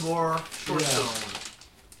 Contrabor Shortstone.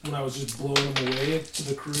 When I was just blowing him away to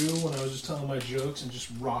the crew, when I was just telling my jokes and just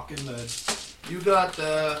rocking the. You got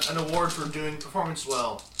an award for doing performance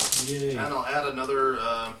well. Yay. And I'll add another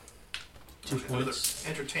 2 points.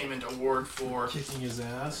 entertainment award for Kicking his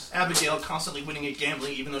ass. Abigail constantly winning at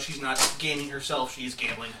gambling, even though she's not gaming herself, she's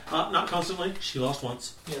gambling. Not constantly. She lost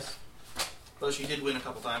once. Yes. But she did win a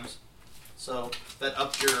couple times. So that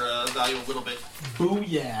upped your value a little bit.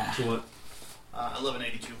 Booyah. So what?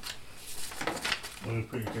 1182. Let me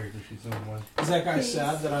put your character sheets on one. Is that guy Please.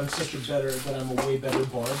 sad that I'm a way better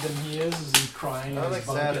bard than he is? Is he crying I in like his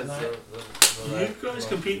bunk sad at as night? You guys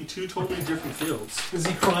compete in 2 totally different fields. Is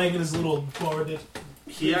he crying in his little bard?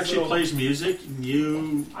 He actually plays music, and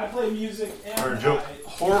you I play music and Or a joke.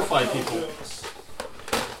 horrify people.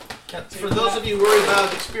 For those of you worried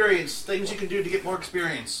about experience, things you can do to get more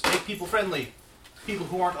experience. Make people friendly. People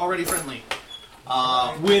who aren't already friendly.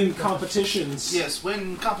 Win competitions. Yes,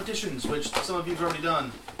 win competitions, which some of you have already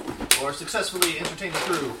done. Or successfully entertain the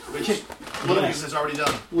crew, which one of you has already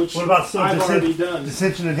done. Which What about some I've already done.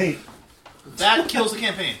 dissension and hate? That kills the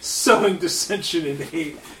campaign. Sowing dissension and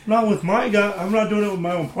hate. Not with my guy. I'm not doing it with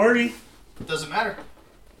my own party. Doesn't matter.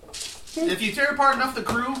 If you tear apart enough the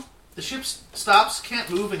crew, the ship stops, can't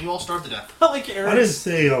move, and you all starve to death. I like I didn't Eric's.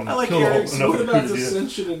 say I like kill Eric's. enough What of the about crew to do it.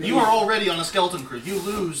 dissension and hate? You are already on a skeleton crew. You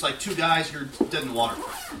lose like 2 guys, you're dead in the water.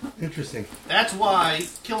 Interesting. That's why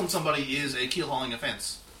killing somebody is a keel hauling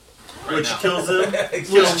offense. Right which now. kills them,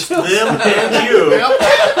 Kills them and you. Yep.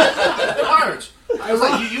 They're pirates. It's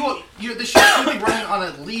like you, the ship should be running on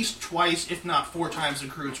at least twice, if not 4 times the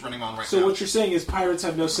crew it's running on right So now. what you're saying is pirates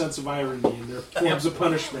have no sense of irony in their forms of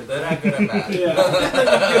punishment. They're not good at math. Yeah, they're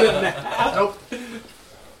not good at math.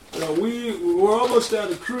 Nope. We're almost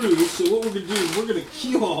out of crew, so what we're gonna do is we're gonna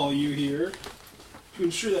keel haul you here to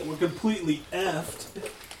ensure that we're completely effed.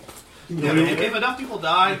 Yeah, but if enough people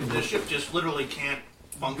die, the ship just literally can't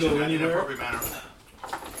function Go in an anywhere? appropriate manner.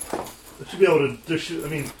 They should be able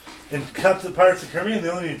to. And cut the Pirates of the Caribbean. They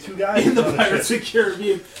only need 2 guys In the on Pirates ship. of the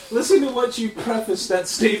Caribbean. Listen to what you preface that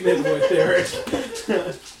statement with, Eric.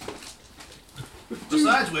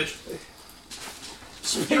 Besides which,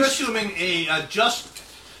 you're assuming a just,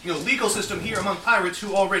 legal system here among pirates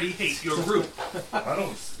who already hate your group. I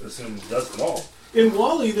don't assume that's at all. In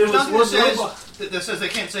Wally, there There's was nothing one that robot. says, that says they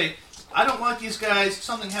can't say, I don't like these guys,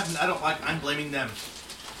 something happened I don't like, I'm blaming them.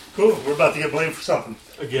 Cool. We're about to get blamed for something.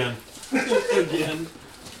 Again. Again.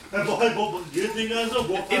 If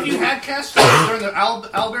you had cast during the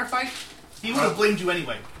owlbear fight, he would have blamed you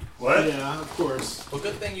anyway. What? Yeah, of course. Well,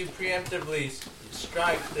 good thing you preemptively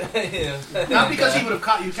strike. Not because he would have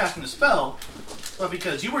caught you casting a spell, but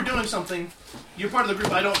because you were doing something, you're part of the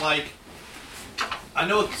group I don't like. I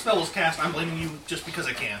know the spell was cast, I'm blaming you just because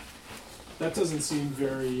I can. That doesn't seem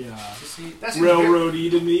very See, that seems very, railroady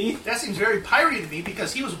to me. that seems very piratey to me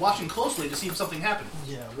because he was watching closely to see if something happened.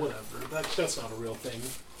 Yeah, whatever. That's not a real thing.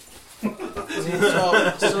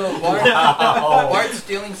 so Bart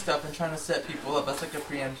stealing stuff and trying to set people up. That's like a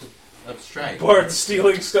preemptive strike. Bard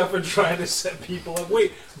stealing stuff and trying to set people up.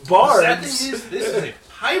 Wait, bards? The sad thing is, this is a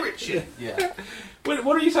pirate ship. Yeah. Wait,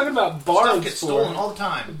 what are you talking about? Bards Stuff gets for? stolen all the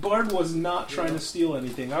time. Bard was not trying to steal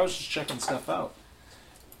anything. I was just checking stuff out.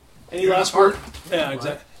 Any You're last not word? Yeah,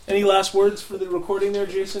 exactly. Any last words for the recording there,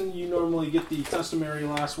 Jason? You normally get the customary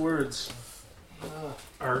last words.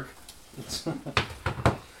 Arg.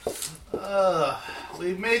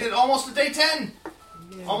 We've made it almost to day 10.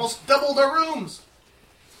 Almost doubled our rooms.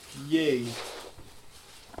 Yay.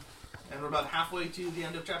 And we're about halfway to the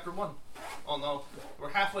end of chapter 1. Oh no, we're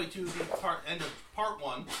halfway to the end of part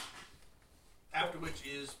 1. After which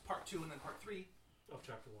is part 2 and then part 3 of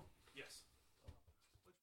chapter 1. Yes.